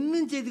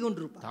 இன்னும் செய்து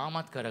கொண்டிருப்பா.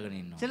 තාමත් කරගෙන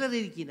ඉන්නවා. சிலர்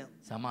இருக்கணும்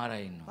සමහර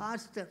අය ඉන්නවා.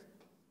 பாஸ்டர்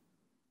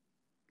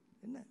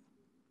என்ன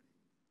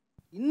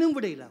இன்னும்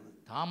விட இல்லை அவன்.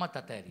 තාමත්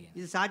අතෑරිය.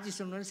 இது சாட்சி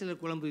சொன்னா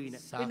சிலர்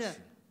குழம்புவீன. என்ன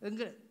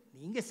எங்க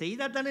நீங்க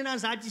செய்தா தானே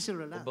நான் சாட்சி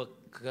சொல்லலாம். ඔබ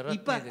කරත්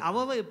இப்ப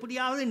அவ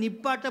எப்படியாவது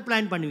நிப்பாட்ட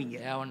பிளான் பண்ணுவீங்க.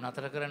 එයාව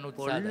නතර කරන්න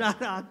උත්සාහ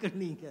பொல்லாத ஆக்கள்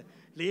நீங்க.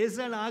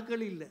 லேசான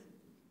ஆக்கள் இல்லை.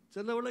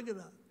 சொல்ல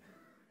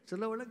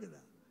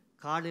விளக்குதா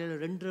காலையில்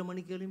 2:30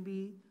 மணிக்கு எழும்பி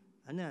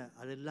என்ன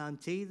அதெல்லாம்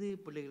செய்து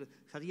பிள்ளைகளை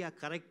சரியாக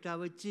கரெக்டாக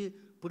வச்சு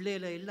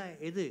பிள்ளைகளை எல்லாம்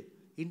எது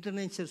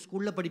இன்டர்நேஷனல்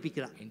ஸ்கூலில்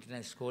படிப்பிக்கிறான்.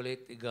 ඉන්ටර්නෙට්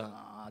ස්කෝලේත්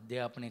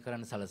අධ්‍යාපනය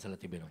කරන්න සලසලා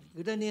තිබෙනවා.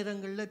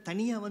 இடநேரங்களில்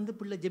தனியாக வந்து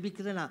பிள்ளை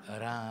ஜெபிக்கிறேன்னா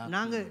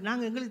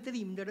நாங்கள் எங்களுக்கு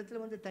தெரியும் இந்த இடத்துல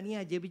வந்து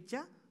தனியாக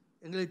ஜெபிச்சா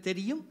எங்களுக்கு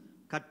தெரியும்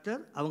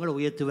கர்த்தர் அவங்கள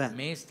உயர்த்துவார்.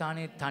 මේ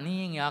ස්ථානයේ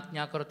තනියෙන්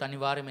යාඥා කරොත්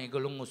අනිවාර්යයෙන්ම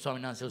ඒගොල්ලෝ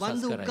ස්වාමීන් වහන්සේ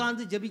வந்து උසස් කරයි.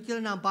 உட்கார்ந்து ஜெபிக்கிற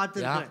நான்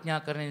பார்த்துருக்கேன். යාඥා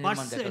කරන ඉන්න මම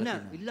பஸ் දැකලා என்ன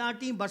තියෙනවා.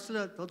 இல்லாட்டியும்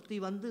பஸ்ல தொத்தி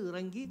வந்து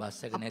இறங்கி பஸ்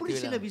එක නැති அப்படி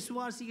சில වෙලා.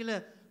 விசுவாசிகளை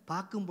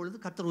பார்க்கும் பொழுது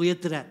கர்த்தர்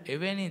உயர்த்துறார்.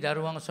 එවැනි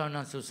දරුවන් ස්වාමීන්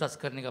වහන්සේ උසස්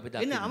කරන එක අපි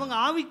என்ன දකිනවා. அவங்க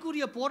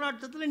ஆவிக்குரிய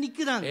போராட்டத்துல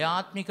நிக்கிறாங்க. ඒ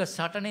ආත්මික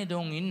සටනේ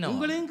දොන් ඉන්නවා.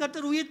 உங்களையும்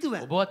கர்த்தர்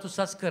உயர்த்துவார். ඔබවත්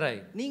උසස් කරයි.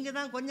 நீங்க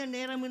தான் கொஞ்சம்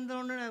நேரம் இருந்த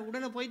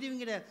உடனே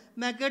போயிடுவீங்க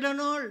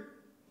மெக்கடனோல்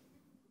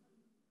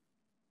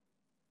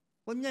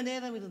கொஞ்சம்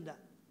நேரம் இருந்தா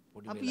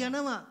அப்ப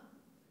என்னவா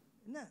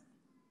என்ன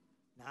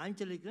நான்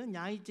சொல்லிக்கிறேன்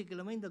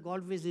ஞாயிற்றுக்கிழமை இந்த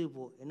கோல்ஃப் ஃபேஸுக்கு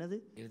போ. என்னது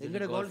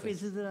எங்கட கோல்ஃப்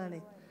ஃபேஸ் தானே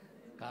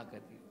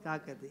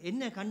காக்கத்து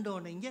என்ன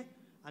கண்டோன்னு இங்க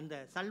அந்த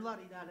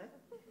சல்வார் இதால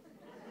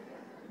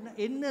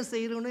என்ன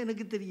செய்யறோன்னு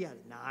எனக்கு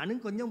தெரியாது.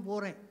 நானும் கொஞ்சம்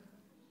போறேன்.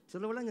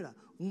 சொல்ல விளங்குதா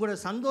உங்களோட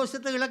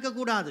சந்தோஷத்தை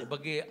இழக்கக்கூடாது.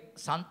 ඔබගේ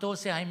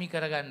සන්තෝෂය අහිමි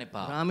කරගන්න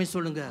එපා. ராமே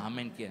சொல்லுங்க.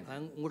 ආමෙන් කියන.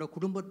 உங்களோட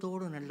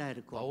குடும்பத்தோடு நல்லா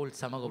இருக்கும். පවුල්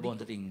සමග ඔබ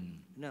හොඳට ඉන්න.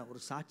 என்ன ஒரு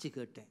சாட்சி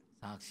கேட்டேன்.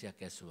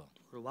 සාක්ෂියක් ඇසුවා.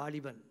 ஒரு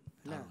வாலிபன்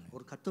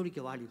ஒரு கத்தோலிக்க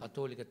வாலிபன்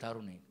කතෝලික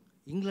තරුණයෙක්.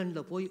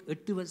 இங்கிலாந்துல போய்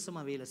 8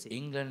 வருஷமா வேலை செய்ய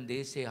ඉංග්ලන්ඩ්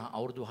දේශයේ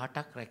අවුරුදු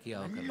 8ක්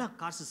රැකියාව කළා. நல்லா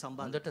காசு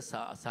சம்பாதி. හොඳට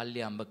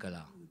සල්ලි අම්බ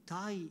කළා.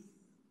 தாய்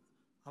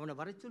அவனை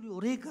வர சொல்லி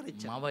ஒரே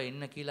கரைச்சா. මව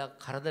එන්න කියලා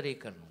කරදරේ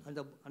කරනවා.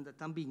 அந்த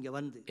தம்பி இங்க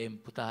வந்து එම්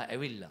පුතා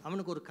ඇවිල්ලා.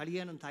 அவனுக்கு ஒரு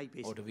கல்யாணம் தாய்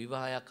பேசி. ඔට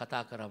විවාහයක්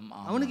කතා කරා.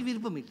 அவனுக்கு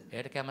விருப்பம் இல்லை.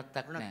 ඒට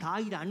කැමැත්තක් නැහැ.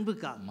 தாயிட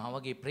அன்புக்கா.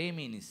 මවගේ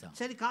ප්‍රේමී නිසා.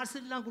 சரி காசு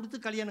எல்லாம் கொடுத்து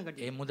கல்யாணம்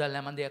கட்டி. ඒ මුදල්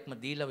හැම දෙයක්ම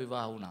දීලා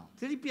විවාහ වුණා.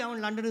 திருப்பி அவன்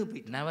லண்டனுக்கு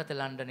போய். නැවත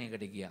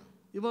ලන්ඩනයකට ගියා.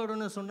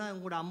 இவரோட சொன்னா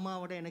உங்களோட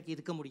அம்மாவோட எனக்கு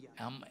இருக்க முடியாது.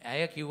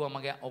 ඇය කිව්වා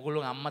මගේ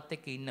ඔගොල්ලෝ අම්මත්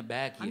එක්ක ඉන්න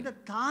බෑ කියලා. அந்த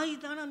தாய்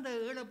தானே அந்த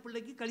ஏழை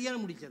பிள்ளைக்கு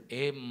கல்யாணம் முடிச்சது.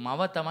 ඒ මව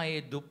තමයි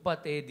ඒ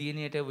දුප්පත් ඒ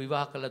දියණියට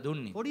විවාහ කළ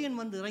දුන්නේ. பொடியன்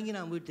வந்து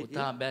இறங்கினான் வீட்டுக்கு.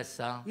 පුතා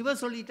බැස්සා. இவ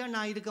சொல்லிட்டா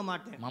நான் இருக்க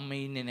மாட்டேன். මම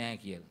ඉන්නේ නෑ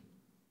කියලා.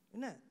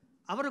 என்ன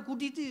அவரை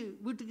கூட்டிட்டு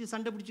வீட்டுக்கு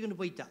சண்டை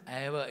பிடிச்சுக்கிட்டு போயிட்டா.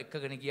 ඇයව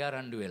එක්කගෙන ගියා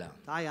රණ්ඩු වෙලා.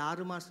 தாய்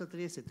 6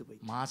 மாசத்துலயே செத்து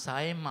போயிட்டா. මාස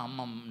 6ෙම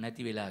අම්මා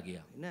නැති වෙලා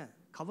ගියා. என்ன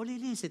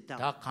கவலையிலே செத்தா.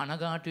 තා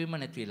කනගාටුවෙම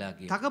නැති වෙලා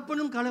ගියා.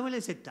 தகப்பனும்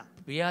கலவலே செத்தா.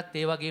 පියාත්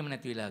ඒ වගේම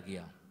නැති වෙලා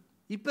ගියා.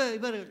 இப்ப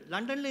இவர்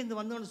லண்டன்ல இருந்து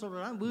வந்தவன்னு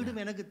சொல்றான்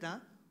வீடும் எனக்கு தான்,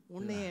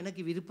 உன்னைய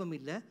எனக்கு விருப்பம்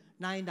இல்லை,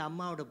 நான் இந்த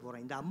அம்மாவோட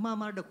போறேன், இந்த அம்மா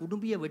அம்மாவோட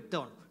குடும்பியை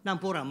வெட்டணும்,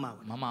 நான் போறேன்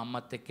அம்மாவோட. මම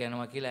අම්මත් එක්ක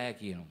යනවා කියලා ඇය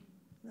කියනවා.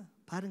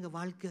 பாருங்க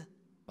வாழ்க்கை,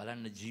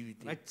 බලන්න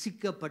ජීවිතය.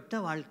 ரட்சிக்கப்பட்ட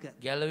வாழ்க்கை,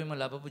 ගැලවීම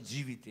ලැබපු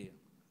ජීවිතය.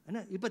 என்ன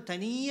இப்ப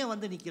தனியா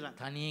வந்து நிக்கிறான்.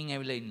 තනියෙන්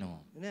ඇවිල්ලා ඉන්නවා.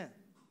 என்ன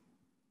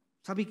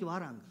சபைக்கு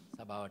வராங்க,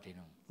 සභාවට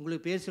එනවා.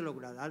 உங்களுக்கு பேர்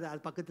சொல்லக்கூடாது, அது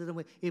பக்கத்துல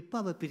போய் எப்ப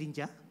அவ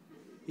பிரிஞ்சா,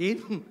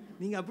 ஏன்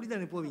நீங்க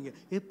அப்படித்தானே போவீங்க,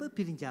 எப்ப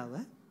பிரிஞ்சா அவ,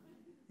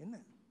 என்ன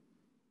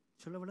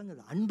சொல்ல விளங்க,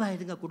 அன்பா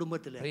இருங்க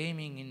குடும்பத்துல.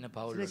 பிரேமிங் இன்ன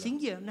பவுல்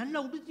சிங்க நல்லா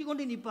உடுத்தி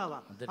கொண்டு நிப்பாவா.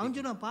 அவன்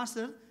சொன்னா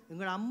பாஸ்டர்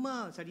எங்களோட அம்மா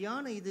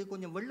சரியான இது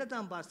கொஞ்சம்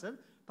வெள்ளத்தான் பாஸ்டர்,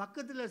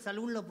 பக்கத்துல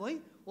சலூன்ல போய்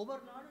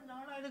ஒவ்வொரு நாளும்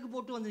 4000க்கு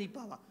போட்டு வந்து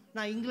நிப்பாவா.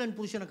 நான் இங்கிலாந்து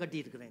புருஷனை கட்டி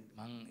இருக்கிறேன்.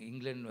 මං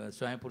ඉංග්ලන්ඩ්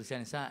ස්වයං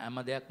පුරුෂයා නිසා හැම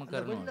දෙයක්ම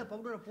කරනවා. வெள்ளை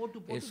பவுடரை போட்டு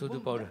ඒ සුදු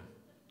පවුඩර්.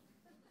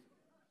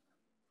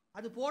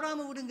 அது போடாம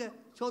விடுங்க,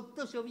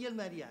 சொத்த செவியல்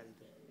மாதிரியா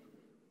இருக்கு.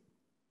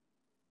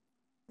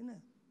 என்ன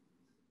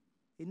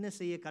என்ன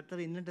செய்ய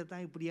கத்தர் என்னட்ட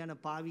தான் இப்படியான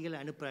பாவிகளை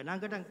அனுப்புறேன்.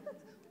 நான் கேட்டேன்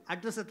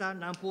அட்ரஸை தான்,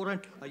 நான்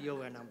போறேன். ஐயோ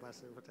வேணாம்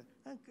பாஸ்டர்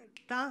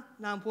தான்,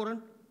 நான் போறேன்.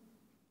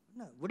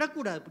 என்ன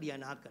விடக்கூடாது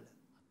இப்படியான ஆக்களை.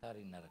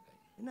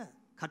 என்ன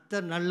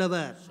கத்தர்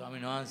நல்லவர்,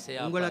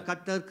 உங்களை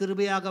கத்தர்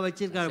கிருபையாக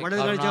வச்சிருக்கார்.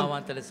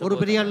 வடதேசம் ஒரு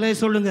பெரிய அல்ல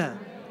சொல்லுங்க.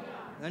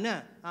 என்ன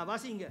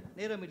வாசிங்க,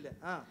 நேரம் இல்லை.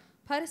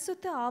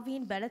 பரிசுத்த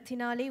ஆவியின்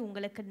பலத்தினாலே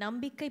உங்களுக்கு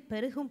நம்பிக்கை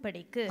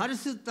பெருகும்படிக்கு.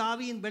 பரிசுத்த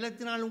ஆவியின்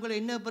பலத்தினால் உங்களை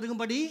என்ன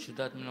பெருகும்படி?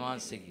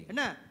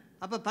 என்ன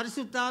அப்ப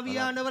பரிசுத்த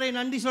ஆவியானவரை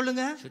நன்றி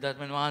சொல்லுங்க.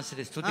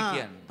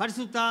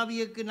 பரிசுத்த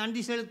ஆவிக்கு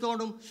நன்றி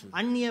செலுத்தணும்,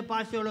 அந்நிய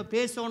பாஷையோட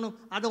பேசணும்,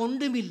 அது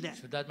ஒன்றும் இல்லை.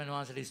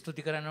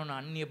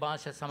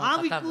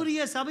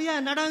 ஆவிக்குரிய சபையா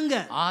நடங்க.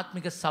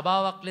 ආත්මික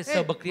සභාවක් ලෙස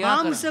ඔබ ක්‍රියා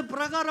කරන්න. மாம்ச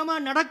பிரகாரமா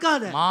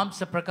நடக்காத.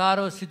 මාංශ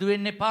ප්‍රකාරව සිදු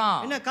වෙන්න එපා.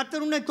 என்ன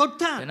கர்த்தர் உன்னை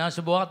தொட்டார், එනවා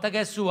සුබ වාර්තා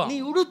ගැස්සුවා. நீ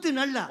உடுத்து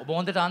நல்லா, ඔබ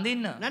හොඳට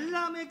අඳින්න.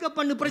 நல்லா மேக்கப்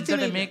பண்ணு, பிரச்சனை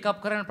இல்லை.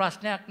 මේකප් කරන්න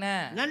ප්‍රශ්නයක්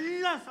නැහැ.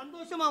 நல்லா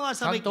சந்தோஷமா வா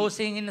சபைக்கு.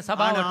 සන්තෝෂයෙන් ඉන්න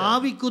සභාවට.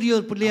 ஆவிக்குரிய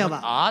ஒரு பிள்ளையா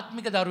வா.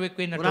 ආත්මික දරුවෙක්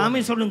වෙන්න ஒரு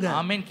ஆமென் சொல்லுங்க.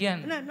 ආමෙන් කියන්න.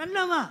 என்ன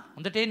நல்லா வா.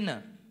 හොඳට එන්න.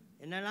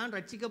 என்னெல்லாம்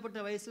ரட்சிக்கப்பட்ட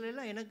வயசுல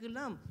எல்லாம் எனக்கு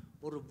எல்லாம்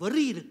ஒரு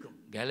வெறி இருக்கும்.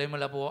 ගැලෙම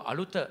ලැබුව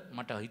අලුත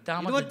මට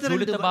හිතාමත්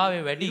ජීවිතභාවය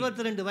වැඩි.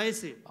 22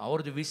 வயசு,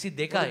 අවුරුදු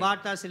 22යි.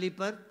 பாட்டா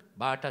ஸ்லிப்பர்,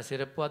 බාට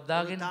සිරප්පුවක්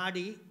දාගෙන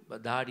தாடி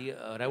දාඩිය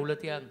රැවුල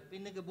තියන්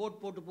பின்னுக்கு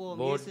போட் போட்டு போவோம்.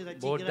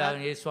 බෝඩ්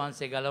දාගෙන යේසුස්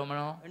වහන්සේ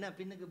ගලවනවා. என்ன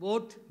பின்னுக்கு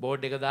போட்,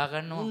 බෝඩ් එක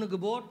දාගන්නවා. முன்னுக்கு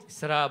போட்,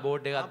 ඉස්සරහා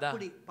බෝඩ් එකක් දාන්න.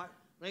 அப்படி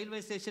ரயில்வே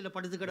ஸ்டேஷன்ல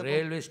படுத்து கிடப்போம்.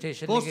 රේල්වේ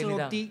ස්ටේෂන් போஸ்டர் එකේ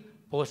ஒட்டி නිදා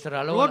පෝස්ටර්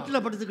අලවන ரோட்ல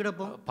படுத்து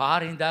கிடப்போம்.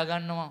 පාරේ නිදා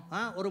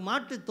ගන්නවා. ஒரு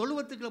மாட்டு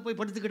தொழுவத்துக்குள்ள போய்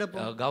படுத்து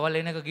கிடப்போம். ගවල්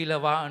එනක ගිල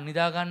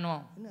නිදා ගන්නවා.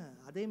 என்ன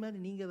அதே மாதிரி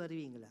நீங்க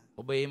வருவீங்களா?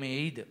 ඔබ එහෙම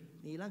එයිද?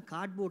 நீ எல்லாம்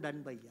கார்ட்போர்ட்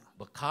அன்பையா.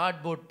 ඔබ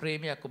කාඩ්බෝඩ්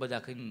ප්‍රේමියක් ඔබ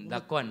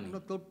දක්වන්නේ.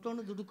 உன்னை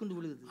தொட்டோன்னு துடுக்குண்டு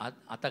விழுகுது.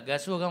 අත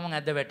ගැසුව ගමන්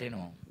ඇද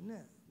වැටෙනවා. என்ன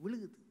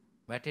விழுகுது,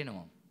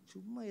 වැටෙනවා.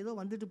 சும்மா ஏதோ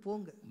வந்துட்டு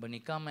போங்க. ඔබ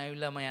නිකම්ම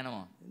ඇවිල්ලාම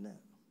යනවා. என்ன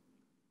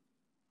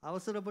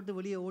அவசரப்பட்டு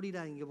வெளியே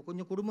ஓடிடாதீங்க.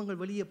 கொஞ்சம் குடும்பங்கள்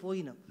வெளியே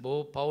போயிடும். බෝ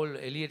පවුල්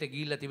එළියට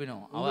ගිහිල්ලා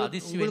තිබෙනවා.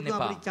 අදිස්සි වෙන්න உங்களுக்கு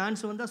එපා. அப்படி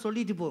சான்ஸ் வந்தா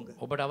சொல்லிட்டு போங்க.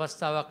 ඔබට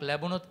අවස්ථාවක්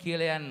ලැබුණොත්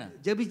කියලා යන්න.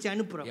 ஜெபிச்சு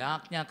அனுப்புறோம்.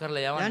 යාඥා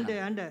කරලා යවන්න.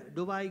 යන්න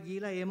டுபாய்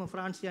ගිහිලා එහෙම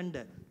ஃப்ரான்ஸ் යන්න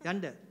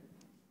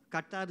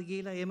කටාර්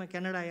ගිහිලා එහෙම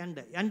කැනඩා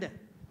යන්න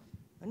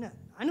என்ன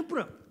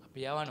அனுப்புறோம். අපි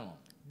යවනවා.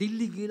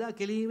 டில்லி கீழா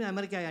கெளியுமே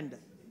அமெரிக்கா යන්න.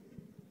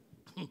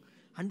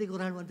 அன்றைக்கு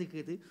ஒரு ஆள் வந்து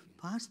கேது,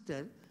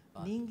 பாஸ்டர்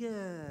நீங்க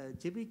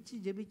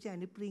ஜெபிச்சு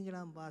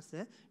அனுப்புறீங்களாம்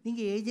பாஸ்டர்,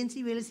 நீங்க ஏஜென்சி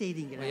வேலை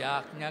செய்றீங்களா?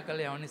 යාඥා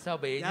කරලා යවන නිසා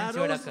ඔබ ඒජන්සි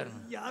වැඩක්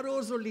කරනවා. யாரோ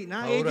சொல்லி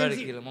நான் කවුරු හරි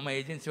ஏஜென்சி කියලා මම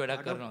ඒජන්සි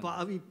වැඩක් කරනවා.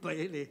 பாவி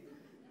பயலே,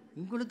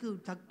 உங்களுக்கு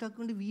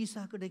டக்குன்னு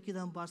வீசா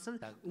கிடைக்குதாம்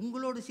பாஸ்டர்,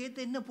 உங்களோட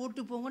சேர்த்து என்ன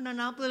போட்டு போங்க,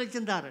 நான் 40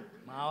 லட்சம் தரேன்.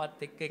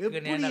 මාවත් එක්ක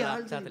එක්කගෙන යන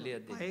ලක්ෂ 40ක්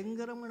දෙන්න.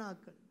 பயங்கரமான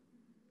ஆட்கள்.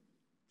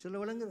 சொல்ல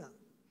விளங்குதா?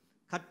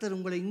 கர்த்தர்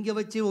உங்களை இங்க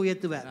வச்சு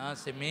உயர்த்துவார்.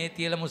 නාසේ මේ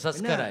තියලා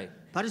මුසස් කරයි.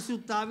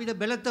 பரிசுத்த ஆவியில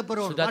பலத்தை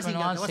பெறணும்.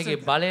 සුදත්ම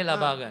වහන්සේගේ බලය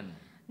ලබා ගන්න.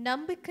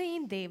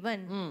 நம்பிக்கையின்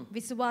தேவன்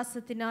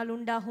விசுவாசத்தினால்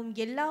உண்டாகும்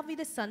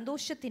எல்லாவித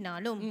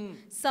சந்தோஷத்தினாலும்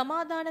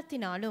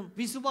சமாதானத்தினாலும்,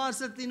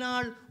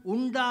 விசுவாசத்தினால்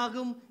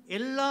உண்டாகும்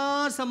எல்லா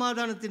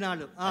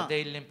சமாதானத்தினாலும்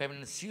අදෙල්ලෙන්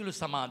පැමිණෙන සියලු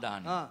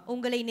සමාදාන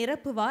உங்களை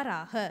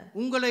நிரப்புவாராக.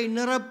 உங்களை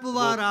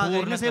நிரப்புவாராக.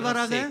 என்ன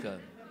செய்வாராக?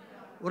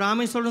 ஒரு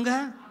ஆமென் சொல்லுங்க.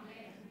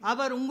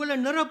 அவர் உங்களை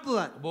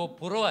நிரப்புவார். ඔබ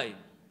පුරවයි.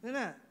 என்ன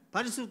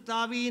பரிசுத்த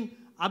ஆவியின்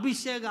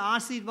அபிஷேக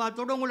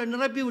ஆசீர்வாதத்தோட உங்களை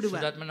நிரப்பி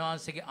விடுவார். සුදත්ම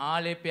වහන්සේගේ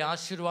ආලේපේ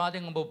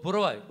ආශිර්වාදයෙන් ඔබ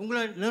පුරවයි.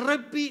 உங்களை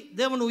நிரப்பி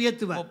தேவன்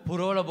உயர்த்துவார். ඔබ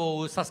පුරවල ඔබ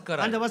උසස්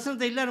කරයි. அந்த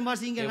வசனத்தை எல்லாரும்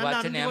வாசிங்க. நல்லா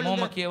වචනේ அறிந்து හැමෝම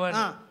கொள்ளுங்க. කියවන්න.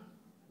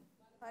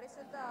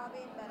 பரிசுத்த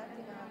ஆவியின்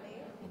பலத்தினாலே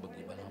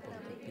ඔබගේ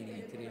බලාපොරොත්තු පිරී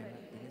ඉතිරියන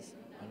පිණිස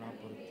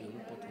බලාපොරොත්තු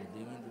උල්පත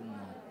දෙවිඳුන්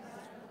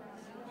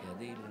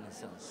යදෙයිල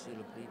නිසා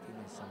සියලු ප්‍රීතිම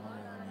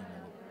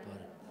සමාදානයෙන් ඔබ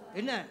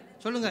என்ன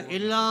சொல்லுங்க?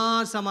 எல்லா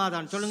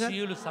சமாதானம் சொல்லுங்க.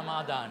 සියලු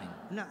සමාදානෙ.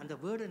 என்ன அந்த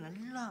வேர்டை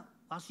நல்லா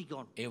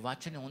வாசிக்கணும். ඒ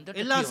වචනේ හොඳට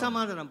எல்லா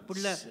சமாதானம்.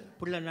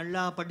 புள்ள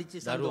நல்லா படிச்சு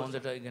දරුවෝ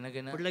හොඳට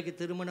ඉගෙනගෙන பிள்ளைக்கு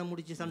திருமணம்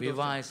முடிச்சு சந்தோஷம்.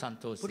 විවාහය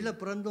සන්තෝෂයි. புள்ள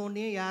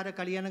பிறந்தோடனே யார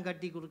கல்யாணம்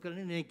கட்டி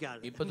கொடுக்கறன்னு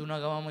நினைக்காது. ඉපදුන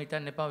ගමම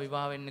හිතන්න එපා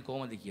විවාහ වෙන්නේ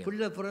කොහොමද කියලා.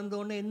 புள்ள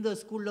பிறந்தோடனே எந்த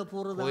ஸ்கூல்ல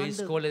போறது කොයි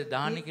ඉස්කෝලේ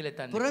දාන්නේ කියලා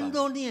හිතන්න එපා.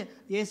 பிறந்தோடனே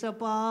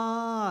ஏசப்பா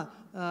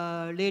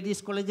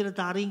லேடிஸ் காலேஜில்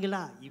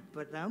தாரீங்களா?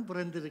 இப்பதான்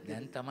பிறந்திருக்கு.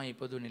 දැන් තමයි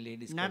ඉපදුනේ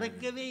ලේඩිස්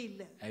நடக்கவே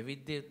இல்லை.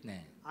 ඇවිද්දෙත්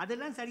නැහැ.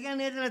 அதெல்லாம் சரியான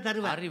நேரத்தில்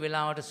தருவார். හරි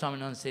වෙලාවට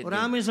ස්වාමීන් වහන්සේ ஒரு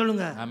ஆமென்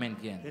சொல்லுங்க. ආමෙන්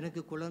කියන්නේ.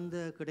 எனக்கு குழந்தை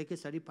கிடைக்க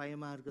சரி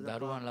பயமா இருக்குது.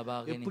 දරුවන් ලබා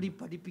ගැනීම எப்படி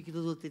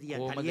படிப்பிக்கிறதோ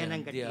தெரியாது.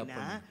 கல்யாணம்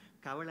கட்டினா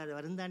கவலை அது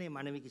வருந்தானே.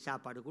 மனைவிக்கு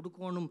சாப்பாடு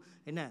கொடுக்கணும்,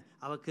 என்ன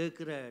அவ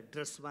கேட்குற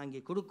ட்ரெஸ்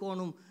வாங்கி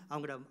கொடுக்கணும்,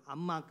 அவங்களோட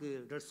அம்மாவுக்கு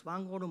ட்ரெஸ்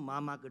வாங்கணும்,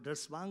 மாமாவுக்கு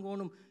ட்ரெஸ்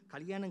வாங்கணும்.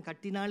 கல்யாணம்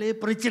கட்டினாலே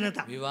பிரச்சனை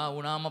தான். විවාහ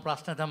වුණාම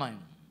ප්‍රශ්න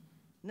තමයි.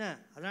 என்ன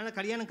அதனால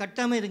கல்யாணம்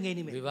கட்டாம இருங்க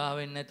இனிமே. විවාහ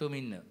වෙන්නේ නැතුවම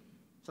ඉන්න.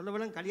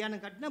 சொல்லவெல்லாம்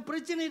கல்யாணம் கட்டினா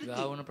பிரச்சனை இருக்கு.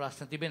 විවාහ වුණ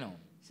ප්‍රශ්න තිබෙනවා.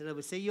 சில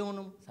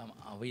செய்யணும்,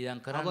 අවියම්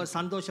அவ කරන්න,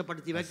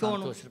 சந்தோஷப்படுத்தி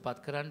வைக்கணும், සන්තෝෂපත්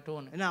කරන්න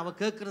ඕනේ. என்ன அவ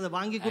கேட்கறத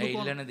வாங்கி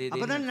கொடுக்கணும். இல்லைன்னு தே-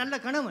 அப்பதான் நல்ல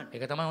கணவன்.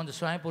 ඒක තමයි හොඳ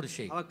ස්වාමි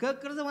පුරුෂයෙක්. அவ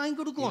கேட்கறத வாங்கி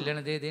கொடுக்கணும்.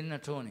 ඉල්ලන දේ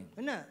දෙන්නට ඕනේ.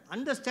 என்ன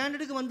அந்த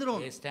ஸ்டாண்டர்டுக்கு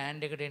வந்துரும். ඒ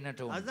ස්ටෑන්ඩ් එකට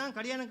එන්නට ඕනේ. அதுதான்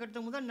கல்யாணம்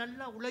கட்டும் போது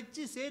நல்லா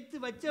உழைச்சி சேர்த்து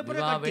வச்ச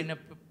විවාහ பிறகு වෙන්න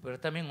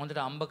ප්‍රථමයෙන්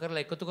හොඳට අම්බ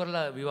කරලා එකතු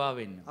කරලා විවාහ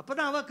වෙන්න.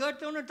 அப்பதான் அவ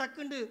கேட்டவன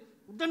டக்குண்டு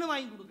உடனே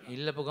வாங்கி கொடுக்கணும்.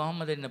 ඉල්ලපු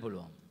ගමන්ම දෙන්න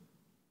පුළුවන්.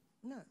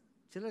 என்ன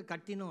சிலர்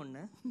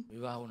கட்டினோன்னு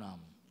විවාහ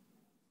වුණාම.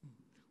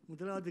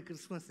 முதலாவது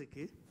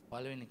கிறிஸ்மஸுக்கு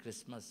පළවෙනි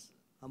ක්‍රිස්මස්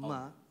அம்மா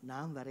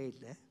நான் வர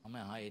இல்லை, මම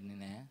ආයෙ එන්නේ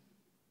නැහැ.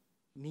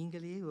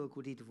 நீங்களே இவ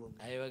கூட்டிட்டு போங்க.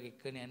 ඇය වගේ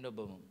එක්කනේ යන්න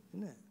ඔබම.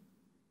 என்ன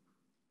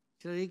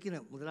சிலர் இருக்கிற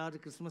முதலாவது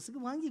கிறிஸ்மஸுக்கு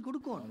வாங்கி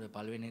கொடுக்கணும். හොඳ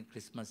පළවෙනි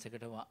ක්‍රිස්මස්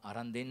එකට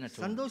අරන් දෙන්නට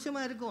ඕනේ.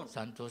 சந்தோஷமா இருக்கும்.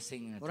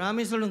 සන්තෝෂයෙන් ඉන්නට ஒரு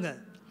ஆமே சொல்லுங்க.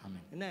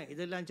 ආමෙන්. என்ன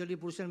இதெல்லாம்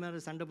சொல்லி புருஷன்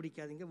மேல சண்டை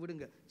பிடிக்காதீங்க,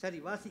 விடுங்க. சரி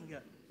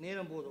வாசிங்க,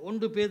 நேரம் போதும்.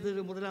 1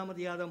 பேதுரு 1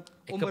 அதிகாரம்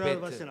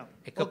 9வது வசனம்.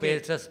 එක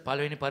පේත්‍රස්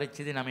පළවෙනි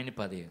පරිච්ඡේදයේ 9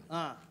 පදය.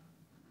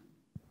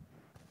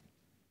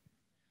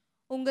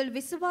 உங்கள்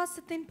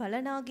விசுவாசத்தின்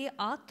பலனாகிய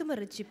ஆத்தும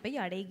ரட்சிப்பை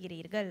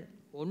அடைகிறீர்கள்.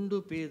 1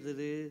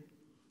 பேதுரு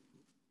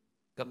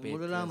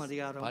 1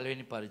 அதிகாரம்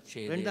පළවෙනි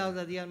පරිච්ඡේදය 2வது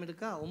அதிகாரம்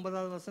இருக்கா?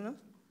 9வது வசனம்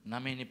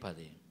 9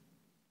 පදය.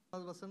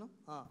 9வது வசனம்.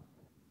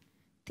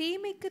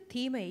 தீமைக்கு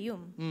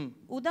தீமையும்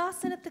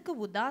உதாசனத்துக்கு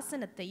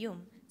உதாசனத்தையும்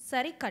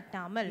சரி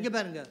கட்டாமல். இங்க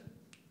பாருங்க,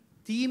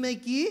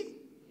 தீமைக்கு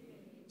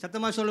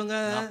சத்தமா சொல்லுங்க,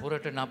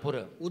 නපුරට නපුර,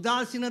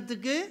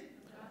 உதாசீனத்துக்கு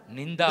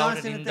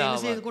නින්දාවට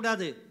නින්දාව செய்ய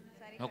கூடாது,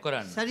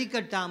 නොකරන්න. சரி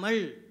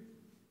கட்டாமல்.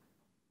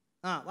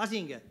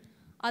 வாசிங்க.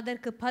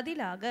 அதற்கு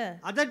பதிலாக,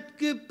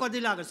 அதற்கு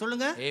பதிலாக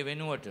சொல்லுங்க ඒ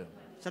වෙනුවට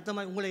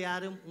சத்தமா. உங்களை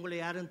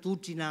யாரும்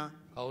தூற்றினா,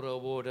 කවුරු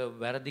ඔබට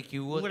වැරදි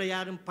කිව්වොත්, உங்களை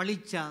யாரும்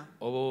பழிச்சா,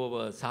 ඔබ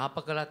සාප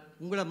කළත්,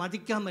 உங்களை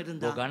மதிக்காம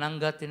இருந்தா ඔබ ගණන්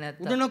ගත්තේ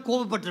නැත්නම් உடனே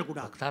கோபப்பட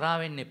கூடாது. තරහා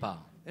වෙන්න එපා.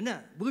 என்ன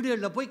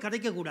வீடுகள்ல போய்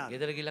கதைக்க கூடாது.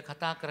 ගෙදර ගිහලා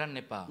කතා කරන්න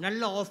එපා.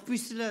 நல்ல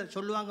ஆபீஸ்ல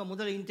சொல்லுவாங்க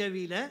முதல்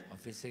இன்டர்வியூல,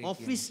 ඔෆිස්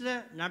ஆபீஸ்ல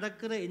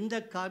நடக்கிற எந்த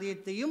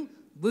காரியத்தையும்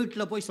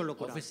வீட்டுல போய்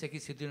சொல்லக்கூடாது. ඔෆිස්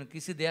එකේ සිදුවෙන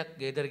කිසි දෙයක්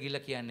ගෙදර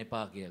ගිහලා කියන්න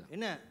එපා කියලා.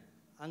 என்ன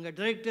அங்க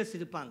டைரக்டர்ஸ்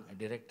இருப்பாங்க,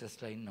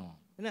 ඩිරෙක්ටර්ස්ලා ඉන්නවා.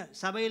 என்ன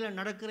சபையில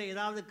நடக்கிற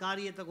ஏதாவது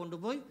காரியத்தை கொண்டு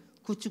போய்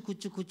குச்சு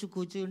குச்சு குச்சு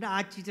குச்சு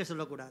ஆட்சிட்ட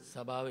சொல்லக்கூடாது.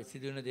 සභාවේ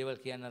සිදුවෙන දේවල්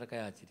කියන්න අර කය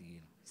ආචිත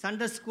කියනවා.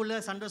 சண்டே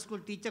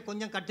ஸ்கூல் டீச்சர்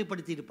கொஞ்சம்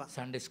கட்டுப்படுத்தி இருப்பா.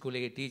 සන්ඩේ ස්කූල්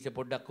එකේ ටීචර්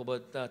පොඩ්ඩක් ඔබ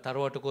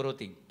තරවට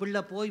කරොතින්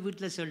பிள்ளை போய்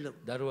வீட்டுல செல்லும்,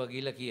 දරුවා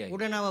ගිහලා කියයි.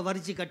 உடனே அவ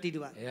வரிச்சு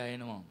கட்டிடுவா. එයා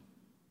එනවා.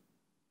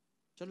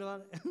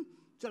 சொல்லுவாங்க,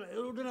 சொல்ல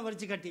உடனே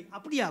வரிச்சு கட்டி.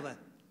 அப்படியா அவ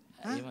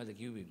එහෙමද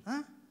කිව්වේ?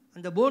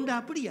 அந்த போண்டா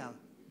அப்படியா?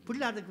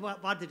 பிள்ளை அதுக்கு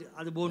பார்த்துட்டு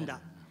அது போண்டா.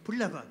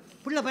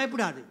 பிள்ளை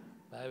பயப்படாது.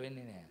 බය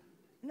වෙන්නේ නැහැ.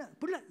 என்ன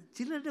பிள்ளை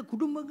சில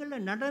குடும்பங்கள்ல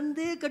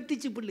நடந்தே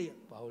கட்டிச்சு பிள்ளைய.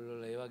 පවුල්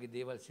වල ඒ වගේ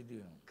දේවල් සිදු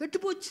වෙනවා. கெட்டு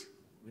போச்சு.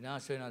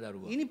 විනාශ වෙනවා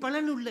දරුවා. இனி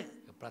பலன் இல்லை.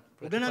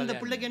 உடனே அந்த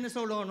பிள்ளைக்கு என்ன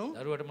சொல்லணும்?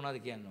 දරුවට මොනවද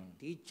කියන්න ඕන?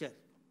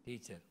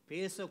 டீச்சர்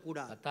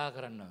பேசக்கூடாது, කතා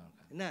කරන්න ඕන.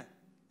 என்ன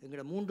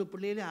எங்கட 3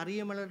 பிள்ளைகளே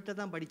அரியமலர்கிட்ட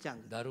தான்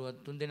படிச்சாங்க. දරුවා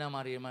 3 දෙනාම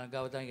අරියම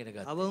ගාව තමයි ඉගෙන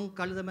ගත්තා. அவங்க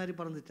கழுத மாதிரி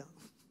பறந்துட்டான்.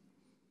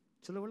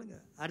 சொல்லுவாங்க,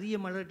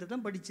 அரியமலர்கிட்ட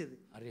தான் படிச்சது.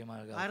 අරියම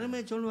ගාව.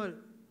 அருமை சொல்லுவார்,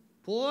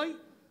 போய்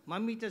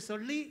மம்மிட்ட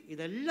சொல்லி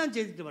இதெல்லாம்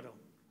செய்துட்டு வரோம்.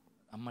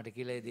 අම්මට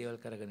කියලා ඒ දේවල්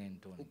කරගෙන එන්න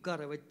ඕනේ.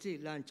 உட்கார வச்சு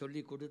எல்லாம்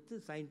சொல்லி கொடுத்து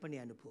சைன் பண்ணி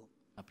அனுப்புவோம்.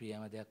 අපි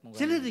හැම දෙයක්ම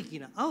சிலர்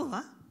இருக்கீனா,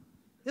 ஆவா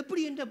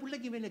எப்படி என்ற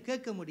பிள்ளைக்கு மேல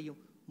கேட்க முடியும்?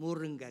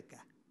 முருங்கக்க.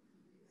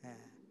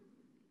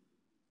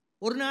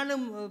 ஒரு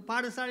நாளும்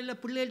பாடசாலையில்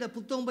பிள்ளைகள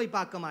புத்தகம் போய்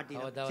பார்க்க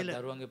மாட்டேன்.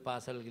 දරුවන්ගේ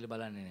පාසල් ගිහලා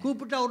බලන්නේ නැහැ.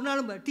 கூப்பிட்டா ஒரு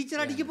நாளும்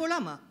டீச்சர் அடிக்க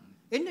போலாமா?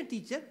 என்ன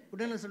டீச்சர்?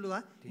 உடனே சொல்லுவா,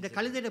 இந்த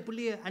கழுதையோட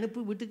பிள்ளைய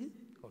அனுப்பு வீட்டுக்கு.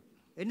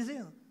 என்ன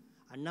செய்யும்?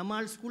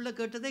 அண்ணம்மாள் ஸ்கூலில்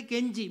கேட்டதே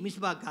கெஞ்சி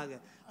மிஸ்பாக்காக.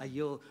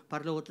 ஐயோ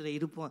பரலோகத்தில்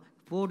இருப்போம்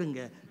போடுங்க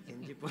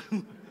கெஞ்சி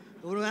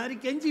ஒரு மாதிரி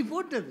கெஞ்சி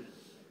போட்டது.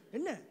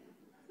 என்ன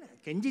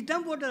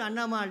கெஞ்சித்தான் போட்டது.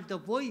 அண்ணாமாள்கிட்ட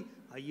போய்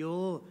ஐயோ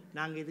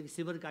நாங்கள் இதுக்கு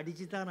சிவருக்கு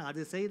அடிச்சு தரோம்,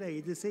 அது செய்கிறோம்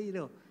இது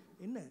செய்கிறோம்.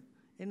 என்ன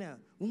என்ன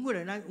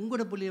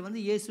உங்களோட பிள்ளைய வந்து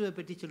இயேசுவை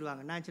பற்றி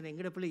சொல்லுவாங்க. நான் சொன்னேன்,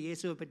 எங்களோட பிள்ளை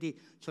இயேசுவை பற்றி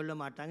சொல்ல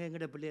மாட்டாங்க,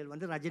 எங்களோட பிள்ளைகள்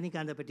வந்து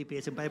ரஜினிகாந்தை பற்றி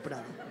பேசும்,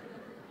 பயப்படாது.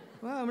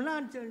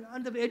 நான்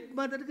அந்த ஹெட்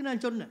மாதருக்கு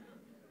நான் சொன்னேன்,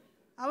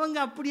 அவங்க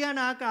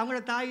அப்படியான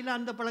அவங்களோட தாயில்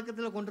அந்த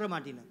பழக்கத்தில் கொண்டுற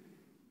மாட்டேன்.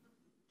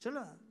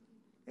 சொல்ல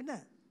என்ன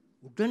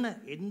உடனே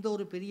எந்த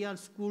ஒரு பெரியார்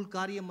ஸ்கூல்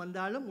காரியம்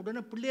வந்தாலும்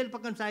உடனே பிள்ளைகள்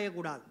பக்கம்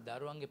சாயக்கூடாது.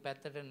 දරුවන්ගේ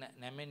පැත්තට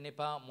නැමෙන්න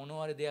එපා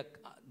මොනවාරි දෙයක්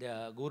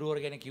ගුරුවරු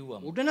ගැන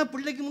කිව්වම. உடனே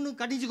பிள்ளைக்கு முன்னும்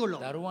கடிச்சு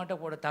கொள்ளும். දරුවන්ට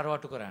පොඩ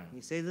තරවටු කරන්න.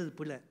 நீ செய்தது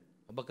பிள்ளை.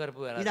 ඔබ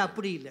කරපු වැරද්ද. இது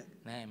அப்படி இல்லை.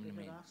 නෑ මෙන්න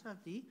මේ.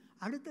 ராசாத்தி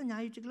அடுத்த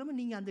ஞாயிற்றுக்கிழமை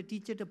நீங்க அந்த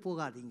டீச்சர்ட்ட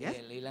போகாதீங்க.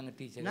 ඊළඟ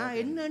ටීචර් நான்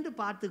என்னன்னு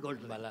பார்த்து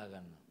கொள்றேன். බලා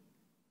ගන්න.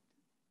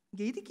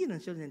 இங்க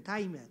இருக்கணும் சொல்றேன்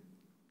தாய்மை.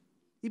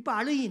 இப்ப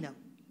அழுகினம்.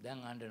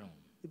 දැන් අඬනවා.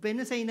 இப்ப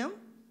என்ன செய்யணும்?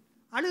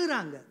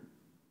 அழுகுறாங்க.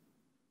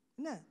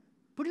 என்ன?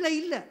 பிள்ளை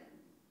இல்ல.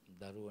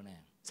 දරුව නෑ.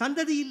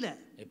 சந்ததி இல்ல.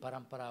 ඒ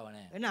පරම්පරාව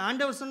නෑ. என்ன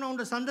ஆண்டவர் சொன்ன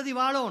உங்க சந்ததி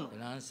வாழணும்.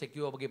 එනාන්සේ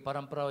කිව්වා ඔබගේ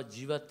පරම්පරාව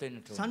ජීවත්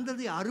වෙන්නට ඕන.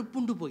 சந்ததி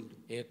அறுப்புண்டு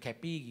போயிடும். ඒ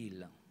කැපී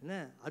ගිහිල්ලා. என்ன?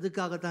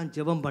 அதுக்காக தான்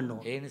ஜெபம்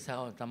பண்ணோம். ඒ නිසා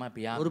තමයි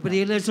අපි ஒரு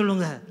பெரிய இல்ல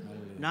சொல்லுங்க.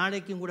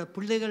 நாளைக்கு கூட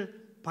பிள்ளைகள்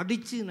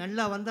படிச்சு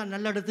நல்லா வந்தா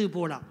நல்ல இடத்துக்கு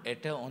போலாம்.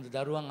 එට හොඳ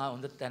දරුවන්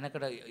හොඳ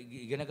තැනකට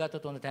ඉගෙන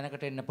ගත්තොත් හොඳ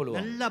තැනකට එන්න පුළුවන්.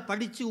 நல்லா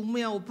படிச்சு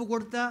உண்மையா ஒப்பு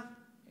கொடுத்தா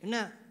என்ன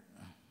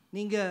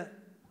நீங்க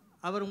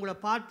அவர் உங்களை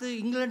பார்த்து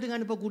இங்கிலாந்துக்கு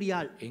அனுப்பக்கூடிய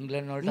ஆள்.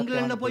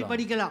 இங்கிலாந்துல போய்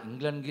படிக்கலாம்.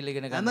 ඉංග්ලන්ඩ් ගිහලා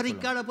ඉගෙන ගන්න.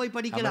 அமெரிக்கால போய்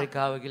படிக்கலாம்.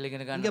 අමරිකාව ගිහලා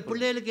ඉගෙන ගන්න. இங்க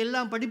பிள்ளைகளுக்கு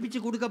எல்லாம் படிப்பிச்சு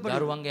கொடுக்கப்படுது.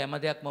 දරුවන්ගේ හැම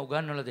දෙයක්ම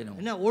උගන්වලා දෙනවා.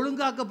 என்ன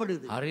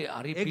ஒழுங்காக்கப்படுது.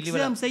 හරි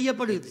எக்ஸாம்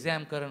செய்யப்படுது.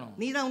 එක්සෑම් කරනවා.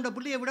 நீ தான் உங்க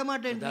பிள்ளையை விட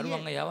மாட்டேன்.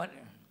 දරුවන්ගේ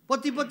යවන්නේ.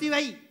 பொத்தி பொத்தி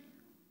வை.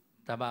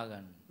 තබා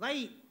ගන්න. வை.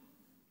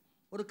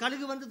 ஒரு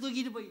கழுகு வந்து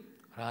தூக்கிட்டு போய்.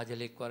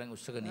 රාජලෙක් වරන්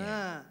උස්සගෙන.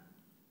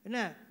 என்ன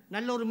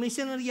நல்ல ஒரு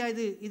மிஷனரியா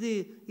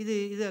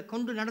இத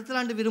கொண்டு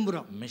நடத்தலாம்னு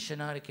விரும்புறோம்.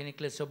 மிஷனரி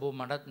කෙනෙක් ලෙස ඔබ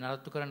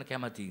නඩත්තු කරන්න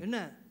කැමතියි. என்ன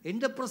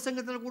எந்த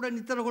பிரசங்கத்துல கூட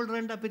நித்திர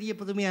கொள்றேன்டா பெரிய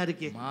புதுமையா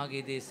இருக்கு.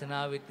 මාගේ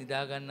දේශනාවෙත්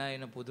නිදා ගන්න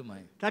එන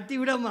පුදුමයි. தட்டி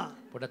விடமா.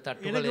 පොඩ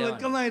තට්ටු எனக்கு කරලා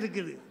வெக்கமா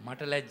இருக்குது.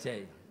 මට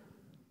ලැජ්ජයි.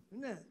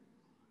 என்ன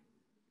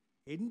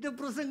எந்த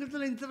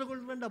பிரசங்கத்துல நித்திர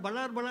கொள்றேன்டா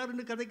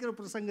பலார்னு கதைக்கிற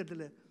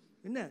பிரசங்கத்துல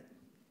என்ன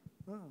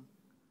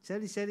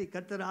சரி சரி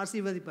கர்த்தர்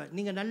ஆசீர்வதிப்பார்.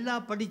 நீங்க நல்லா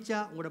படிச்சா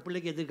உங்களோட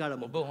பிள்ளைக்கு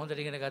எதிர்காலம். ඔබ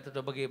හොඳට ඉගෙන ගත්තොත්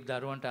ඔබගේ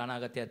දරුවන්ට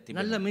අනාගතයක් තිබෙනවා.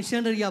 நல்ல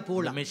மிஷனரியா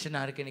போலாம்.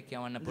 මිෂනරි කෙනෙක්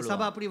යවන්න පුළුවන්.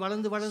 சபை அப்படி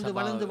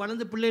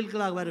வளர்ந்து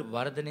பிள்ளைகளுக்கு வரும்.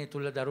 වර්ධනයේ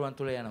තුල දරුවන්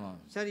තුල යනවා.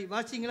 சரி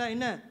வாசிங்களா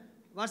என்ன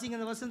வாசிங்க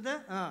அந்த வசனத்தை.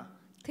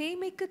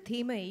 தீமைக்கு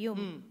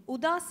தீமையையும்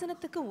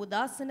உதாசனத்துக்கு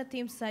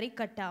உதாசனத்தையும் சரி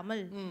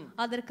கட்டாமல்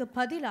அதற்கு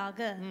பதிலாக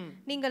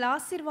நீங்கள்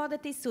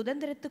ஆசீர்வாதத்தை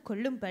சுதந்திரத்துக்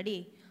கொள்ளும்படி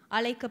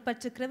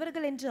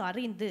அழைக்கப்பட்டிருக்கிறவர்கள் என்று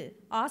அறிந்து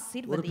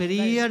ஆசீர்வதியுங்கள். ஒரு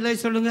பெரிய அல்லை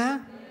சொல்லுங்க.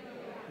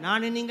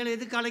 நான் நீங்கள்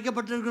எதுக்கு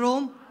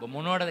அழைக்கப்பட்டிருக்கிறோம்?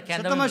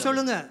 சத்தமா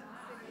சொல்லுங்க.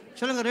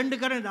 சொல்லுங்க. ரெண்டு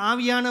கடன்.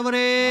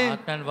 ஆவியானவரே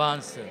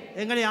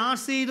எங்களை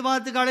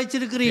ஆசீர்வாதத்துக்கு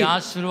அழைச்சிருக்கிறீர்.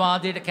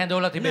 ආශිර්වාදයට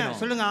කැඳවලා තිබෙනවා.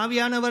 சொல்லுங்க.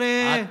 ஆவியானவரே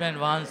ආත්මයන්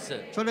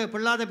වහන්සේ. சொல்லுங்க.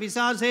 பொல்லாத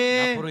பிசாசே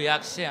නපුරු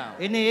යක්ෂයා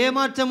என்னை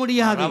ஏமாற்ற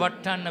முடியாது.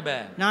 රවට්ටන්න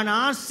බෑ. நான்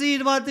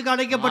ஆசீர்வாதத்துக்கு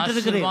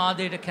அழைக்கப்பட்டிருக்கிறேன்.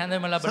 ආශිර්වාදයට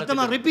කැඳවම ලැබලා.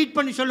 சத்தமா ரிப்பீட்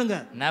பண்ணி சொல்லுங்க.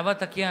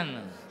 නැවත කියන්න.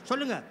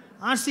 சொல்லுங்க.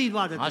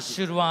 ஆசீர்வாதத்துக்கு.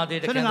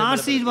 ආශිර්වාදයට சொல்லுங்க.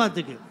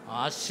 ஆசீர்வாதத்துக்கு.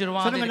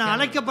 ආශිර්වාදයට நான்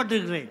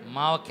அழைக்கப்பட்டிருக்கிறேன்.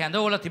 මාව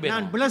කැඳවලා තිබෙනවා.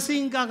 நான்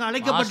blessingக்காக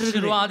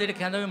அழைக்கப்பட்டிருக்கிறேன். ආශිර්වාදයට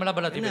කැඳවම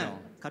ලැබලා තිබෙනවා.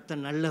 கர்த்தர்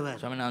நல்லவர்.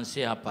 ස්වාමීන්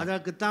වහන්සේ අප.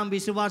 அதற்கு தான்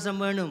விசுவாசம்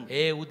வேணும்.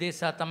 ඒ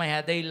උදෙසා තමයි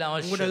හැදෙilla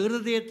අවශ්‍ය. உங்களுடைய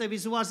இருதயத்தை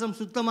விசுவாசம்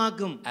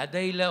சுத்தமாக்கும்.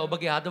 හැදෙilla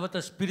ඔබගේ හදවත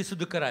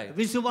පිරිසුදු කරයි.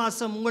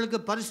 விசுவாசம் உங்களுக்கு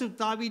பரிசுத்த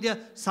ஆவியில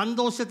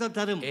சந்தோஷத்தை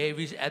தரும். ඒ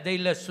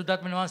හැදෙilla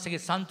සුදාත්මන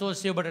වහන්සේගේ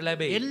සන්තෝෂය ඔබට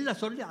ලැබේ.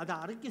 எல்லாம் சொல்லி அதை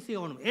அறிக்கை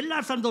செய்யணும். எல்லா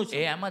சந்தோஷம்.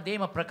 ඒ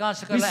හැමදේම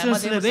ප්‍රකාශ කරලා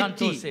හැමදේම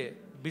සන්තෝෂය.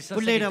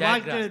 பிள்ளையோட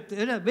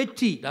வாழ்க்கையில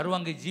வெற்றி.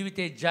 දරුවන්ගේ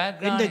ජීවිතේ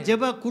ජයග්‍රහණය. இந்த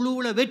ஜெப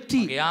குழுவுல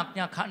வெற்றி.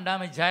 යාඥා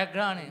කණ්ඩායමේ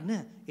ජයග්‍රහණය. என்ன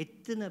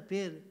எத்தனை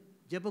பேர்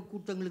ஜெப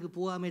கூட்டங்களுக்கு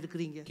போகாம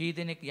இருக்கிறீங்க? කී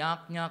දෙනෙක්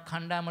යාඥා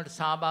කණ්ඩායමට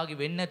සහභාගී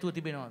වෙන්නේ නැතුව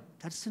තිබෙනවද?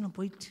 தரிசனம்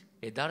போயிட்டு.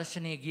 ඒ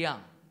දර්ශනය ගියා.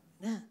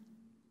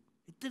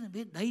 எத்தனை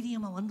பேர்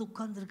தைரியமா வந்து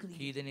உட்கார்ந்து இருக்கிறீங்க?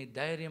 කී දෙනෙක්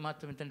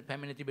ධෛර්යමත්ව මෙතන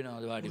පැමිණ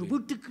තිබෙනවද වාඩි වෙ?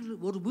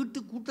 ஒரு வீட்டு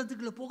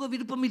கூட்டத்துக்குள்ள போக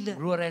விருப்பம் இல்ல.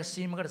 ගෘහ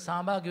රැස්වීමකට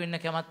සහභාගී වෙන්න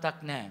කැමැත්තක්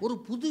නැහැ. ஒரு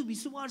புது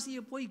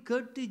விசுவாசியை போய்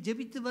கேட்டு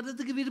ஜெபித்து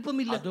வர்றதுக்கு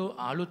விருப்பம் இல்ல. අද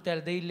අලුත්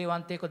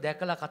ඇදහිල්ලවන්තයෙක්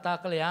දැකලා කතා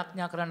කරලා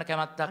යාඥා කරන්න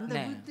කැමැත්තක් அந்த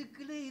නැහැ.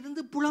 வீட்டுக்குள்ளே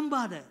இருந்து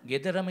புலம்பாத.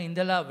 ගෙදරම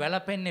ඉඳලා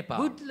වැළපෙන්න එපා.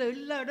 வீட்டுல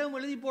எல்லா இடமும்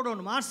எழுதி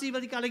போடணும்.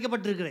 ஆசீர்வதிக்க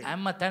அழைக்கப்பட்டிருக்கிறேன்.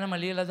 හැම තැනම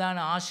ලියලා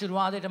දාන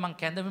ආශිර්වාදයට මං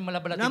කැඳවීම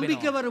ලැබලා நம்பிக்கை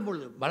තිබෙනවා. வரும்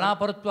பொழுது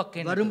බලාපොරොත්තුවක්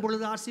එන්න. வரும்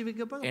பொழுது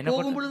ஆசீர்வதிக்கப்படும்.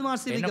 போகும் பொழுது එනකොට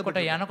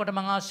ஆசீர்வதிக்கப்படும். යනකොට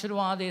මං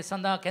ආශිර්වාදයේ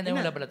සඳහා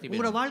කැඳවීම ලැබලා உங்களோட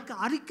තිබෙනවා. வாழ்க்கை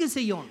அறிக்கை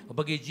செய்யும்.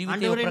 ඔබගේ ජීවිතය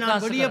ஆண்டவரே நான்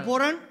ප්‍රකාශ வெளியே කරන්න.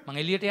 போறேன். මං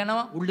එළියට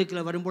යනවා.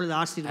 உள்ளுக்குள்ள வரும் பொழுது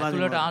ஆசீர்வாதம்.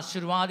 ඇතුළට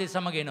ආශිර්වාදය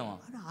සමග එනවා.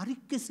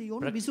 அறிக்கை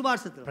செய்யும்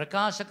விசுவாசத்துல.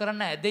 ප්‍රකාශ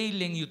කරන්න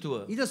ඇදහිල්ලෙන් යුතුව.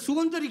 இத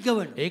சுதந்தரிக்க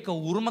வேண்டும். ඒක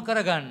උරුම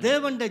කරගන්න.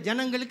 தேவனுடைய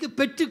ஜனங்களுக்கு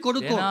பெற்று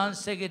கொடுக்கும்.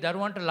 දෙනාන්සේගේ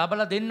දරුවන්ට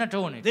ලබලා දෙන්නට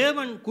ඕනේ.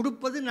 தேவன்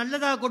கொடுப்பது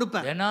நல்லதா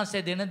கொடுப்பார்.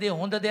 දෙනාන්සේ දෙන දේ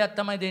හොඳ දෙයක්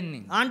තමයි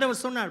දෙන්නේ.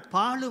 ஆண்டவர் சொன்னார்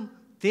பாலும்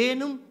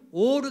தேனும்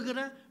ஓடுகிற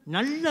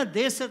நல்ல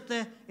தேசத்தை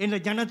என்ற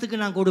ஜனத்துக்கு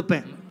நான்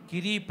கொடுப்பேன்.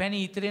 කිරි පැණි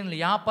ඉතිරෙන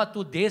යාපත්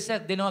වූ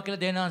දේශයක් දෙනවා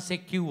කියලා දෙනාන්සේ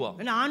කිව්වා.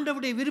 ஏன்னா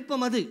ஆண்டவருடைய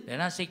விருப்பம் அது.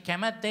 දෙනාන්සේ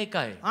කැමැත්ත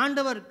ඒකයි.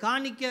 ஆண்டவர்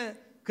காணிக்க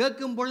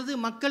கேட்கும் பொழுது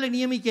மக்களை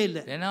நியமிக்க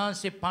இல்லை.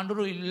 දෙනාන්සේ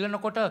පඳුරු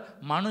ඉල්ලනකොට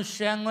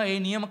මිනිස්යන්ව ඒ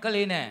නියම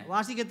කළේ නැහැ.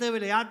 வாசிக்க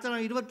தேவையில்லை. யாத்திரை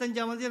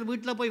 25ஆம் அதிகாரம்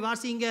வீட்டில் போய்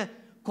வாசிங்க.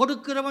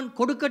 கொடுக்கிறவன்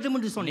கொடுக்கட்டும்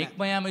என்று சொன்னார்.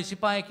 නික්මයාම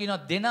 25 කියනවා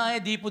දෙන අය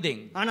දීපු දෙන්.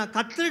 ஆனா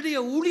கர்த்தருடைய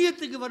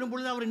ஊழியத்துக்கு வரும்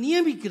பொழுது அவர்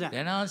நியமிக்கிறார்.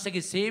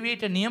 දෙනාන්සේගේ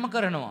සේවයට නියම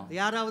කරනවා.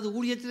 யாராவது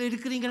ஊழியத்தில்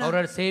இருக்கிறீங்களா? කවුරු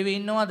හරි සේවයේ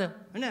ඉන්නවද?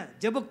 என்ன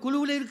ஜெப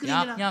குழுவுல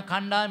இருக்கிறீங்களா? යාඥා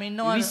කණ්ඩායමේ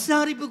ඉන්නවද?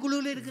 விசாரிப்பு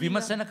குழுவுல இருக்கிறீங்களா?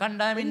 විමසන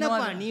කණ්ඩායමේ என்னப்பா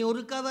ඉන්නවද? நீ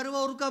ஒருக்கா வருவ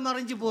ஒருக்கா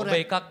மறைஞ்சு போற. ඔබ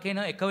එකක් එන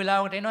එක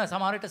වෙලාවකට එනවා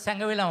සමහර විට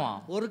සැඟවෙලනවා.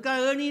 ஒருக்கா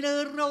ஏணியில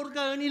ஏறுற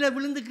ஒருக்கா ஏணியில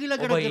விழுந்து கீழே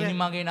ඔබ கிடக்குற.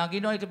 ඉනිමගේ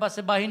නගිනවා ඊට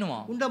පස්සේ බහිනවා.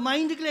 உங்க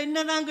மைண்டுக்குள்ள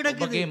என்னதான்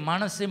கிடக்குது? ඔබගේ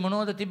මනසේ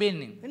මොනවද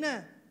තිබෙන්නේ? என்ன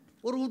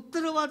ஒரு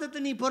உத்தரவாதத்தை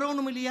நீ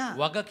பெறணும் இல்லையா?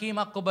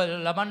 වගකීමක් ඔබ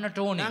ලබන්නට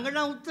ඕනේ.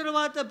 நாங்கெல்லாம்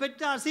உத்தரவாதத்தை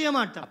பெற்று அசைய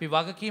மாட்டோம். අපි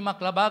වගකීමක්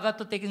ලබා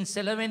ගත්තොත් ඒකෙන්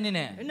සෙලවෙන්නේ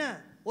නැහැ. என்ன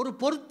ஒரு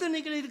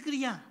பொருத்தனைகள்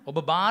இருக்கிறியா? ඔබ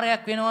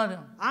බාරයක් වෙනවද?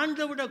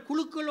 ஆண்டவரோட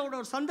குழுக்களோட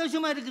ஒரு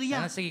சந்தோஷமா இருக்கிறியா?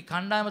 මනසේ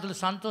කණ්ඩායම තුළ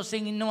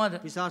සන්තෝෂයෙන්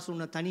ඉන්නවද? பிசாசு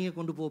உன்னை தனியே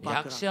கொண்டு போ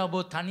பார்க்கறான். යක්ෂයා ඔබ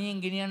තනියෙන්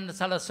ගෙනියන්න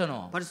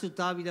සලස්වනවා. பரிசுத்த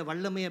ஆவியில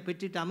வல்லமையை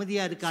பெற்றுட்டு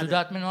அமைதியா இருக்காத.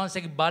 සුදාත්මයන්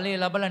වහන්සේගේ බලය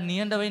ලබලා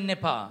නියඳ වෙන්න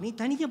එපා. நீ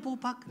தனியே போ ඔබ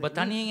பார்க்கற.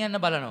 තනියෙන්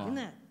යන්න බලනවා.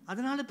 என்ன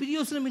அதனால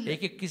பிரயோஜனம் இல்லை.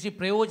 ඒකේ කිසි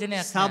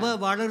ප්‍රයෝජනයක් சபை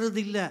නැහැ.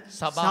 வளருது இல்ல.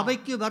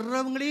 சபைக்கு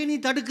வர்றவங்களே நீ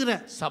தடுக்குற.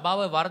 සභාව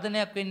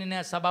වර්ධනයක් වෙන්නේ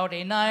නැහැ. සභාවට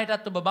එන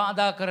අයටත් ඔබ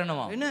බාධා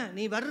කරනවා. என்ன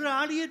நீ வர்ற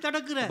ஆளியே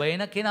தடுக்குற. ඔබ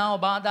එන කෙනාව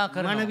බාධා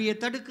කරනවා. மனைவியை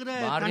தடுக்குற,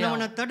 භාර්යාව,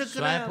 கணவனை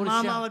தடுக்குற,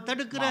 ස්වයංපුරුෂයා, மாமாவை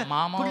தடுக்குற,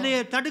 මාමාව,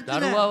 பிள்ளையை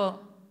தடுக்குற.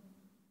 දරුවව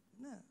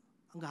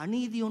அங்க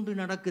அநீதி ஒன்று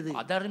நடக்குது.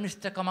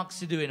 අධර්මිෂ්ඨකමක්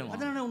සිදු වෙනවා.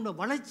 அதனால உன்னை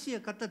வளர்ச்சியை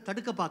கத்த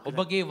தடுக்க பார்க்கற.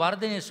 ඔබගේ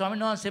වර්ධනය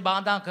ස්වාමීන් වහන්සේ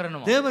බාධා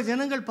කරනවා. தேவ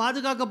ஜனங்கள்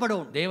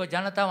பாதுகாக்கப்படணும். දේව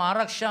ජනතාව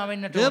ආරක්ෂා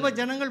වෙන්නට தேவ ඕනේ.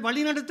 ஜனங்கள்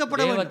வழி நடத்தப்பட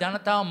දේව வேண்டும்.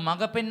 ජනතාව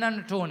මඟ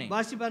පෙන්වන්නට ඕනේ.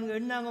 வாசிப்பாருங்க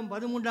எண்ணாகம்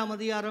 13ஆம்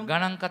அதிகாரம்.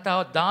 ගණන් කතාව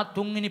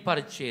 13 වෙනි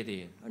පරිච්ඡේදය.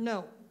 என்ன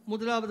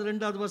முதலாவது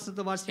இரண்டாவது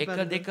வசனத்தை 1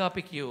 வாசிப்பாருங்க. 2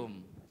 අපි කියවමු.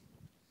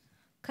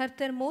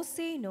 கர்த்தர்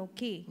மோசேயை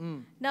நோக்கி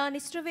நான்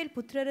இஸ்ரவேல்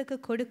புத்திரருக்கு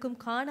கொடுக்கும்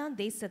கானான்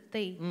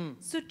தேசத்தை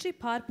சுற்றி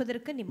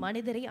பார்ப்பதற்கு நீ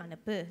மனிதரை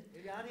அனுப்பு.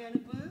 யாரை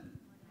அனுப்பு?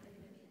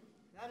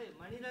 யாரு?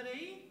 மனிதரை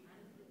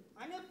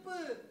அனுப்பு.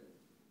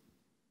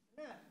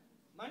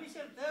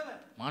 மனுஷர் தேவை.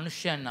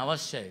 මනුෂ්‍යයන්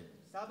අවශ්‍යයි.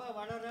 சபை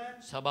வளர,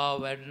 සභාව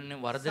වර්ධනය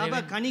சபை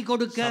වෙන්න, கனி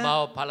கொடுக்க,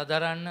 සභාව පළ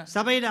දරන්න,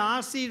 சபையில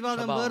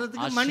ஆசீர்வாதம்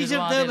பெறதுக்கு மனுஷர்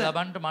ආශිර්වාදය தேவை.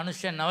 ලබන්න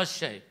මනුෂ්‍යයන්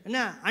අවශ්‍යයි. என்ன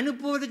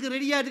அனுப்புவதற்கு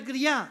ரெடியா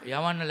இருக்கிறியா?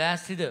 යවන්න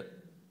ලෑස්තිද?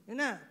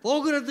 என்ன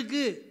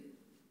போகிறதுக்கு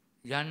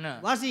යන්න.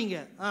 வாசிங்க.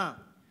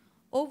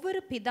 ஒவ்வொரு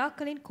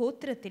பிதாக்களின்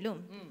கோத்திரத்திலும்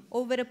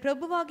ஒவ்வொரு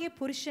பிரபுவாகிய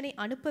புருஷனை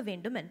அனுப்ப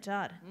வேண்டும்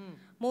என்றார்.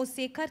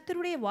 மோசே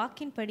கர்த்தருடைய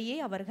வாக்கின்படியே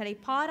அவர்களை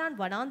பாரான்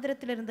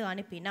வனாந்திரத்திலிருந்து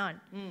அனுப்பினான்.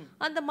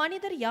 அந்த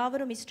மனிதர்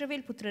யாவரும்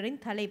இஸ்ரவேல் புத்திரரின்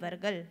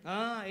தலைவர்கள்.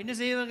 என்ன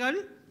செய்வார்கள்?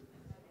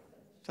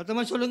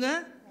 சத்தமா சொல்லுங்க.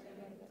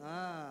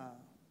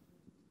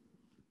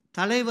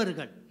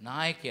 தலைவர்கள்,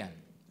 நாயකයන්.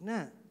 என்ன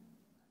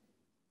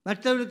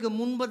மற்றவர்களுக்கு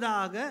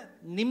முன்பதாக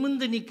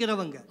நிமிர்ந்து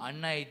நிக்கிறவங்க.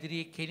 අන්න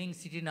ඉදිරියේ කෙලින්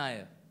සිටින අය.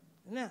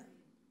 என்ன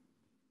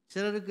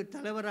சிலருக்கு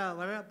தலைவரா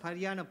வர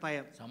சரியான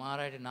பயம். සමහර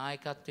අයට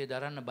නායකත්වයේ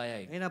දරන්න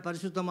බයයි. ஏன்னா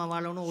பரிசுத்தமா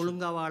வாழணும்,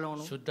 ஒழுங்கா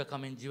வாழணும்,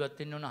 සුද්ධකමින් ජීවත්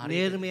වෙන්න ඕන,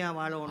 நேர்மையா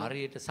வாழணும்,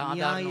 හරියට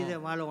සාධාරණව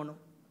நியாயமா வாழணும்.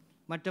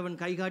 மற்றவன்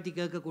கை காட்டி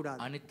கேட்க கூடாது.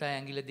 අනිත් අය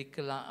ඇඟිල්ල දික්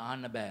කරලා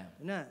ආන්න බෑ.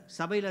 என்ன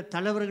சபையில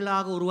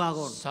தலைவர்களாக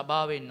உருவாகணும்.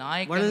 සභාවේ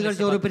නායකයන්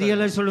வலதுகள்ட்ட ஒரு பெரிய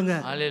எல்லாரும் சொல்லுங்க.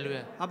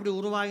 ஹalleluya. அப்படி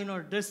உருவாகின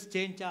ட்ரெஸ்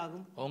சேஞ்ச்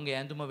ஆகும். ඔවුන්ගේ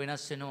ඇඳුම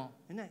වෙනස් වෙනවා.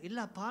 என்ன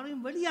எல்லா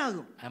பார்வையும்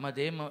வெளியாகும்.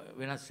 හැමදේම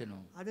වෙනස් වෙනවා.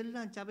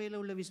 அதெல்லாம் சபையில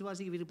உள்ள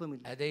விசுவாசிக்கு விருப்பம்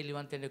இல்லை.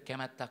 ඇදහිලිවන්තෙන්ට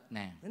කැමැත්තක්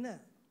නැහැ. என்ன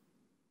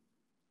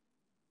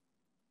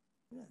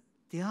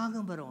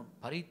தியாகம் வரணும்.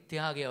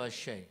 පරිත්‍යාගය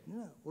අවශ්‍යයි.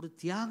 ஒரு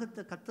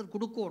தியாகத்தை கர்த்தர்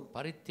கொடுக்கணும்.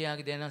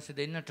 පරිත්‍යාගය දෙනස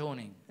දෙන්නට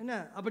ඕනේ. என்ன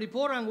அப்படி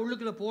போறாங்க.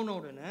 உள்ளுக்குள்ள போன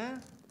உடனே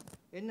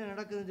என்ன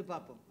நடக்குதுன்னு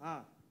பார்ப்போம்.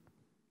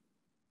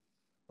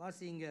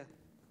 வாசிங்க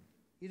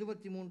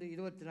 23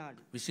 24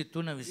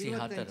 23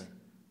 24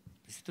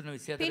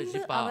 23 24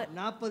 සිපා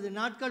 40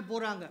 நாட்கள்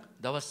போறாங்க.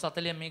 දවස්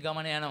 40 මේ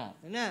ගමන යනවා.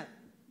 என்ன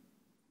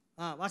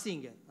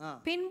வாசிங்க.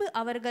 பின்பு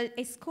அவர்கள்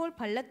எஸ்கோல்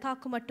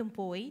பள்ளத்தாக்கு மட்டும்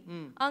போய்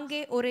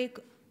அங்கே ஒரு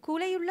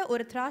குலையுள்ள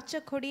ஒரு திராட்சை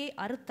கொடியை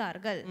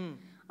அறுத்தார்கள்.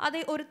 அதை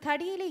ஒரு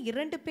தடியிலே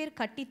 2 பேர்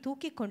கட்டி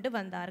தூக்கி கொண்டு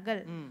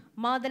வந்தார்கள்.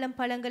 மாதளம்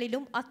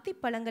பழங்களிலும் அத்தி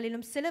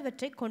பழங்களிலும்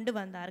சிலவற்றை கொண்டு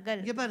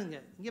வந்தார்கள். இங்க பாருங்க,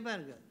 இங்க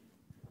பாருங்க.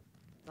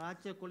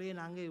 திராட்சை கொடியை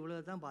நாங்க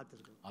இவ்வளவு தான்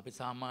பார்த்திருக்கோம். අපි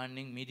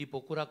සාමාන්‍යයෙන් මිදි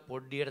පොකුරක්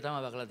පොඩ්ඩියට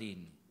තමයි වගලා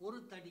තියෙන්නේ. ஒரு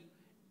தடி,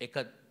 එක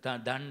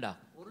දණ්ඩක්,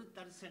 ஒரு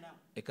தரிசனம்,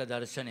 එක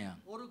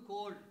දර්ශනයක්, ஒரு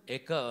கோல்,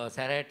 එක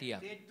සැරෑටියක්.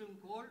 தேற்றும்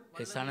கோல்,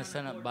 ඒ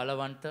සනසන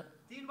බලවන්ත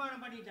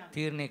தீர்மானம் பண்ணிட்டாங்க.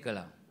 තීරණය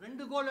කළා.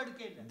 2 கோல்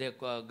எடுக்கல.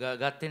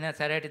 ගත්තේ නැහැ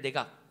සැරෑටි දෙකක්.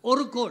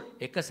 ஒரு கோல்,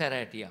 එක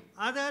සැරෑටියක්.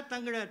 அத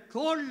தங்களோட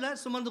தோள்ல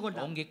சுமந்து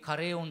கொண்டாங்க. ඔවුන්ගේ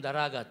කරේ උන්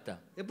දරාගත්තා.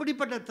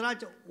 எப்படிப்பட்ட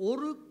திராட்சை?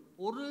 ஒரு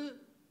ஒரு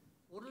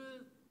ஒரு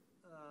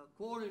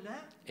கோல்ல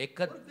එක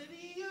ஒரு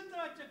பெரிய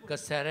திராட்சை கொடி.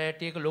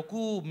 සැරෑටියක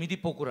ලොකු මිදි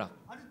පොකුරක්.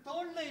 அது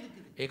தோள்ல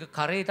இருக்குது. ඒක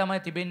කරේ තමයි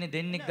තිබෙන්නේ.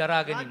 දෙන්නෙක්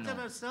දරාගෙන ඉන්නවා.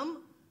 திராட்சரசம்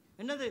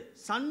என்னது?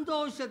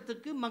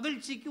 சந்தோஷத்துக்கு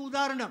மகிழ்ச்சிக்கு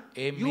உதாரணம்.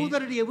 ஏமி-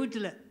 யூதருடைய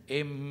வீட்டுல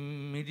ඒ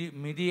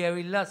මිදි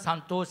ඇවිල්ලා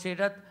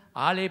සන්තෝෂයටත්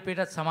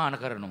ආලේපයටත් සමාන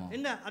කරනවා.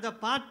 என்ன அத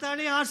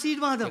பார்த்தாலே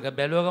ஆசீர்வாதம். ඒක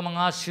බැලුව ගමන්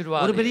ஒரு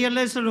ආශිර්වාදය. பெரிய அல்ல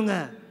சொல்லுங்க.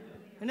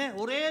 என்ன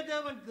ஒரே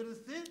தேவன்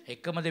கிறிஸ்து,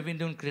 එකම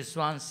දෙවිඳුන් ක්‍රිස්තුස්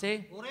වහන්සේ,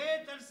 ஒரே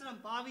தரிசனம்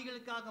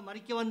பாவிகளுக்காக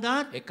மரிக்க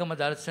வந்தார். එකම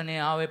දර්ශනය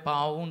ආවේ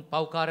පාවුන්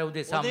පව්කාරය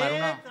උදෙසා ஒரே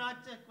මරුණා.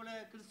 திராட்சை கொலை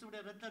கிறிஸ்துவுடைய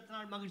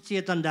இரத்தத்தினால்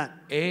மகிழ்ச்சியை தந்தார்.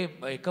 ඒ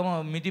එකම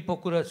මිදි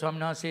පොකුර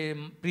ස්වාමීන් වහන්සේ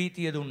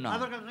ප්‍රීතිය දුන්නා.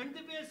 அவர்கள்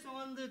 2 பேர்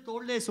சுமந்து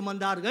தோளிலே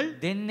சுமந்தார்கள்.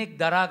 දෙන්නෙක්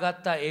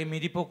දරාගත්තා ඒ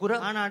මිදි පොකුර.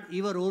 ஆனால்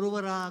இவர்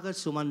ஒருவராக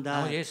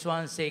சுமந்தார். යේසුස්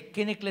වහන්සේ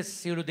එක්කෙනෙක් ලෙස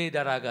සියලු දේ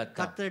දරාගත්තා.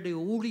 கர்த்தருடைய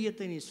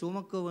ஊழியத்தை நீ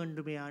சுமக்க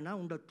வேண்டுமே ஆனா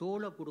உண்ட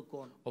தோளை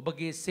கொடுக்கணும்.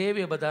 ඔබගේ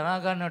සේවය ඔබ දරා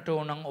ගන්නට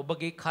ඕන නම්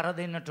ඔබගේ කර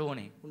දෙන්නට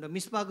ඕනේ. உண்ட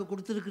மிஸ்பாக்கு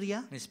கொடுத்திருக்கிறியா?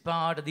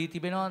 මිස්පාට දී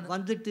තිබෙනවද?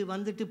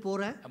 வந்துட்டு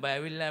போற. ඔබ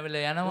ඇවිල්ලා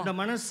යනවා. உண்ட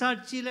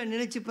மனசாட்சியில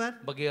நினைச்சு பார்.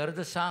 ඔබගේ හෘද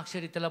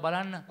සාක්ෂිය ඉතලා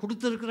බලන්න.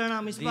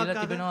 கொடுத்திருக்கறானா மிஸ்பாக்காக?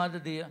 දීලා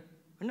තිබෙනවද දිය?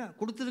 என்ன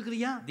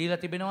கொடுத்திருக்கிறியா? දීලා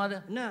තිබෙනවද?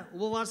 என்ன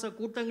உபவாச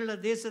கூட்டங்கள்ல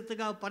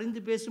தேசத்துக்காக பரிந்து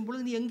பேசும்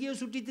பொழுது நீ எங்கேயோ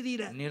சுற்றி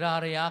திரியிற.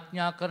 නිරාර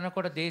යාඥා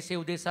කරනකොට දේශේ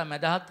උදෙසා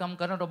මැදහත්කම්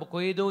කරනකොට ඔබ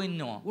කොහෙදෝ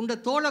ඉන්නවා. உண்ட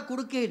தோளை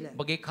கொடுக்கே இல்ல.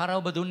 ඔබගේ කර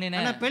ඔබ දුන්නේ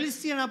ஆனா නැහැ.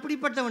 பெலிஸ்தியன்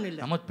அப்படிப்பட்டவன் இல்ல.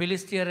 නමුත්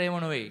පිලිස්තියරේම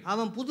නෙවෙයි.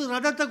 அவன் புது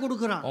ரதத்தை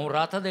கொடுக்கறான். ඔවුන්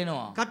රථ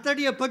දෙනවා.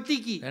 கர்த்தருடைய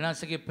பெட்டிக்கு.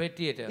 වෙනස්ගේ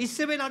පෙට්ටියට.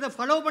 இஸ்ரவேல் அதை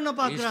ஃபாலோ பண்ண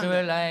பார்க்கறாங்க.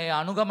 ඉස්රායල් අය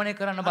අනුගමනය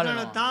කරන්න அதனால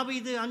බලනවා.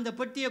 தாவீது அந்த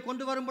பெட்டியை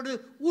கொண்டு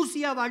வரும்போது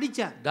ஊசியாவை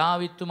அடிச்சார்.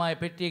 දාවිත්තුමා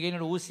ඒ පෙට්ටිය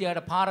ගෙනන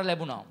ඌසියාට පාර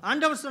ලැබුණා.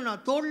 ஆண்டவர் சொன்னா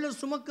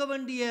தோள்ல சுமக்க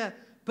வேண்டிய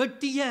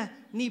பெட்டிய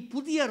நீ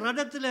புதிய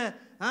ரதத்துல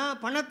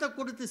பணத்தை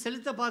கொடுத்து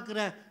செலுத்த பார்க்கிற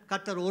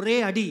கர்த்தர் ஒரே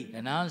அடி.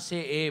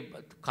 එනාන්සේ ඒ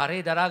කරේ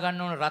දරා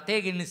ගන්න ඕන රතේ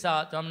ගෙන් නිසා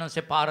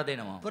තමන්සේ පාර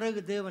දෙනවා.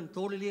 பிறகு தேவன்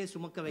தோளிலே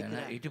சுமக்க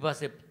வைக்கிறார். ඊට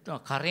පස්සේ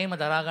කරේම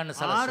දරා ගන්න 6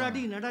 සලසනවා.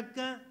 அடி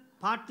நடக்க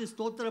பாட்டு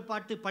ஸ்தோத்திர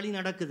பாட்டு பலி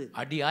நடக்குது.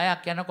 අඩි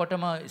 6ක්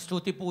යනකොටම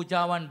ස්තුති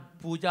පූජාවන්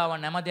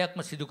හැම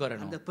දෙයක්ම සිදු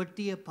කරනවා. அந்த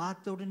பெட்டியை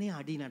பார்த்த உடனே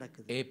அடி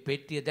நடக்குது. ඒ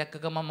පෙට්ටිය දැක්ක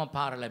ගමන්ම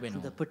පාර அந்த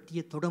ලැබෙනවා.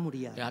 பெட்டியை தொட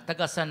முடியாது. ඒ අත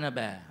ගස්සන්න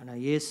බෑ. ஆனா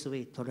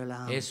இயேசுவை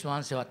தொடலாம். යේසුස්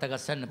වහන්සේ අත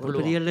ගස්සන්න ஒரு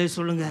පුළුවන්. பெரிய அல்லேலூயா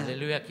சொல்லுங்க.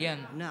 හalleluya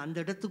කියන්නේ. என்ன அந்த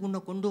இடத்துக்கு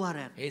உன்னை கொண்டு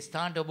வரார். ඒ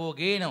ස්ථානට ඔබ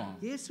ගේනවා.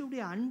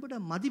 இயேசுடைய அன்போட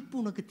மதிப்பு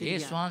உனக்கு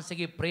යේසුස් தெரியாது.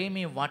 වහන්සේගේ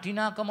ප්‍රේමයේ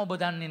වටිනාකම ඔබ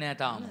දන්නේ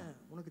නැහැ තාම.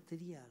 உனக்கு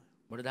தெரியாது.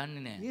 ඔබ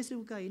දන්නේ නැහැ.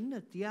 இயேசுவுக்கு என்ன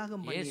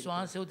தியாகம் යේසුස් பண்ணிருக்கார்.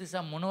 වහන්සේ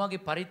උදෙසා මොන වගේ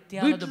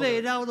පරිත්‍යාගද வீட்டுல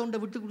ஏதாவது ஒன்றை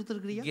விட்டு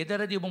கொடுத்திருக்கிறியா?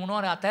 ගෙදරදී ඔබ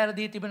මොනවාරි අතහැර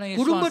දී තිබෙන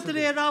යේසුස් குடும்பத்துல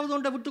වහන්සේ. ஏதாவது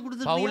ஒன்றை விட்டு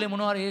கொடுத்திருக்கிறியா? පවුලේ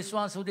මොනවාරි යේසුස්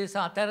වහන්සේ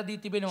උදෙසා අතහැර දී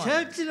තිබෙනවද?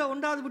 சர்ச்சில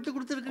ஒன்றாவது விட்டு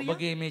கொடுத்திருக்கிறியா?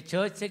 ඔබගේ මේ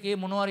චර්ච් එකේ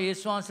මොනවාරි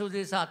යේසුස් වහන්සේ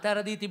උදෙසා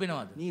අතහැර දී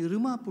තිබෙනවද? நீ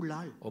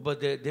இருமாப்புள்ளாள். ඔබ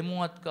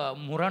දෙමුවත්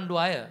මුරණ්ඩු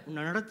අය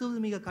உன்னை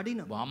நடத்துவது மிக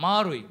கடினம். ඔබ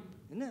අමාරුයි.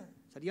 என்ன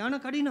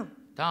சரியான கடினம்.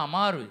 තා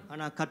අමාරුයි.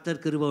 ஆனா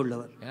கர்த்தர் கிருபை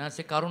உள்ளவர்.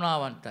 එනසේ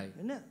කරුණාවන්තයි.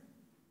 என்ன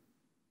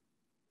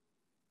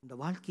இந்த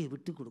வாழ்க்கையை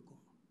விட்டு கொடுக்கும்.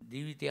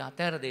 ජීවිතය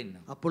අතහැර දෙන්න.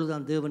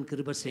 அப்பொழுதுதான் தேவன்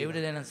கிருபை එවිට செய்வார்.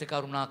 දෙනසේ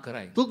කරුණා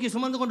කරයි. தூக்கி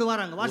சுமந்து கொண்டு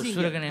வராங்க. வாசிங்க.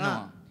 උස්සුරගෙන එනවා.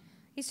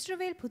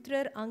 இஸ்ரவேல்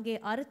புத்திரர் அங்கே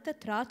அறுத்த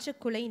திராட்சை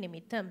குலை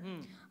நிமித்தம்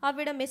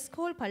அவ்விடம்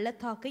எஸ்கோல்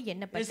பள்ளத்தாக்கு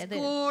எண்ணப்பட்டது.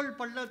 எஸ்கோல்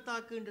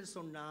பள்ளத்தாக்கு என்று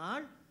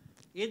சொன்னால்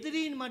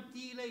எதிரின்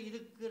மத்தியில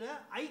இருக்கிற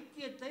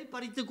ஐக்கியத்தை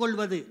பறித்துக்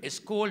கொள்வது.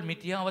 එස්කෝල්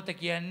මිටියාවත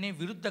කියන්නේ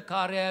විරුද්ධ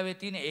කාර්යාවේ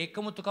තියෙන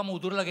ඒකමුතුකම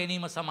උදුරලා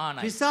ගැනීම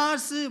සමානයි.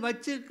 பிசாசு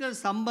வச்சிருக்கிற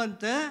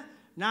சம்பந்தத்தை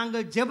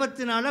நாங்கள்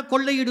ஜெபத்தினால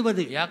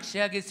கொள்ளையிடுவது.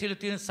 යක්ෂයාගේ සියලු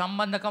තියෙන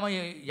සම්බන්ධකම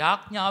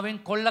යාඥාවෙන්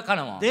කොල්ල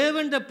කනවා.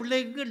 தேவனுடைய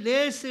பிள்ளைக்கு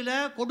லேசில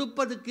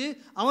கொடுப்பதுக்கு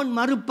அவன்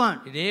மறுப்பான்.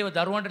 දේව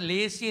දරුවන්ට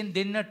ලේසියෙන්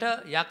දෙන්නට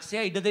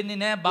යක්ෂයා ඉඩ දෙන්නේ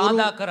නැහැ,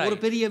 බාධා ஒரு කරයි.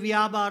 பெரிய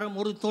வியாபாரம்,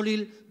 ஒரு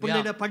தொழில்,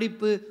 பிள்ளையோட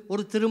படிப்பு,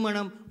 ஒரு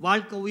திருமணம்,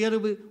 வாழ்க்கை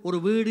உயர்வு, ஒரு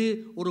வீடு,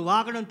 ஒரு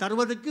வாகனம்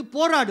தருவதற்கு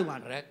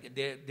போராடுவான்.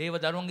 දේව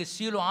දරුවන්ගේ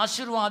සියලු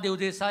ආශිර්වාද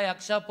උදෙසා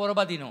යක්ෂයා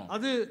පොරබදිනවා.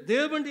 அது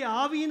தேவனுடைய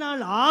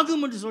ஆவியினால்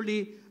ஆகும் என்று சொல்லி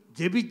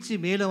ஜெபிச்சு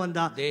மேல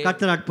வந்தா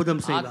கர்த்தர் அற்புதம்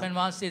செய்வார். ආත්මෙන්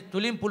වාසයේ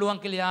තුලින් පුළුවන්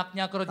කියලා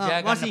යාඥා කරොත් ජය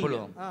ගන්න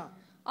පුළුවන්.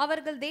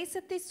 அவர்கள்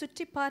தேசத்தை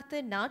சுற்றி பார்த்து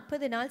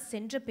 40 நாள்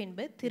சென்ற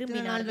பின்பு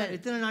திரும்பினார்கள்.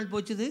 எத்தனை நாள்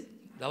போச்சுது?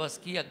 දවස්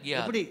කීයක්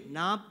ගියා? அப்படி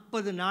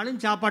 40 நாளும்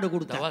சாப்பாடு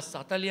கொடுத்தார். දවස්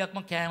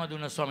 40ක්ම කෑම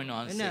දුන්න ස්වාමීන් என்ன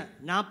වහන්සේ.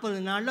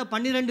 40 நாள்ல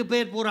 12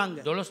 பேர் போறாங்க.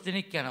 12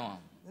 දිනක් යනවා.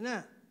 என்ன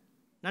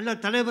நல்ல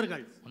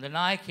தலைவர்கள், හොඳ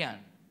නායකයන්.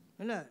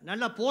 என்ன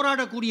நல்ல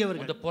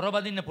போராடக்கூடியவர்கள், හොඳ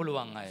පොරබදින්න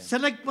පුළුවන් අය.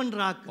 செலக்ட்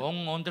பண்றாங்க.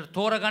 ඔවුන් හොඳට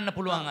තෝරගන්න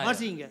පුළුවන් අය.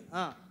 வாசிங்க.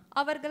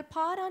 அவர்கள்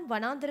பாரான்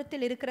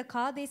வனாந்தரத்தில் இருக்கிற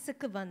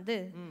காதேசுக்கு வந்து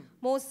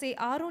மோசே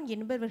ஆரோன்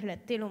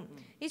என்பவர்களிடத்திலும்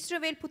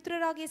இஸ்ரவேல்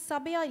புத்திரராகிய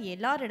சபையார்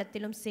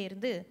எல்லாரிடத்திலும்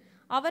சேர்ந்து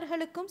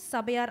அவர்களுக்கும்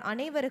சபையார்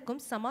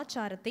அனைவருக்கும்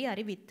சமாச்சாரத்தை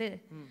அறிவித்து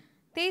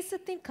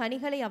தேசத்தின்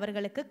கனிகளை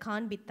அவர்களுக்கு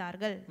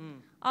காண்பித்தார்கள்.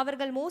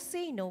 அவர்கள்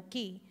மோசேயை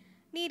நோக்கி,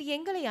 நீர்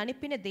எங்களை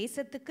அனுப்பின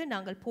தேசத்துக்கு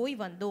நாங்கள்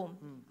போய் வந்தோம்,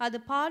 அது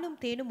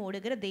பாலும் தேனும்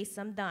ஓடுகிற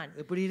தேசம்தான்.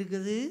 எப்படி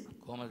இருக்குது?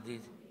 කොහමද?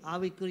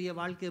 ஆவிக்குரிய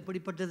வாழ்க்கை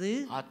எப்படிப்பட்டது?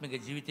 ආත්මික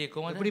ජීවිතය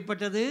කොහමද?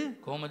 எப்படிப்பட்டது?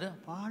 කොහමද?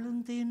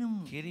 பாலும் தேனும்.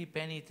 කිරි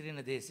පැණි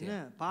ඉතිරෙන දේශය.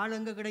 பால்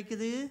எங்க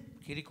கிடைக்குது?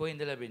 කිරි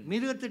කොයින්ද ලැබෙන්නේ?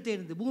 மிருகத்திட்ட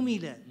இருந்து,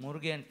 பூமியில.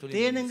 මුර්ගයන් තුලින්.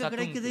 தேன் எங்க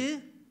கிடைக்குது?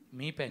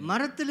 මී පැණි.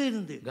 மரத்துல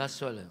இருந்து.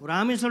 ගස්වල. ஒரு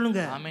ஆமென் சொல்லுங்க.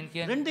 ආමෙන්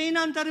කියන්නේ. ரெண்டையும்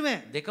நான்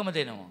தருவேன். දෙකම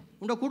දෙනවා.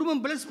 உங்க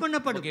குடும்பம் பிளஸ்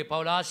பண்ணப்படும். ඔබගේ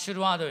පවුල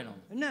ආශිර්වාද වෙනවා.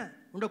 என்ன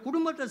உங்க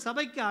குடும்பத்தை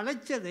சபைக்கு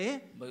அழைச்சதே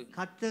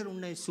கர்த்தர்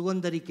உன்னை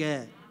சுதந்தரிக்க.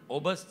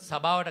 ඔබ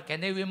සභාවට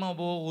කැඳවීම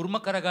ඔබ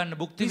උරුම කරගන්න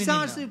භුක්ති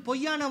பிசாசு විඳිනවා.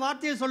 பொய்யான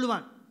வார்த்தையை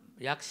சொல்லுவான்.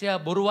 යක්ෂයා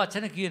බොරු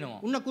වචන කියනවා.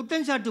 உன்னை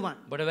குற்றம் சாட்டுவான்.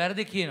 ඔබට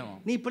වැරදි කියනවා.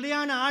 நீ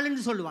பிழையான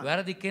ஆளுன்னு சொல்லுவான்.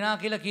 වැරදි කෙනා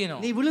කියලා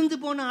කියනවා. நீ விழுந்து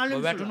போன ඔබ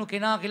ஆளுன்னு වැටුණු சொல்லுவான்.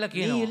 කෙනා කියලා நீ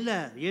කියනවා. இல்ல,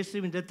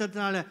 இயேசுவின்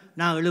ரத்தத்தினால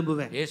நான்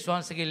எழும்புவேன். යේසුස්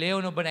වහන්සේගේ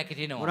ලේවන ඔබ ஒரு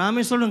නැගිටිනවා.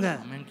 ஆமென் சொல்லுங்க.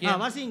 ஆமென்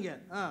කියන්න. வாசிங்க.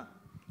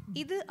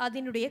 இது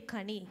அதனுடைய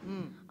கனி.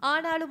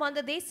 ஆனாலும்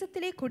அந்த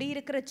தேசத்திலே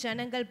குடியிருக்கிற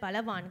ஜனங்கள்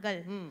பலவான்கள்,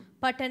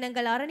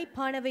 பட்டணங்கள்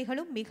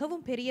அரணிப்பானவைகளும்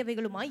மிகவும்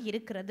பெரியவைகளுமாய்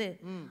இருக்கிறது.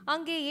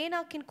 அங்கே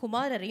ஏனாக்கின்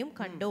குமாரரையும்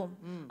கண்டோம்.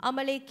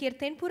 அமலேக்கியர்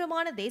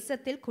தென்புறமான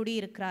தேசத்தில்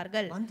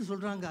குடியிருக்கிறார்கள். வந்து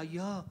சொல்றாங்க,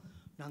 ஐயா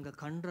நாங்கள்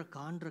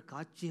காண்ற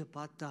காட்சியை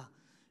பார்த்தா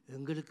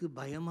எங்களுக்கு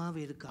பயமாவே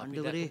இருக்கு.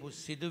 ஆண்டவரே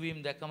සිදුවීම්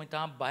දැකම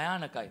ඉතාම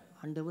භයානකයි.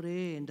 ஆண்டவரே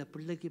இந்த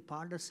பிள்ளைக்கு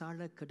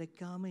பாடசாலை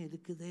கிடைக்காம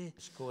இருக்குதே,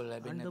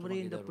 ஆண்டவரே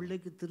இந்த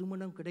பிள்ளைக்கு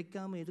திருமணம்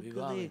கிடைக்காம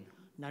இருக்குதே,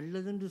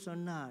 நல்லதுன்னு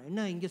சொன்னா என்ன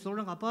இங்க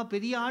சொல்றாங்க, அப்பா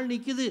பெரிய ஆள்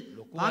நிக்குது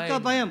பார்க்க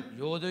பயம்.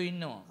 யோதோ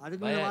இன்னும்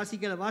அதுக்கு மேல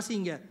வாசிக்கல,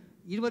 வாசிங்க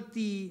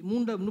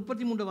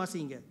 33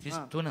 வாசிங்க.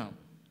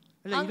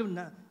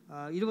 33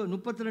 இல்ல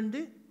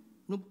 32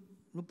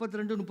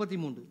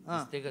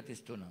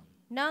 33.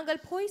 நாங்கள்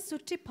போய்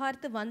சுற்றி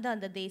பார்த்து வந்த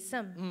அந்த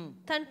தேசம்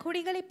தன்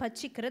குடிகளை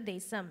பட்சிக்கிற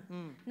தேசம்.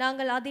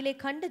 நாங்கள் அதிலே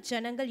கண்ட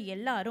ஜனங்கள்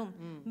எல்லாரும்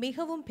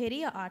மிகவும்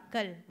பெரிய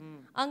ஆட்கள்.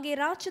 அங்கே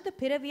ராட்சத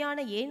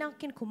பிறவியான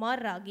ஏனாக்கின்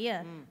குமாரராகிய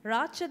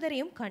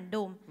ராட்சதரையும்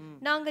கண்டோம்.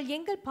 நாங்கள்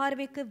எங்கள்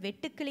பார்வைக்கு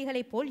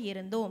வெட்டுக்கிளிகளை போல்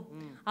இருந்தோம்,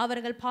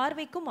 அவர்கள்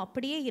பார்வைக்கும்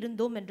அப்படியே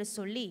இருந்தோம் என்று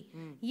சொல்லி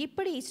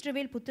இப்படி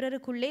இஸ்ரவேல்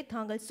புத்திரருக்குள்ளே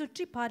தாங்கள்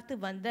சுற்றி பார்த்து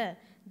வந்த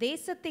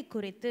தேசத்தை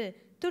குறித்து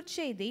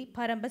துர்ச்செய்தி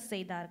பரம்ப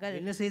செய்தார்கள்.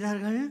 என்ன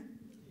செய்தார்கள்?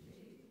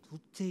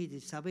 துர்ச்செய்தி.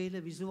 சபையில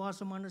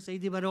விசுவாசமான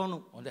செய்தி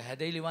வரணும். හොඳ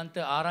හැදෙලිවන්ත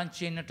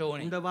ආරංචි එන්නට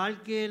ඕනේ. இந்த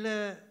வாழ்க்கையில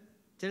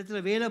சரித்திர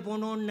வேலை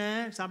போனோன்னு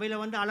சபையில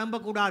வந்து அலம்ப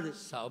கூடாது.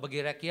 ඔබගේ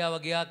රැකියාව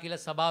ගියා කියලා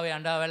සභාවේ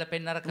අඬා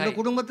වැළපෙන්න නරකයි. உங்க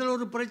குடும்பத்துல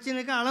ஒரு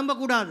பிரச்சனைக்கு அலம்ப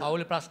கூடாது.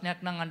 පවුලේ ප්‍රශ්නයක්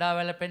නම් අඬා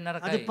වැළපෙන්න அது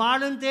නරකයි.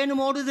 பாலும்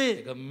தேனும் ஓடுது.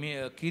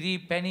 ඒක කිරි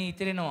පැණි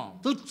ඉතිරෙනවා.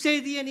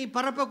 துர்ச்செய்தியை நீ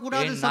பரப்ப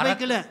கூடாது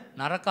சபைக்குள்ள.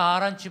 නරක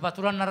ආරංචි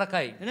පතුරන්න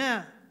නරකයි. என்ன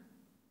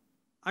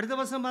அடுத்த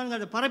வருஷம் பாருங்க,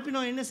 அதை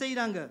பரப்பினோம் என்ன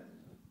செய்யறாங்க?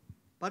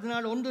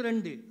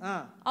 14:1-2.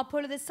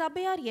 அப்பொழுது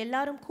சபையார்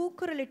எல்லாரும்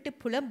கூக்குரலிட்டு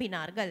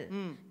புலம்பினார்கள்.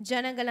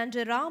 ஜனங்கள்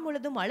அன்று ரா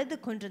முழுதும் அழுது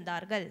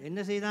கொண்டிருந்தார்கள். என்ன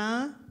செய்தான்?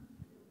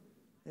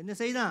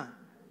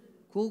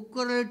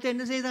 கூக்குரலிட்டு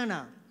என்ன செய்தானா?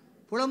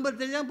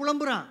 புலம்பத்தான்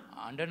புலம்புறான்.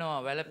 அண்டனோ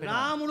வேலப்பென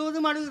ரா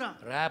முழுவதும் அழுகுறான்.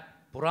 ராப்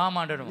புறாம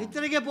அண்டனோ.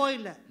 நித்திரைக்கே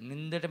போயில்ல.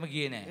 நிந்தட்டම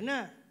ගියේ නෑ. என்ன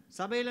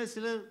சபையில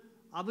சிலர்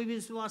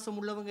அபிவிசுவாசம்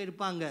உள்ளவங்க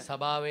இருப்பாங்க.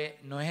 சபாவே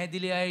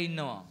නොහැදිලි අය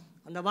ඉන්නවා.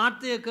 அந்த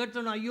வார்த்தையை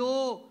கேட்டோன்னு ஐயோ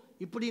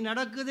இப்படி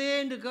நடக்குதே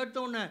என்று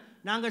கேட்டோன்னு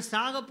நாங்கள்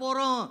சாக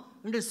போறோம்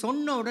என்று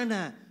சொன்ன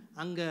உடனே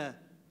அங்க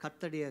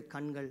கர்த்தருடைய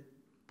கண்கள்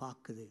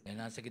பார்க்குது.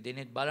 එනාසක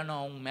දෙනෙත් බලනවා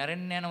උන්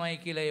මැරෙන්න යනවායි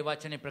කියලා ඒ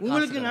වචනේ ප්‍රකාශ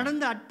உங்களுக்கு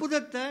நடந்த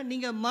அற்புதத்தை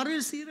நீங்க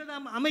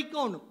மறுசீரடம்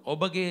அமைக்கணும்.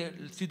 ඔබගේ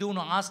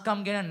සිදුවුණු ආස්කම්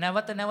ගැන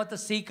නැවත නැවත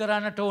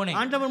සීකරන්නට ඕනේ.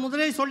 ஆண்டவர்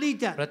முதலே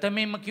சொல்லிட்டார்.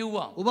 ප්‍රථමයෙන්ම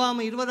කිව්වා.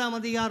 உபாகமம் 20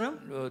 அதிகாரம்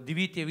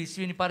දිවිතිය 20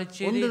 වෙනි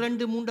පරිච්ඡේදයේ 1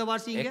 2 3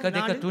 வாசிங்க.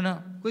 1 2 3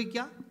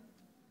 குயிக்கா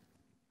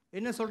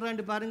என்ன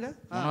சொல்றான்னு பாருங்க.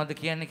 මොනවද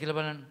කියන්නේ කියලා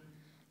බලන්න.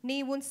 நீ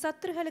உன்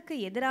சத்துருகளுக்கு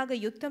எதிராக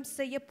யுத்தம்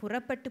செய்ய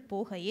புறப்பட்டு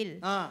போகையில்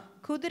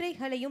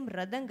குதிரைகளையும்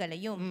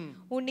ரதங்களையும்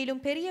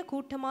உன்னிலும் பெரிய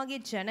கூட்டமாகிய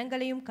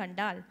ஜனங்களையும்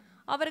கண்டால்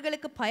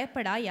அவர்களுக்கு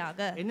பயப்படாயாக.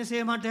 என்ன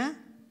செய்ய மாட்டேன்?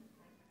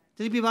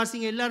 திருப்பி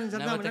வாசிங்க எல்லாரும்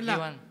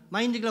சத்தம்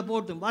மைண்டுக்குள்ள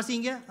போட்டும்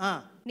வாசிங்க.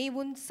 நீ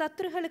உன்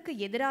சத்துருகளுக்கு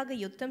எதிராக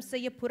யுத்தம்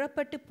செய்ய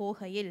புறப்பட்டு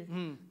போகையில்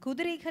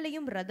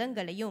குதிரைகளையும்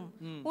ரதங்களையும்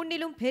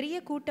உன்னிலும் பெரிய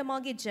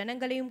கூட்டமாகிய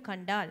ஜனங்களையும்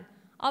கண்டால்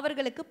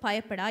அவர்களுக்கு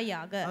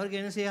பயப்படாயாக.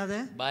 அவருக்கு என்ன செய்யாத?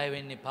 බය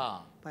වෙන්න එපා.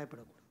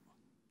 பயப்படக்கூடாது.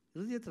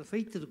 இதயத்துல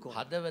ஃபெய்த் இருக்கும்.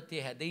 හදවතේ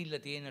හැදෙilla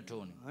තියෙන්නට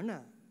ඕනේ. அண்ணா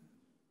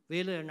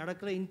வேலை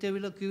நடக்கிற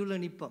இன்டர்வியூல கியூல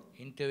நிப்போம்.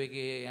 ඉන්ටර්විව්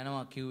එකේ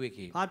යනවා කිව්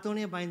එකේ.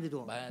 பார்த்தோனே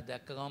பயந்துடுவோம். බය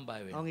දැක්ක ගමන් බය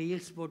වෙනවා. அவங்க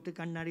ஹீல்ஸ் போட்டு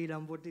கண்ணாடி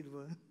எல்லாம் போட்டு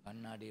இருப்பாங்க.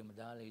 කන්නාඩියම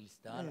දාලා ඉල්ස්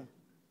දාලා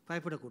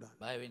பயப்படக்கூடாது.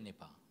 බය වෙන්න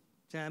එපා.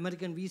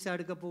 அமெரிக்கன் வீசா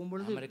எடுக்க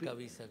போகும்போது அமெரிக்கா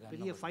வீசா ගන්න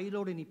பெரிய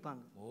ஃபைலோட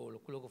நிப்பாங்க. ඕ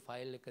ලොකු ලොකු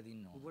ෆයිල් එකක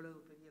දින්නවා. இவ்வளவு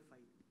பெரிய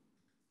ஃபைல்.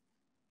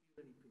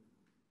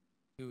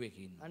 කිව්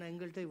එකේ ඉන්නවා. ஆனா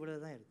எங்கள்ட்ட இவ்வளவு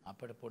தான் இருக்கு.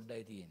 අපිට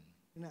පොඩ්ඩයි තියෙන්නේ.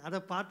 அதை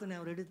பார்த்து நான்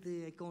அவர் எடுத்து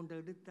அக்கௌண்ட்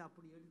எடுத்து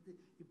அப்படி எடுத்து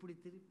இப்படி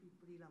திருப்பி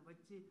இப்படிலாம்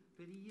வச்சு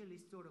பெரிய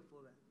லிஸ்டோட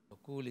போவேன்.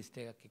 ලොකු ලිස්ට්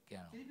එකක් එක්ක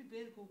යනවා. திருப்பி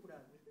பேர்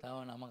கூப்பிடாது. තව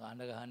නම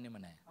අඬ ගහන්නෙම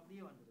නැහැ.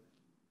 அப்படியே வந்துடுவேன்.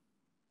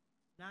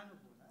 நாங்க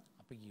போனா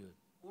අපි ගියොත්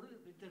ஒரு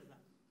லெட்டர்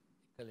தான்.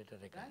 එක ලෙටර්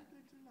එකයි.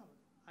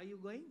 Are you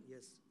going?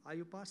 Yes. Are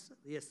you pastor?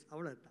 Yes.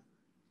 அவ்வளவுதான்.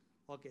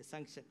 Okay,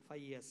 sanction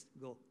 5 years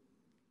go.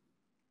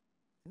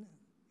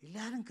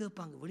 எல்லாரும்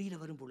கேட்பாங்க வெளியில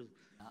வரும் பொழுது.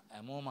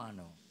 හැමෝම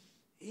අහනවා.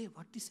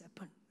 what is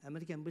happened?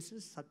 America embassy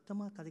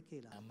சத்தமா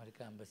கதைக்கல.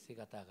 අමරිකා එම්බසි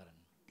කතා කරන්න.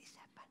 What is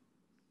happened?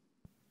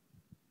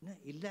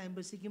 எல்லா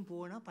எம்பசிக்கும்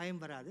போனா பயம்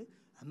வராது.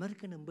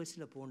 அமெரிக்கன்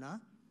எம்பசில போனா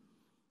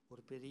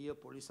ஒரு பெரிய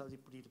போலீஸ் அது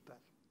இப்படி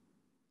இருப்பார்.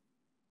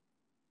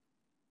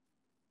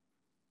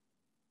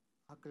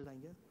 ஆக்கள்லாம்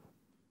இங்க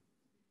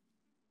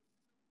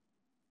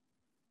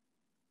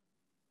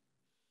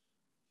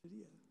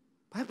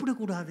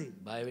பயப்படக்கூடாது.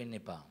 බය වෙන්න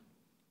එපා.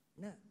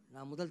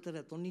 நான் முதல்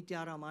தடவை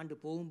 96ஆம் ஆண்டு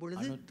போகும்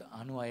பொழுது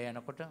 96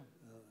 යනකොට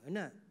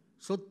என்ன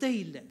சொத்தே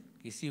இல்லை,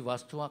 කිසි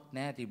වස්තුවක්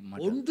නැහැ තිබ්බ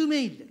මට. ஒன்றுமே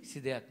இல்லை. කිසි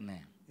දෙයක්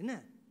නැහැ. என்ன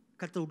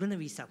கர்த்தர் உடனே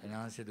வீசா.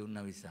 එනාසේ දුන්න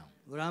විසා.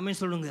 ஒரு ஆமென்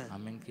சொல்லுங்க.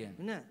 ආමෙන් කියන්න.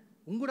 என்ன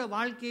உங்களோட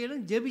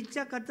வாழ்க்கையிலும்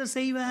ஜெபிச்சா கர்த்தர்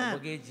செய்வார்.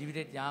 ඔබගේ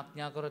ජීවිතේ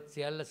යාඥා කරොත්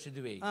සියල්ල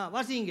සිදු වෙයි.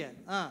 வாசிங்க.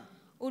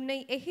 உன்னை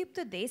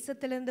எகிப்து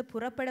தேசத்திலிருந்து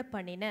புறப்பட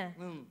பண்ணின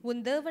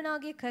உன்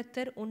தேவனாகிய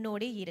கர்த்தர்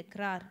உன்னோடே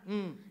இருக்கிறார்.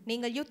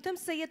 நீங்கள்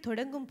யுத்தம் செய்ய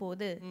தொடங்கும்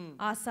போது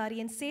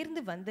ஆசாரியன்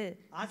சேர்ந்து வந்து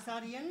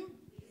ஆசாரியன்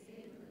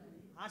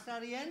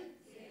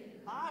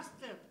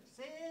பாஸ்டர்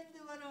சேர்ந்து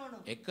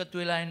வரணும். එකතු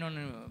වෙලා ඉන්න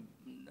ඕනේ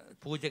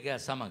පූජකයා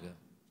සමග.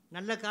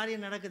 நல்ல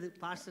காரியம் நடக்குது,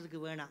 பாஸ்டருக்கு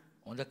வேணாம்.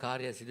 හොඳ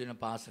කාර්යය සිදු වෙන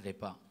පාස්ටර්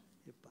එපා.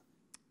 எப்பா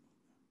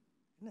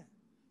என்ன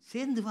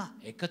சேர்ந்து வா.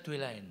 එකතු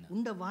වෙලා එන්න.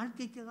 உண்ட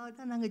வாழ்க்கைக்காக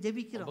தான் நாங்க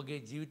ஜெபிக்கிறோம். ඔබගේ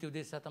ජීවිත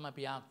උදෙසා තමයි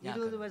අපි යාඥා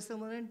 20 කරන්නේ.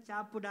 வருஷம் முதல்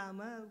சாப்பிடாம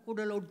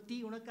குடல் ஒட்டி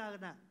உனக்காக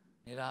தான்.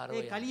 නිරාරව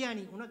ஏய்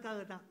கல்யாணி உனக்காக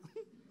தான்.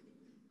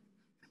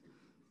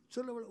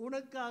 சொல்ல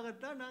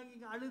உனக்காகத்தான் நாங்க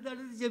இங்க அழுது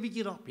அழுது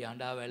ஜெபிக்கிறோம். අපි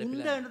අඬා இந்த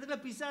වැළපෙලා இடத்துல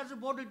பிசாசு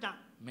போட்டுட்டான்.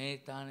 මේ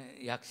තාන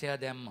යක්ෂයා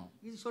දැම්මා.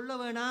 இது சொல்ல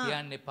வேணாம்.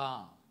 කියන්න එපා.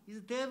 இது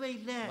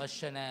தேவையில்லை.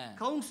 අවශ්‍ය නැහැ.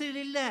 கவுன்சில்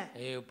இல்ல.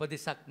 ඒ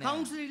උපදෙසක් නැහැ.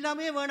 கவுன்சில்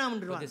இல்லாமே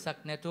வேணாம்ன்றவாங்க. උපදෙසක්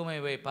නැතුවම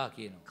ඒව එපා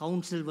කියනවා.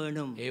 கவுன்சில்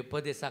வேணும். ඒ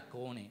උපදෙසක්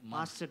ඕනේ.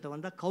 மாஸ்டர்ட்ட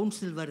வந்தா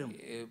கவுன்சில் வரும்.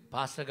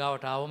 පාස්ටර්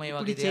ගාවට ආවම ඒ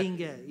இப்படி වගේ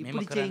செய்யுங்க, දෙයක් இப்படி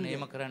මෙම කරන්න செய்யுங்க.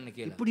 එහෙම කරන්න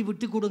කියලා. இப்படி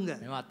விட்டு கொடுங்க.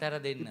 මේව අතහැර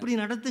දෙන්න. இப்படி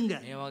நடத்துங்க.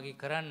 මේ වගේ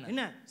කරන්න.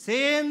 என்ன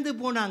சேர்ந்து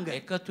போனாங்க.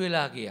 එකතු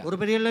වෙලා ගියා. ஒரு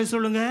பெரிய எல்லாம்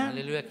சொல்லுங்க.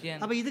 ஹalleluya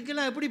කියන්නේ. அப்ப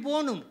இதுக்கெல்லாம் எப்படி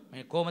போகணும்?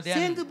 මේ කොහමද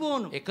சேர்ந்து යන්නේ?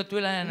 போகணும். එකතු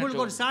වෙලා යන්න.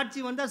 உங்களுக்கு ஒரு சாட்சி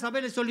வந்தா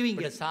சபையில சொல்லுவீங்க.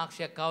 ඔබට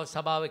சாක්ෂියක් ආව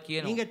සභාව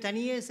කියනවා. நீங்க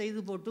தனியே செய்து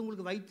போட்டு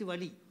உங்களுக்கு வயிற்று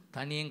வலி,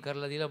 තනියෙන්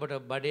කරලා දීලා ඔබට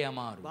බඩේ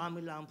අමාරු.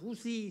 பாமெல்லாம்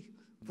பூசி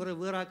பிற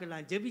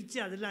வேறாக்கெல்லாம் ஜெபிச்சு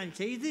அதெல்லாம்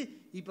செய்து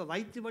இப்ப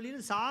வயிற்று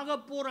வலியில சாக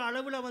போற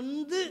அளவுல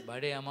வந்து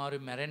බඩේ අමාරු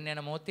මැරෙන්න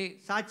යන මොහොතේ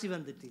சாட்சி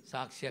வந்துட்டு.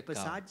 සාක්ෂියක් இப்ப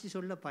ආවා. சாட்சி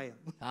சொல்ல பயம்.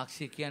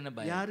 සාක්ෂි කියන්න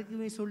බයයි.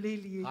 யாருக்குமே சொல்ல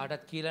இல்லையே.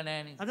 කාටවත් කියලා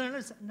නැහනේ.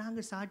 அதனால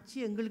நாங்க சாட்சி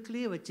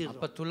எங்களுக்குள்ளே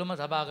வச்சிருக்கோம். අප තුලම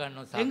සබා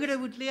ගන්නවා සාක්ෂි. எங்கட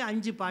வீட்லயே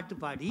 5 பாட்டு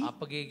பாடி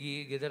අපගේ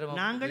ගෙදරම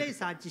நாங்களே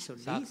சாட்சி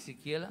சொல்லி සාක්ෂි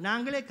කියලා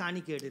நாங்களே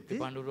காணிக்கை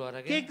எடுத்து පඬුරු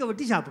අරගෙන கேக்க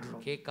வெட்டி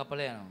சாப்பிடுறோம். කේක්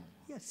කපලා යනවා.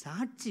 ஏன்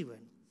சாட்சி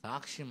வேணும்.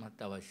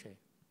 සාක්ෂිමත් අවශ්‍යයි.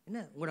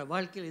 என்ன உங்களோட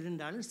வாழ்க்கையில்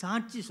இருந்தாலும்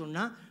சாட்சி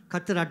சொன்னா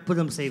கர்த்தர்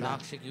அற்புதம் செய்வார்.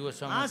 සාක්ෂි කිව්ව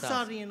සම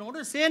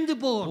ஆசாரியனோட சேர்ந்து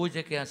போவோம்.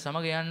 පූජකයන්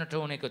සමග යන්නට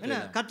ඕන එකතු என்ன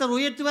වෙලා. கர்த்தர்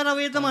உயர்த்துவாரா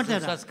உயர்த்த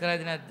மாட்டாரா? සස්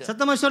කරයිද නැද්ද?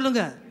 சத்தமா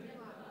சொல்லுங்க.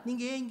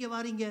 நீங்க ஏன் இங்க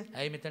வாரீங்க?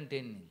 ඇයි මෙතනට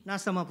එන්නේ?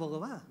 நாசமா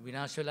போகவா?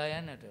 විනාශ වෙලා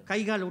යන්නට. கை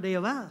கால்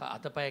உடையவா?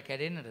 අතපය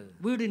කැඩෙන්නටද?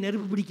 வீடு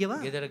நெருப்பு பிடிக்கவா?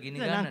 ගෙදර ගිනි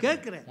இல்ல, நான் ගන්නට.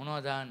 கேட்கிறேன்.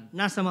 මොනවද දාන්නේ?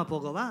 நாசமா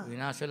போகவா?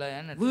 විනාශ වෙලා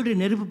යන්නට. வீடு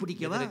நெருப்பு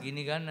பிடிக்கவா? ගෙදර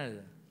ගිනි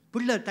ගන්නද?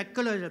 பிள்ளை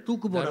தக்கல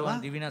தூக்கு போடவா?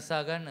 දරුවන් දිවිනසා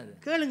ගන්නද?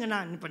 கேளுங்க.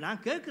 நான்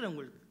கேட்கிறேன்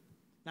உங்களுக்கு.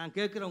 நான்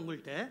கேட்கிறேன்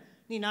உங்கள்கிட்ட,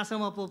 நீ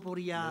நாசமா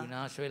போறியா?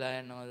 විනාශ වෙලා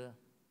යනවද?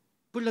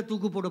 பிள்ளை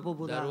தூக்கு போட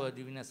போகுதா? දරුවා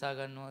දිවිනසා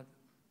ගන්නවද?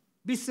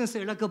 பிசினஸ்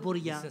இழக்க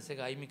போறியா? බිස්නස්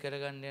එක අයිමි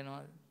කරගන්න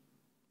යනවද?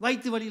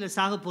 வயிற்று வலியில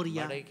சாக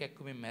போறியா? බඩයි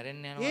කැක්කුමෙන්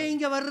මැරෙන්න ஏன் යනවද?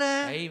 இங்க வர்ற?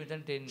 ඇයි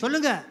මෙතනට එන්නේ?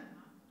 சொல்லுங்க,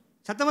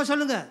 சத்தமா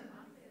சொல்லுங்க.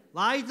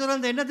 வாய்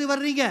திறந்து என்னத்துக்கு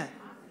வர்றீங்க?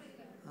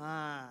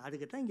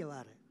 அதுக்கு தான் இங்க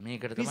வார.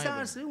 මේකට තමයි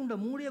பிசாசு உண்ட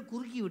மூளையை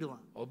குறுக்கி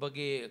விடுவான்.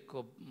 ඔබගේ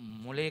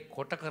මොලේ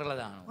කොට කරලා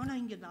දානවා. ஆனா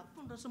இங்க இந்த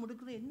அப்பம் ரசம்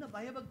எடுக்கிறது என்ன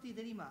பயபக்தி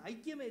தெரியுமா?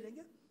 ஐக்கியமே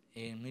இல்லைங்க.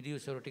 ඒ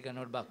මිරියුසොර ටික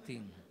නෝට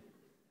භක්තියින්.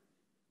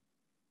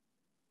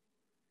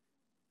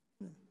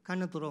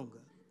 கண்ணை துறவுங்க.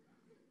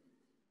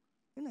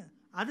 என்ன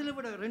அதுல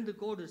விட 2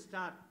 கோடு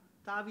ஸ்டார்,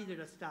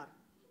 தாவீதோட ஸ்டார்.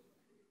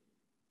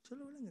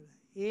 சொல்ல விளங்குதா?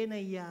 ஏன்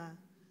ஐயா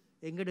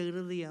எங்கட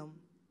இருதயம்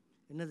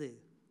என்னது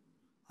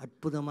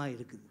அற்புதமா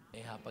இருக்குது.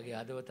 ඒ අපගේ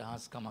අදවත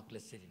හාස්කමක්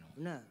ලෙස සිටිනවා.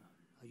 என்ன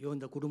ஐயோ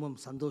இந்த குடும்பம்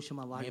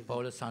சந்தோஷமா මේ வாழுது.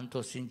 පවුල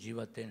සන්තෝෂින්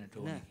ජීවත් වෙන්නට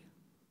ඕනේ.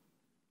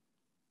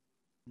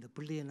 இந்த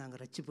பிள்ளையை நாங்க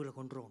ரட்சிப்புல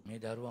கொண்டுறோம். මේ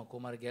දරුවා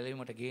කුමාර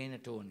ගැලවීමට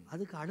ගේන්නට ඕනේ.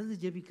 அதுக்கு அழுது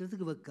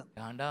ஜெபிக்கிறதுக்கு வெக்கம்.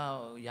 හඬා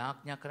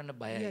යාඥා කරන්න ஐயா,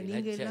 බයයි.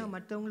 நீங்க ලැජ්ජයි. எல்லாம்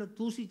மற்றவங்கள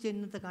தூசிச்ச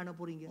என்னத்தை காண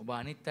போறீங்க? ඔබ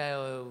අනිත් අය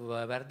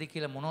වැරදි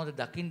කියලා මොනවද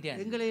දකින්න යන්නේ?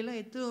 எங்களை எல்லாம்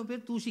எத்தனை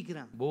பேர்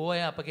தூசிக்கிறான். බොහෝ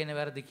අය අප කියන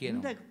වැරදි இந்த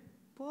කියනවා.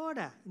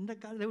 போடா இந்த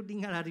காலை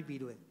விட்டீங்க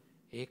அரிப்பிடுவேன்.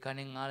 ඒ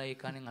කණෙන් ආලා ඒ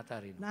කණෙන්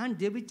අතාරිනවා. நான்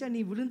ஜெபிச்சா நீ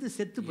விழுந்து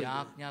செத்து போய்.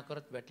 යාඥා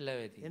කරොත් වැටලා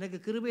වෙති. எனக்கு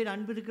கிருபையில்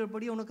அன்பு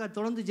இருக்கிறபடி உனக்கு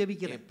தொடர்ந்து ඒ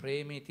ஜெபிக்கிறேன்.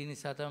 ප්‍රේමී තිය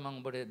නිසා තමයි මම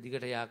ඔබට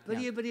දිගට යාඥා.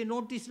 பெரிய பெரிய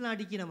நோட்டீஸ்லாம்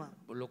அடிக்கணுமா?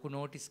 ලොකු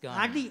නෝටිස් ගන්න.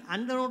 அடி.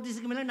 அந்த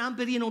நோட்டீஸ்க்கு மேல நான்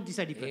பெரிய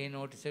நோட்டீஸ் அடிப்பேன். ඒ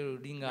නෝටිස් එක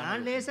උඩින් நான்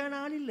ගන්න. லேசான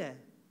ஆள் இல்ல.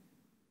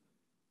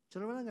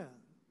 சொல்லுவாங்க.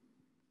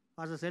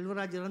 பாஸ்டர்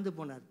செல்வராஜ் இறந்து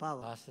போனார்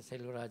பாவம். පාස්ටර්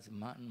සෙල්වරාජ්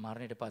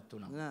මරණයට පත්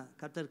වුණා.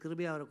 கர்த்தர்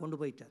கிருபையை அவரை கொண்டு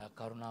போயிட்டார்.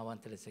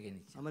 කරුණාවන්ත ලෙස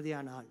ගෙනිච්ච.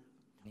 அமைதியான ஆள்.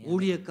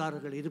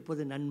 ஊழியக்காரர்கள்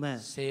இருப்பது நன்மை.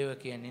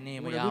 සේවකයන්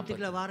ඉනේම உங்க යාපත.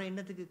 வீட்டுக்குள்ள வார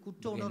எண்ணத்துக்கு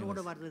குற்ற உணர்வோட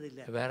வர்றது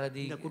இல்ல.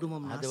 වැරදි இந்த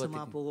குடும்பம்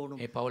நாசமா போகணும்.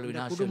 ඒ පවුල இந்த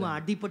විනාශ குடும்பம்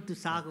அடிபட்டு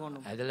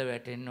சாகணும். ඇදලා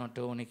වැටෙන්නට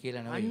ඕනේ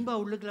කියලා නෙවෙයි. அன்பா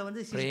உள்ளுக்குள்ள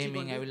வந்து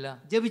ප්‍රේමයෙන් ඇවිල්ලා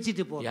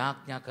ஜெபிச்சிட்டு போ.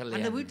 යාඥා කරලා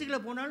அந்த යන්න. வீட்டுக்குள்ள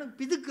போனாலும்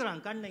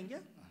பிதுக்குறான் கண்ணைங்க.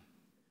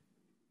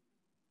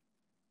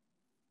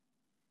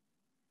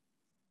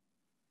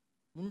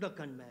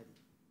 முண்டக்கண் மாதிரி.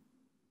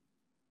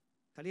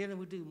 கல்யாண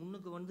வீட்டுக்கு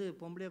முன்னுக்கு வந்து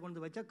பொம்பளைய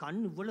கொண்டு வச்சா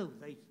கண் இவ்வளவு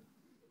சைஸ்.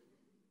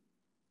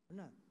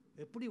 என்ன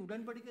எப்படி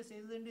உடன்படிக்கை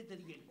செய்ததுன்றே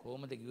தெரியல.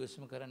 කොහොමද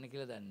කිව්වස්ම කරන්න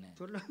කියලා දන්නේ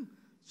නැහැ.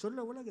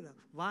 சொல்ல உலகுதான்.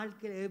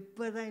 வாழ்க்கையில்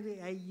எப்பதான் இது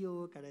ஐயோ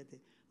கிடையாது.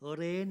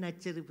 ஒரே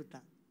நச்சரிப்பு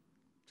தான்.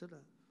 சொல்ல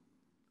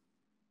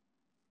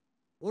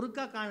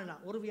ஒருக்கா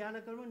காணலாம். ஒரு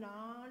வியாழக்கிழமை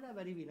 4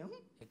 வரிவினம்.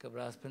 එක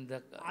බ්‍රහස්පතින්දා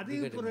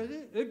அதுக்கு பிறகு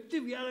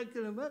 8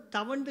 வியாழக்கிழமை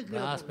தவண்டு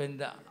கிழமை.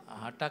 බ්‍රහස්පතින්දා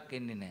 8ක්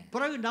එන්නේ නැහැ.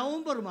 பிறகு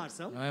நவம்பர்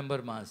மாசம்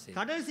නොවැම්බර් මාසේ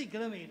கடைசி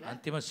கிழமையில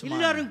අන්තිම සුමාන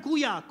எல்லாரும்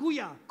கூயா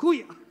கூயா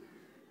கூயா.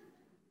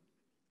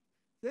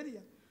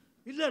 சரியா?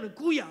 எல்லாரும்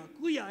கூயா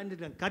கூயா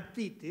என்று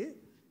கத்திட்டு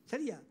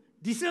சரியா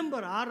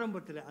டிசம்பர்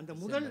ஆரம்பத்தில் அந்த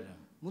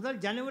முதல்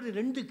ஜனவரி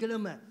 2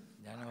 கிழமை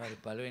ජනවාරි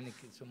 1 වෙනි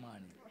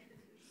සුමානේ.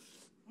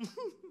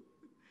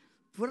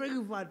 பிறகு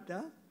பார்த்தா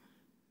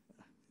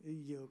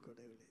ஐயோ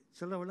கடவுளே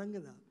சொல்ல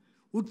விளங்குதா?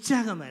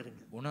 உற்சாகமா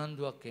இருங்க.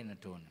 උනන්දුවක්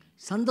එන්නට ඕනේ.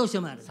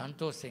 சந்தோஷமா இருங்க.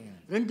 සන්තෝෂයෙන්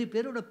එන්න. 2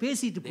 பேரோட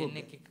பேசிட்டு போங்க.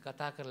 දෙන්නෙක් එක්ක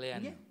කතා කරලා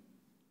යන්න.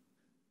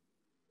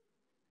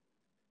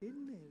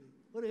 என்ன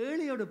ஒரு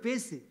ஏழையோட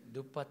பேசு.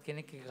 දුප්පත්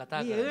කෙනෙක් එක්ක කතා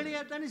நீ කරන්න.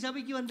 ஏழையா தானே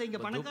சபைக்கு வந்த, இங்க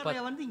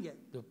பணக்காரயா வந்தீங்க.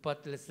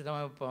 දුප්පත් ලෙස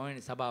තමයි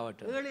පවන්නේ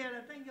සභාවට. ஏழையால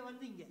தான் இங்க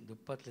வந்தீங்க.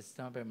 දුප්පත් ලෙස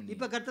තමයි පැමිණෙන්නේ.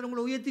 இப்ப கர்த்தர்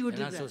உங்களை உயர்த்தி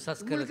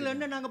விட்டுட்டார். உங்களுக்கு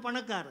என்ன, நாங்க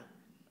பணக்காரர்.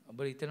 ඔබ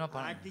හිතනවා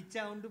පණ.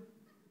 அடிச்சா உண்டு.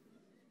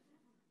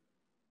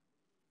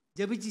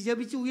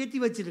 ஜெபிச்சு உயர்த்தி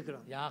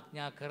வச்சிருக்கிறோம்.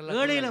 යාඥා කරලා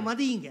ஏழையில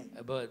மதியுங்க.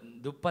 ඔබ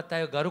දුප්පත්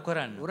අය ගරු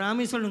කරන්න. ஒரு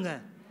ஆமீன் சொல்லுங்க.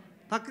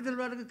 பக்கத்துல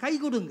உள்ளவருக்கு கை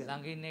கொடுங்க.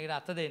 ළඟ ඉන්න එකට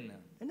අත දෙන්න.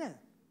 என்ன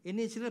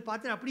என்னைய சிலர்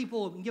பார்த்து அப்படி போ,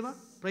 இங்க வா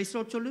பிரைஸ்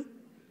ரோட் சொல்லு.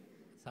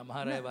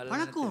 සමහර අය බලන්න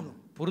பழக்கணும்.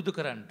 පුරුදු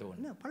කරන්න ඕන.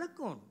 என்ன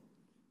பழக்கம்.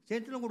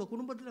 சேர்த்துல கூட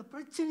குடும்பத்துல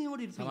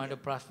பிரச்சனையோடு இருப்பீங்க.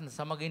 සමහරට ප්‍රශ්න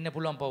සමග ඉන්න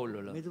පුළුවන් පවුල්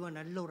වල. மெதுவா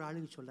நல்ல ஒரு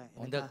ஆளுக்கு சொல்ல,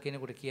 හොඳ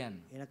කෙනෙකුට කියන්න.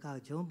 எனக்காக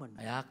ஜெபம் பண்ணு.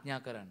 යාඥා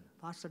කරන්න.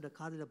 பாஸ்டர்ட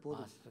காதுல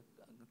போதும்.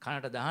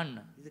 කනට දාන්න.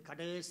 இது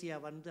கடைசியா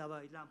வந்து அவ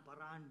எல்லாம்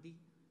பராண்டி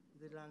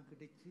இதெல்லாம்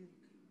கிடிச்சு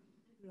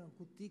இதெல்லாம்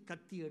குத்தி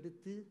கத்தி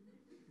எடுத்து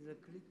இதை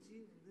கிழிச்சு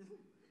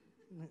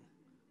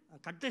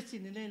கட்டச்சி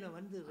நிலையில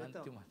வந்து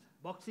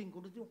பாக்ஸிங்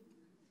கொடுத்து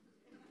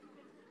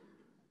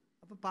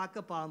அப்ப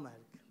பார்க்க பாவமா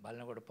இருக்கு.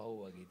 බලනකොට පව්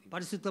වගේ තියෙනවා.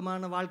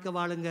 பரிசுத்தமான வாழ்க்கை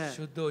வாழுங்க.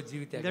 සුද්ධෝ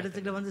ජීවිතයක්. இந்த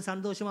இடத்துக்கு வந்து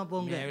சந்தோஷமா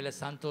போங்க. මේ වෙලාව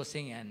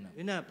සන්තෝෂයෙන් යන්න.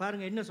 என்ன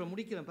பாருங்க, என்ன சொல்ல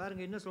முடிக்கிறேன்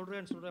பாருங்க, என்ன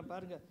சொல்றேன்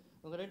பாருங்க.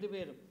 உங்க ரெண்டு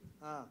பேரும்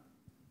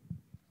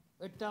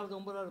 8வது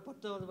 9வது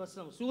 10வது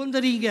வருஷம்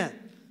சுதந்திரிங்க.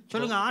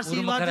 சொல்லுங்க,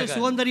 ஆசீர்வாதத்தை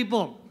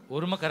சுதந்திரிப்போம்.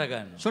 උරුම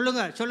කරගන්න.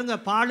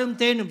 சொல்லுங்க பாலும்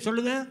தேனும்.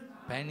 சொல்லுங்க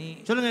පැණි.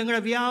 சொல்லுங்க எங்கட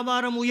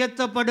வியாபாரம்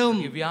உயர்த்தப்படும்.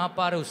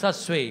 ව්‍යාපාර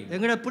උසස් වෙයි.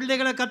 எங்கட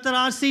பிள்ளைகளை கர்த்தர்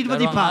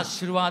ஆசீர்வதிப்பார்.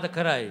 ආශිර්වාද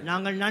කරයි.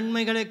 நாங்கள்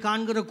நன்மைகளை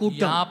காண்கிற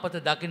கூட்டம்.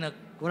 යාපත දකින.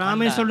 ஒரு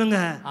ஆமென் சொல்லுங்க.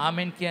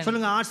 ආමෙන් කියන්නේ.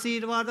 சொல்லுங்க,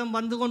 ஆசீர்வாதம்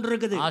வந்து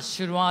கொண்டிருக்குது.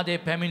 ආශිර්වාදේ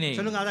පැමිණේ.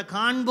 சொல்லுங்க, அதை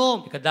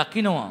காண்போம். ඒක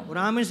දකින්නවා. ஒரு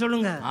ஆமென்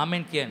சொல்லுங்க.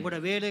 ආමෙන් කියන්නේ. உங்களோட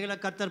வேலைகளை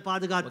கர்த்தர்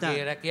பாதுகாத்தார்.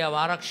 ඔබේ රැකියාව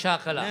ආරක්ෂා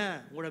කළා.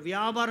 உங்களோட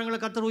வியாபாரங்களை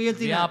கர்த்தர்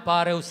உயர்த்தினார்.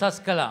 ව්‍යාපාරය උසස්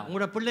කළා.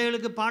 உங்களோட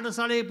பிள்ளைகளுக்கு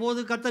பாடசாலையை போது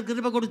கர்த்தர்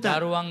கிருபை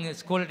கொடுத்தார். දරුවන්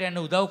ඉස්කෝලේට යන්න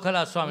උදව්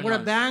කළා ස්වාමීන්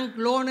உங்களோட වහන්සේ. பேங்க்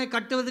லோனை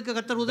கட்டுவதற்கு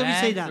கர்த்தர் உதவி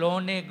செய்தார்.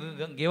 ලෝනේ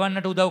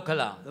ගෙවන්නට උදව්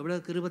කළා. எவ்வளவு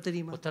கிருபை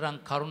தெரியுமா? උතරම්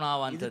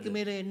කරුණාවන්තද. இதுக்கு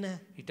மேல என்ன?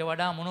 ඊට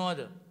වඩා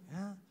මොනවද?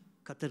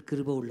 கர்த்தர்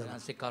கிருபை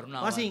உள்ளவர். ඊට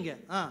කරුණාව. வாசிங்க.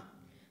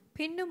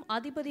 பின்னும்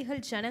அதிபதிகள்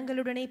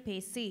ஜனங்களுடனே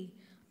பேசி,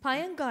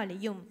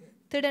 பயங்காளியும்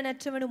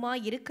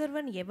திடனற்றவனுமாய்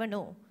இருக்கிறவன்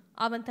எவனோ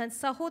அவன் தன்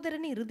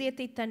சகோதரனின்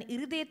இருதயத்தை தன்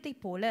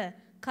இருதயத்தைப் போல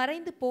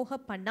கரைந்து போக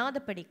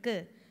பண்ணாதபடிக்கு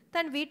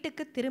தன்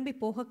வீட்டுக்கு திரும்பி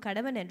போக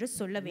கடவன் என்று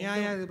சொல்ல வேண்டும்.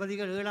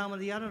 நியாயாதிபதிகள் 7ஆம்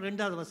அதிகாரம்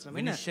 2வது வசனம்.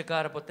 என்ன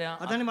විනිශ්චයකාර පොතේ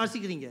அதானே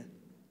வாசிக்கிறீங்க?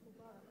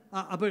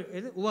 அப்ப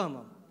எது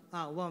உபாமம்?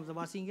 உபாமத்தை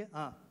வாசிங்க.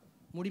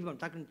 முடிப்போம்,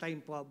 டக்குனு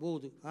டைம்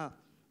போகுது.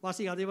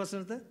 வாசிங்க அதே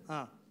வசனத்தை.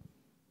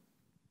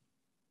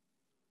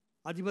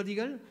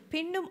 அதிபதிகள்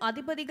பின்னும்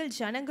அதிபதிகள்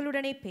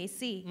ஜனங்களுடனே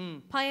பேசி,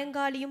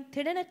 பயங்காளியும்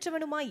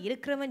திடனற்றவனுமாய்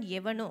இருக்கிறவன்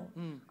எவனோ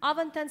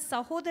அவன் தன்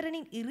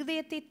சகோதரனின்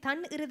இருதயத்தை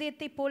தன்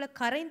இருதயத்தைப் போல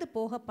கரைந்து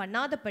போக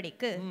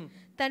பண்ணாதபடிக்கு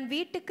தன்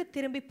வீட்டுக்கு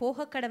திரும்பி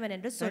போக கடவன்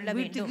என்று சொல்ல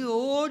வேண்டும். வீட்டுக்கு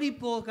ஓடி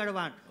போக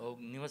கடவான்.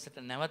 නිවසට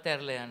නැවත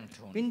ඇරලා යන්න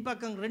ඕන.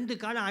 பின்பக்கம்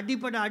 2 காலம்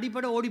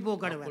அடிபட ஓடி போக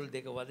கடவான். කුල්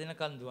දෙක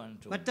වදිනකන් දුවන්න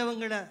ඕන.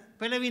 மற்றவங்களை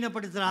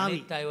பலவீனப்படுத்துற ஆவி.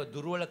 අනිත් අයව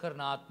දුර්වල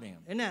කරන ආත්මය.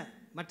 என்ன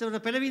மற்றவரை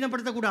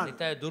பலவீனப்படுத்த கூடாது.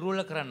 අනිත් අය දුර්වල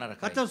කරන්න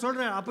අරකයි. கர்த்தர்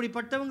சொல்ற,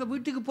 அப்படிப்பட்டவங்க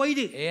வீட்டுக்கு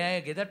போயிடு. ඒ අය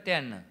ගෙදරට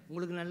යන්න.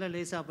 உங்களுக்கு நல்ல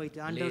லேசா போயிட்டு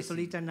ஆண்டவர்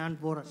சொல்லிட்டேன் நான்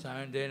போறேன்.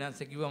 ස්වාමීන්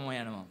වහන්සේ කිව්වම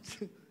යනවා.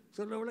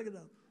 சொல்ற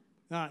விளக்குதா?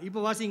 இப்போ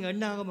வாசிங்க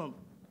என்ன ஆகமம்.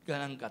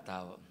 ගණන්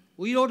කතාව.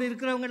 உயிரோடு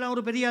இருக்கிறவங்க எல்லாம்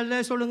ஒரு பெரிய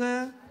அல்ல சொல்லுங்க.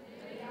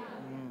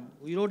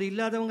 உயிரோடு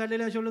இல்லாதவங்க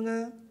அல்ல சொல்லுங்க.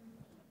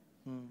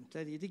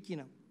 சரி,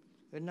 இதுக்கினம்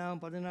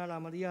என்னாகும்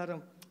 14ஆம்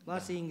அதிகாரம்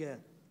வாசிங்க.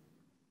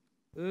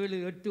 7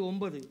 8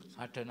 9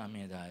 8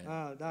 9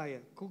 10. தாய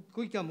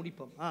குயிக்கா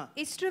முடிப்போம்.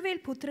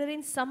 இஸ்ரவேல்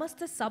புத்திரரின்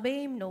சமஸ்த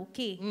சபையையும்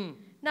நோக்கி,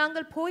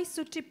 நாங்கள் போய்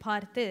சுற்றி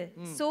பார்த்து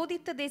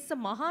சோதித்த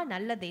தேசம் மகா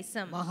நல்ல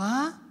தேசம். மகா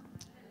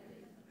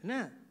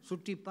என்ன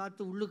சுற்றி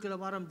பார்த்து உள்ளுக்குள்ள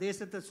வாரம்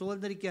தேசத்தை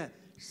சுதந்திரிக்க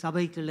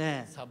சபைக்குள்ள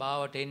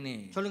සභාවට එන්නේ.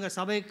 சொல்லுங்க,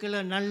 சபைக்குள்ள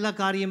நல்ல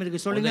காரியம் இருக்கு.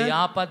 சொல்லுங்க,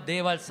 යහපත්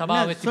දේවල්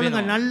සභාවේ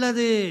சொல்லுங்க, තිබෙනවා.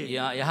 நல்லது.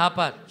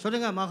 යහපත්.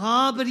 சொல்லுங்க, மகா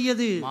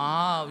பெரியது.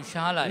 මහා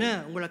විශාලයි. என்ன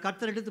உங்களை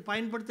கர்த்தர் எடுத்து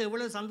பயன்படுத்த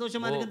எவ்வளவு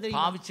சந்தோஷமா இருக்கு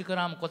தெரியுமா? පාවිච්චි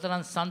කරාම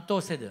කොතරම්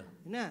සන්තෝෂෙද.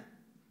 என்ன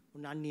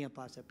உன் அந்நிய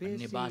பாஷை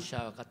பேசி අන්‍ය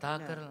භාෂාව කතා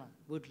කරලා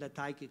வீட்டுல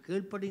தாய்க்கு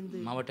கீழ்ப்படிந்து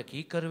මවට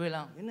කීකරු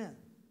වෙලා என்ன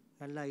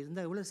நல்லா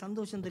இருந்தா எவ்வளவு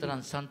சந்தோஷம் தெரியும்.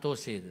 කොතරම්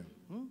සන්තෝෂයේද.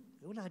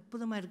 எவ்வளவு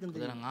அற்புதமா இருக்கு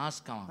தெரியும். කොතරම්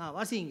ආස්කම.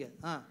 வாசிங்க.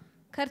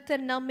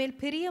 கர்த்தர் நம்மேல்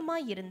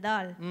பிரியமாய்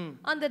இருந்தால்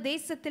அந்த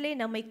தேசத்திலே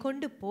நம்மை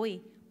கொண்டு போய்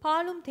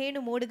பாலும்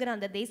தேனும் ஓடுகிற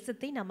அந்த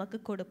தேசத்தை நமக்கு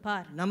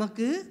கொடுப்பார்.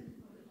 நமக்கு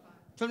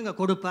சொல்லுங்க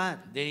கொடுப்பார்.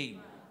 දෙයි.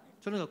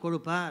 சொல்லுங்க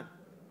கொடுப்பார்.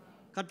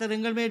 கர்த்தர்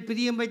எங்கள் மேல்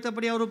பிரியம்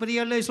வைத்தபடி அவர்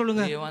பெரிய அல்ல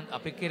சொல்லுங்க. දේවන්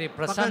අපි කෙරේ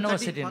ප්‍රසන්නව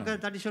සිටිනවා.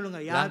 பக்கத்துல தட்டி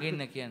சொல்லுங்க. ළඟ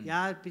ඉන්න කියන්නේ.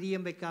 யார்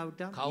பிரியம்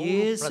வைக்காவிட்டா කවුරු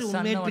இயேசு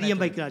உண்மையில்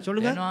பிரியம் வைக்கிறார்.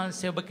 சொல்லுங்க.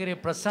 යනවාන්සේ ඔබ කෙරේ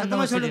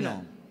ප්‍රසන්නව සිටිනවා.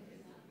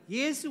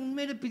 இயேசு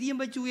உண்மையில பிரியம்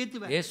வச்சு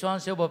உயர்த்துவார்.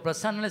 යේසුවන්සේ ඔබ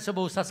ප්‍රසන්න ලෙස ඔබ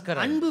උසස්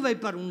කරයි. அன்பு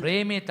வைப்பார்.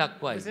 ප්‍රේමයේ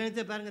තක්වයි.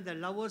 பிரச்சனையை பாருங்க, இந்த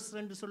லவர்ஸ்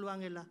ரெண்டு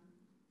சொல்லுவாங்க இல்ல.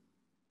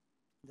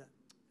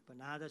 இப்ப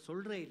நான் அதை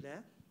சொல்றேன் இல்ல,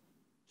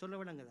 சொல்ல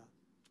விடங்கதா.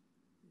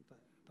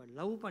 இப்ப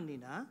லவ்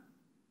பண்ணினா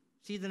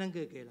சீதனம்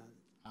கேட்கலாது.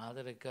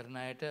 ආදරය කරන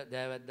අයට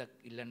දෑවැද්දක්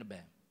ඉල්ලන්න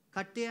බෑ.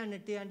 කට්ටයා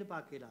නෙට්ටයාන්ට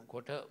පාකේලා.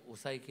 කොට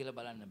උසයි කියලා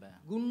බලන්න බෑ.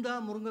 ගුණ්ඩා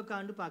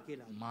මුරුංගකාන්ට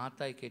පාකේලා.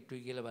 මාතයි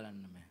කෙට්ටුයි කියලා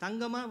බලන්න බෑ.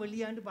 තංගමා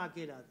වෙලියාන්ට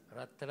පාකේලා.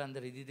 රත්තරන්ද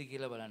රිදිද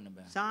කියලා බලන්න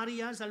බෑ.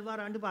 சாரியா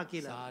சல்வாராண்டு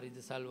பாக்கலாம். சாரிද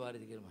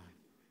සල්වාරිද කියලා බලන්න.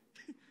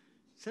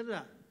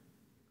 சரிடா,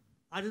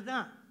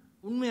 அதுதான்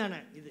உண்மையான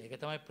இது. ඒක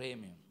තමයි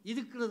ප්‍රේමය.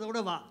 இருக்கிறதோட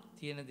வா,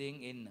 තියෙන දේෙන්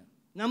එන්න.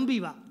 நம்பி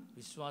வா.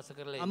 විශ්වාස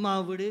කරලා එන්න. அம்மா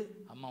விடு,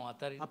 අම්මව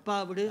අතරින්, அப்பா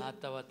விடு,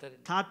 තාත්තව අතරින්,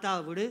 தாத்தா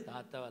விடு,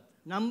 තාත්තව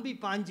අතරින් நம்பி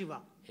பாஞ்சு வா.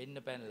 එන්න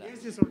පැනලා.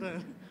 ஏசு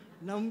சொல்றாரு,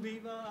 நம்பி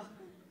வா.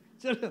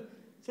 சொல்லு,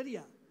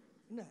 சரியா?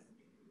 என்ன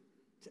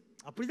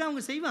அப்படிதான்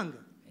அவங்க செய்வாங்க.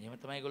 එහෙම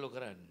තමයි ඒගොල්ලෝ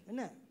කරන්නේ.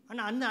 என்ன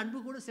ஆனா அந்த அன்பு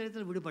கூட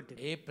சிலத்துல விடுபட்டு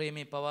ඒ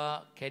ප්‍රේමේ පවා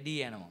කැඩී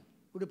යනවා.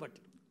 விடுபட்டு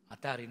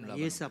අතාරින්න ලබනවා.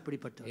 இயேசு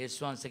அப்படிப்பட்டவர்.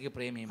 යේසුස් වහන්සේගේ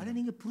ප්‍රේමය. அதை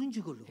நீங்க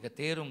புரிஞ்சுக்கொள்ளும். ඒක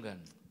තේරුම්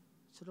ගන්න.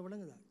 சொல்ல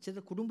விளங்குதா?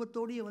 சில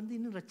குடும்பத்தோடயே வந்து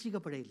இன்னும்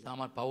ரட்சிக்கப்பட இல்லை.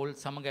 තාමත් පවුල්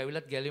සමග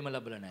ඇවිලත් ගැලීම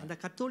ලැබලා නැහැ. அந்த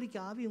கத்தோலிக்க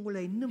ஆவி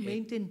உங்களை இன்னும்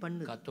மெயின்டைன்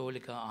பண்ணுது.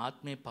 කතෝලික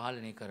ආත්මේ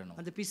පාලනය කරනවා.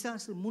 அந்த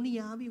பிசாசு முனி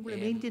ஆவி உங்களை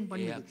மெயின்டைன்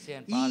பண்ணுது.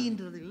 அக்ஷயன்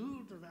ஈன்றது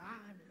ஊன்றது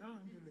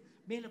ஆன்றது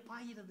மேல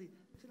பாயிறது,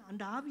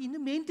 அந்த ஆவி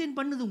இன்னும் மெயின்டைன்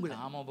பண்ணுது உங்களை.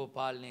 තාම ඔබ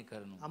පාලනය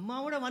කරනවා.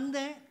 அம்மாவோட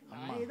வந்தேன்,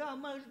 ஏதோ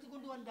அம்மா இழுத்து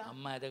கொண்டு வந்தா,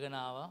 අම්මා ඇදගෙන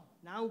ආවා.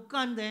 நான்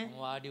உட்கார்ந்தேன்,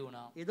 වාඩි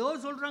වුණා. ஏதோ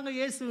சொல்றாங்க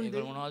இயேசு.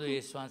 ඒගොල්ලෝ මොනවද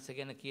යේසුස් වහන්සේ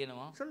ගැන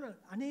කියනවා. சொல்ல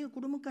அநேக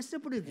குடும்பம்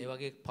கஷ்டப்படுது. ඒ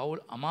වගේ පවුල්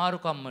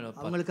අමාරුකම් වල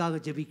அவங்களுக்காக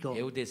ஜெபிக்கும்.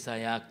 ඒ උදෙසා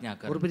යාඥා ஒரு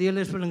කරනවා. பெரிய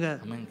லிஸ்ட் பண்ணுங்க.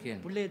 අමෙන්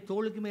කියන්නේ. பிள்ளை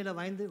தோளுக்கு மேல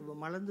வயந்து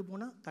மலர்ந்து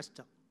போனா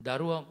கஷ்டம்.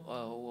 දරුවා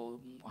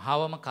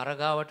හාවම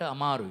කරගාවට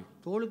අමාරුයි.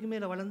 தோளுக்கு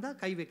மேல வளர்ந்தா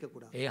கை வைக்க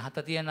கூடாது. ඒ හත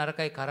තියෙන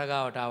නරකයි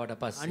කරගාවට ආවට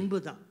පස්සේ. அன்பு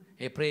தான்.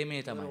 ඒ ප්‍රේමය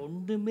තමයි.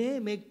 ஒன்றுமே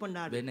மேக்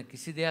பண்ணாது. වෙන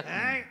කිසි දෙයක්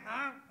නෑ.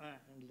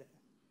 இல்ல,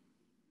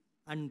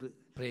 அன்பு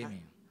ප්‍රේමය.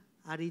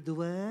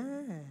 அரிதுவ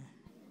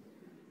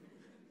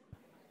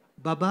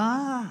பாபா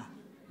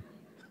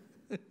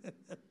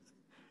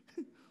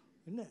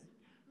என்ன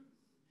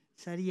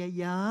சரி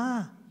ஐயா,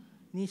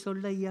 நீ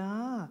சொல்ல ஐயா,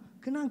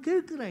 நான்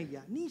கேட்கிறேன்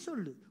ஐயா, நீ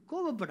சொல்லு,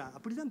 கோபப்படா.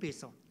 அப்படிதான்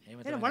பேசும்.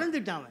 ஏன்னா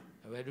வளர்ந்துட்டான் அவன்.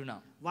 වැඩුණා.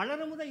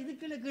 வளரும் போது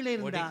இதுக்குள்ள கீழே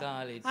இருந்தா පොඩි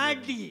කාලේ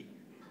ஆட்டி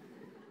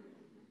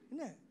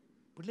என்ன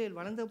பிள்ளைகள்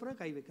வளர்ந்த அப்புறம்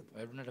கை வைக்க.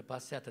 වැඩුණට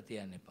පස්සේ අත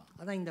තියන්න එපා.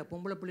 அதான் இந்த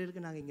பொம்பளை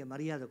பிள்ளைகளுக்கு நாங்கள் இங்கே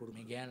மரியாதை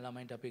கொடுக்கணும். මේ ගෑන්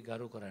ළමයින්ට අපි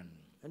ගරු කරන්න.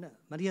 என்ன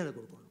மரியாதை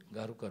கொடுக்கணும்.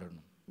 ගරු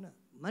කරනවා. என்ன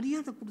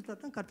மரியாதை கொடுத்தா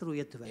தான் கர்த்தர்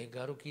உயர்த்துவேன். ඒ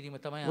ගරු කිරීම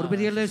තමයි ஒரு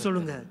பெரிய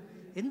சொல்லுங்க,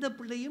 எந்த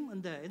பிள்ளையும்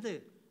அந்த இது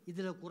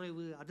இதுல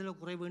குறைவு அதுல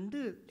குறைவுன்னு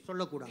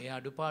சொல்லக்கூடாது. ඒ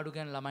අඩුපාඩු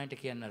ගැන ළමයින්ට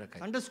කියන්න නරකයි.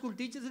 சண்டே ஸ்கூல்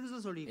டீச்சர்ஸுக்கு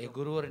சொல்லி ඒ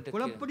ගුරුවරන්ට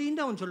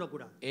குழப்படின்னு அவன்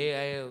சொல்லக்கூடாது. ඒ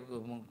අය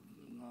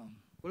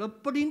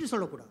குழப்படின்னு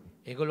சொல்லக்கூடாது.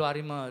 ඒගොල්ලෝ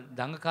හරිම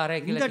දඟකාරය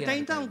இந்த කියලා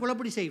டைம் தான் அவன்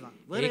குழப்படி செய்வான்.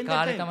 வேற ඒ எந்த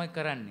කාලේ time? තමයි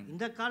කරන්නේ.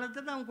 இந்த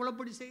காலத்துல தான் அவன்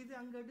குழப்படி செய்து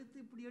அங்க எடுத்து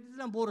இப்படி எடுத்து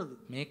தான் போறது.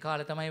 මේ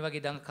කාලේ තමයි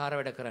වගේ දඟකාර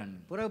වැඩ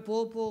කරන්නේ. பிறகு போ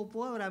போ போ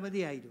அவர்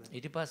அமைதி ஆயிடுவார்.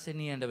 ඊට පස්සේ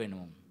නියඬ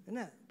වෙනවා. என்ன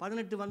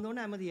 18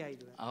 வந்தோடனே அமைதி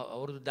ஆயிடுவார்.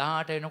 අවුරුදු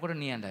 18 වෙනකොට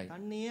නියඬයි.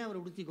 தண்ணியே அவர்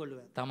உடுத்தி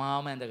கொள்வார்.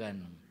 තමාම ඇඳ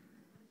ගන්නවා.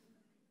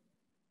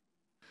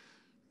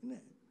 என்ன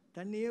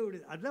தண்ணியே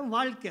அதுதான்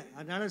வாழ்க்கை.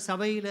 அதனால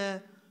சபையில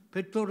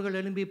பெற்றோர்கள்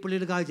எழும்பி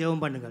பிள்ளைகளுக்காக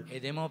ஜெபம் பண்ணுங்கள். ඒ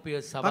දෙමෝපිය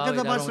பக்கத்துல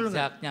සභාවේ பார்த்து சொல்லுங்க,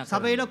 යාඥා කරනවා.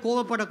 சபையில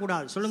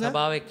கோபப்படக்கூடாது. சொல்லுங்க,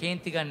 සභාවේ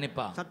කේන්ති ගන්න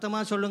එපා. சத்தமா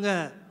சொல்லுங்க,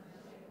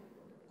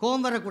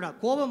 கோபம் வரக்கூடாது.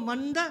 கோபம்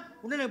வந்த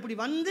உடனே இப்படி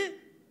வந்து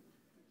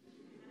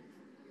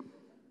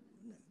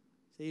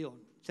செய்யும்.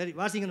 சரி,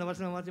 வாசிங்க, இந்த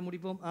வசனம் வாசி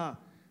முடிப்போம்.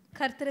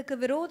 கர்த்தருக்கு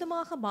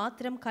விரோதமாக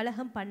மாத்திரம்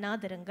கலகம்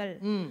பண்ணாதிருங்கள்.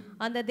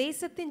 அந்த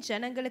தேசத்தின்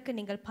ஜனங்களுக்கு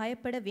நீங்கள்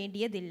பயப்பட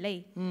வேண்டியதில்லை.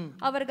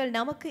 அவர்கள்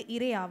நமக்கு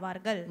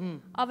இரையாவார்கள்.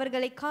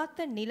 அவர்களை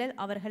காத்த நிழல்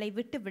அவர்களை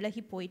விட்டு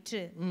விலகி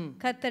போயிற்று.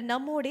 கர்த்தர்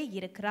நம்மோடே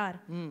இருக்கிறார்.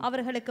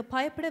 அவர்களுக்கு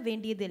பயப்பட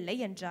வேண்டியதில்லை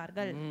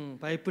என்றார்கள்.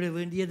 பயப்பட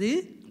வேண்டியது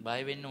බය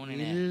වෙන්න ඕනේ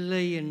නෑ.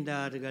 இல்லை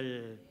என்றார்கள்.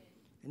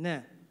 என்ன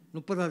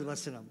 30வது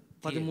வசனம்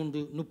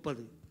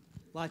 13:30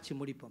 வாசி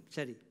முடிப்போம்.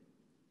 சரி,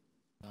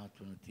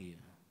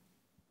 13:30.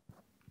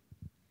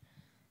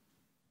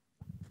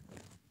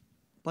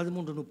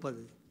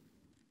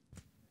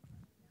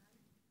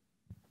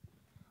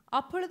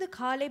 அப்பொழுது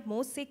காலேப்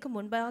மோசேக்கு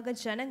முன்பாக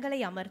ஜனங்களை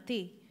அமர்த்தி,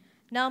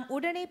 நாம்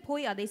உடனே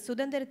போய் அதை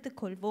சுதந்தரித்துக்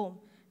கொள்வோம்,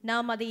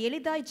 நாம் அதை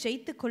எளிதாய்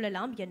ஜெயித்துக்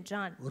கொள்ளலாம்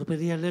என்றான். ஒரு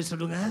பெரிய அல்ல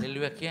சொல்லுங்க.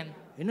 හalleluya කියන්නේ.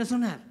 என்ன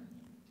சொன்னார்?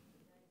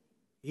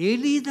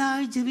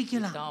 எளிதாய்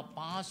ஜெபிக்கலாம். තා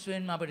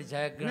පාස්වෙන් අපිට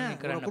ජයග්‍රහණය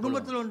කරන්න පුළුවන්.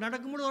 குடும்பத்துல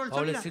நடக்கும்போது ஒரு පවුලේ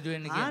சொல்லுங்க,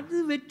 සිදුවෙන්නේ කියන්නේ. அது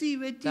வெற்றி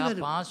வெற்றி තා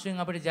வரும். පාස්වෙන්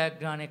අපිට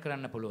ජයග්‍රහණය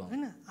කරන්න පුළුවන්.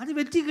 என்ன அது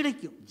வெற்றி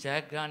கிடைக்கும்.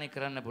 ජයග්‍රහණය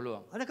කරන්න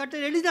පුළුවන්. அத கட்ட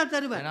எளிதா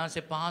தருவார்.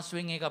 එනාසේ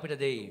පාස්වෙන් ඒක අපිට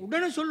දෙයි.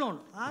 உடனே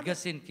சொல்லணும்.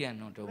 ඉගසින්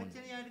කියන්නට ඕනේ.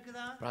 பிரச்சனையா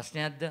இருக்குதா?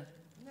 ප්‍රශ්නයක්ද?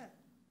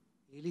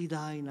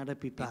 எளிதாய்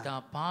நடப்பிப்பார். තා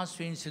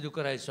පාස්වෙන් සිදු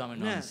කරයි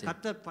ස්වාමීන් වහන්සේ.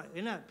 கர்த்தர்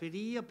என்ன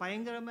பெரிய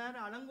பயங்கரமான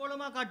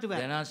அலங்கோலமா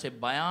காட்டுவார். එනාසේ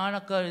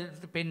භයානක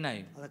පෙන්නයි.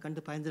 அத கண்டு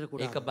பயந்துட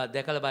கூடாது. ඒක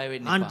දැකලා බය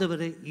වෙන්න එපා.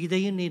 ஆண்டவரே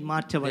இதையும் நீர்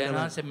மாற்ற வல்லவர்.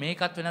 එනාසේ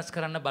මේකත් වෙනස්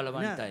කරන්න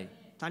බලවන්තයි.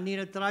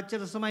 தண்ணீரை திராட்சை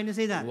ரசமா என்ன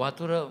செய்தார்?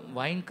 වතුර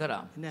වයින් කරා.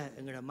 என்ன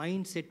எங்களோட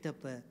மைண்ட்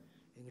செட்டப்ப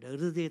எங்களோட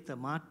இருதயத்தை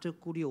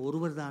மாற்றக்கூடிய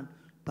ஒருவர் தான்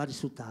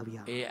பரிசுத்த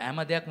ஆவியானவர். ඒ හැම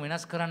දෙයක්ම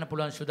වෙනස් කරන්න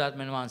පුළුවන්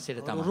සුදාත්මයන් වහන්සේට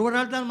තමයි.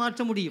 ஒருவரால் தான்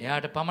மாற்ற முடியும்.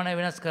 එයාට පමණයි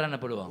වෙනස් කරන්න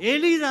පුළුවන්.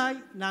 எளிதாய்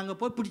நாங்க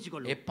போய்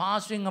பிடிச்சுக்கொள்ளும். ඒ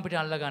පාසුවෙන් අපිට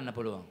අල්ල ගන්න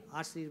පුළුවන්.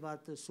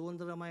 ஆசீர்வாதத்து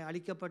சுதந்திரமாய்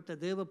அளிக்கப்பட்ட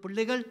தேவ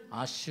பிள்ளைகள்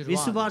ආශිර්වාද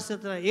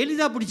விசுவாசத்துல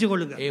எளிதா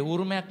பிடிச்சுக்கொள்ளுங்க. ඒ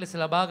උරුමයක් ලෙස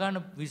ලබා ගන්න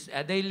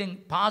ඇදහිල්ලෙන්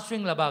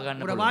පාසුවෙන් ලබා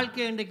ගන්න உங்க පුළුවන්.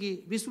 வாழ்க்கையை இன்றைக்கு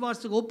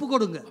விசுவாசத்துக்கு ஒப்பு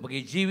கொடுங்க.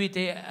 ඔබගේ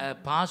ජීවිතයේ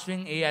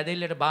පාසුවෙන් ඒ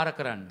ඇදහිල්ලට බාර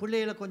කරන්න.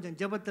 பிள்ளைகளை கொஞ்சம்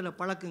ஜெபத்துல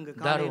பழக்குங்க.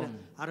 காலையில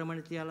அரை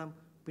மணித்தியாலம்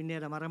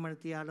பின்னேரம் அரை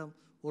மணித்தியாலம்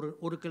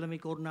ஒரு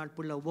கிழமைக்கு ஒரு நாள்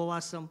பிள்ளை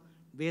உபவாசம்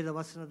வேத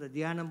வசனத்தை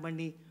தியானம்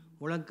பண்ணி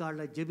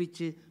முழங்கால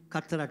ஜெபிச்சு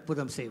கர்த்தர்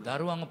அற்புதம் செய்வார்.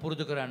 දරුවන්ව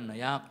පුරුදු කරන්න.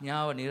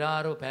 යාඥාව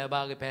නිරාරව පැය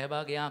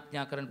භාගේ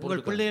යාඥා කරන්න පුරුදු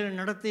உங்கள் பிள்ளைகளை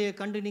நடத்தையை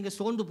கண்டு நீங்க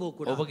சோர்ந்து போக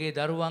கூடாது. ඔබගේ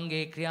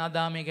දරුවන්ගේ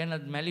ක්‍රියාදාමය ගැන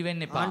මැලි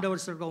වෙන්න එපා.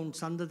 ஆண்டவர் சொல்ற உன்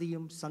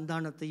சந்ததியும்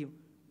சந்தானத்தையும்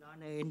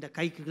நான் என்ற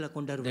கைக்குள்ள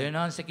கொண்டு வருவேன்.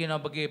 දෙවියන්වහන්සේ කියන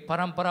ඔබගේ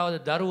පරම්පරාවද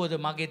දරුවෝද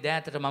මගේ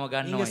දෑතට මම நீங்க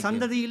ගන්නවා.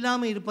 சந்ததி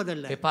இல்லாம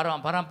இருப்பதல்ல. ඒ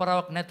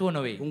පරම්පරාවක් නැතුව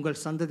නෙවෙයි. உங்கள்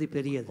சந்ததி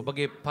பெரியது.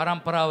 ඔබගේ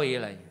පරම්පරාව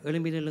ඉයලයි.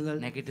 எழும்பி நில்லுங்கள்.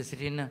 නැගිට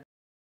සිටින්න.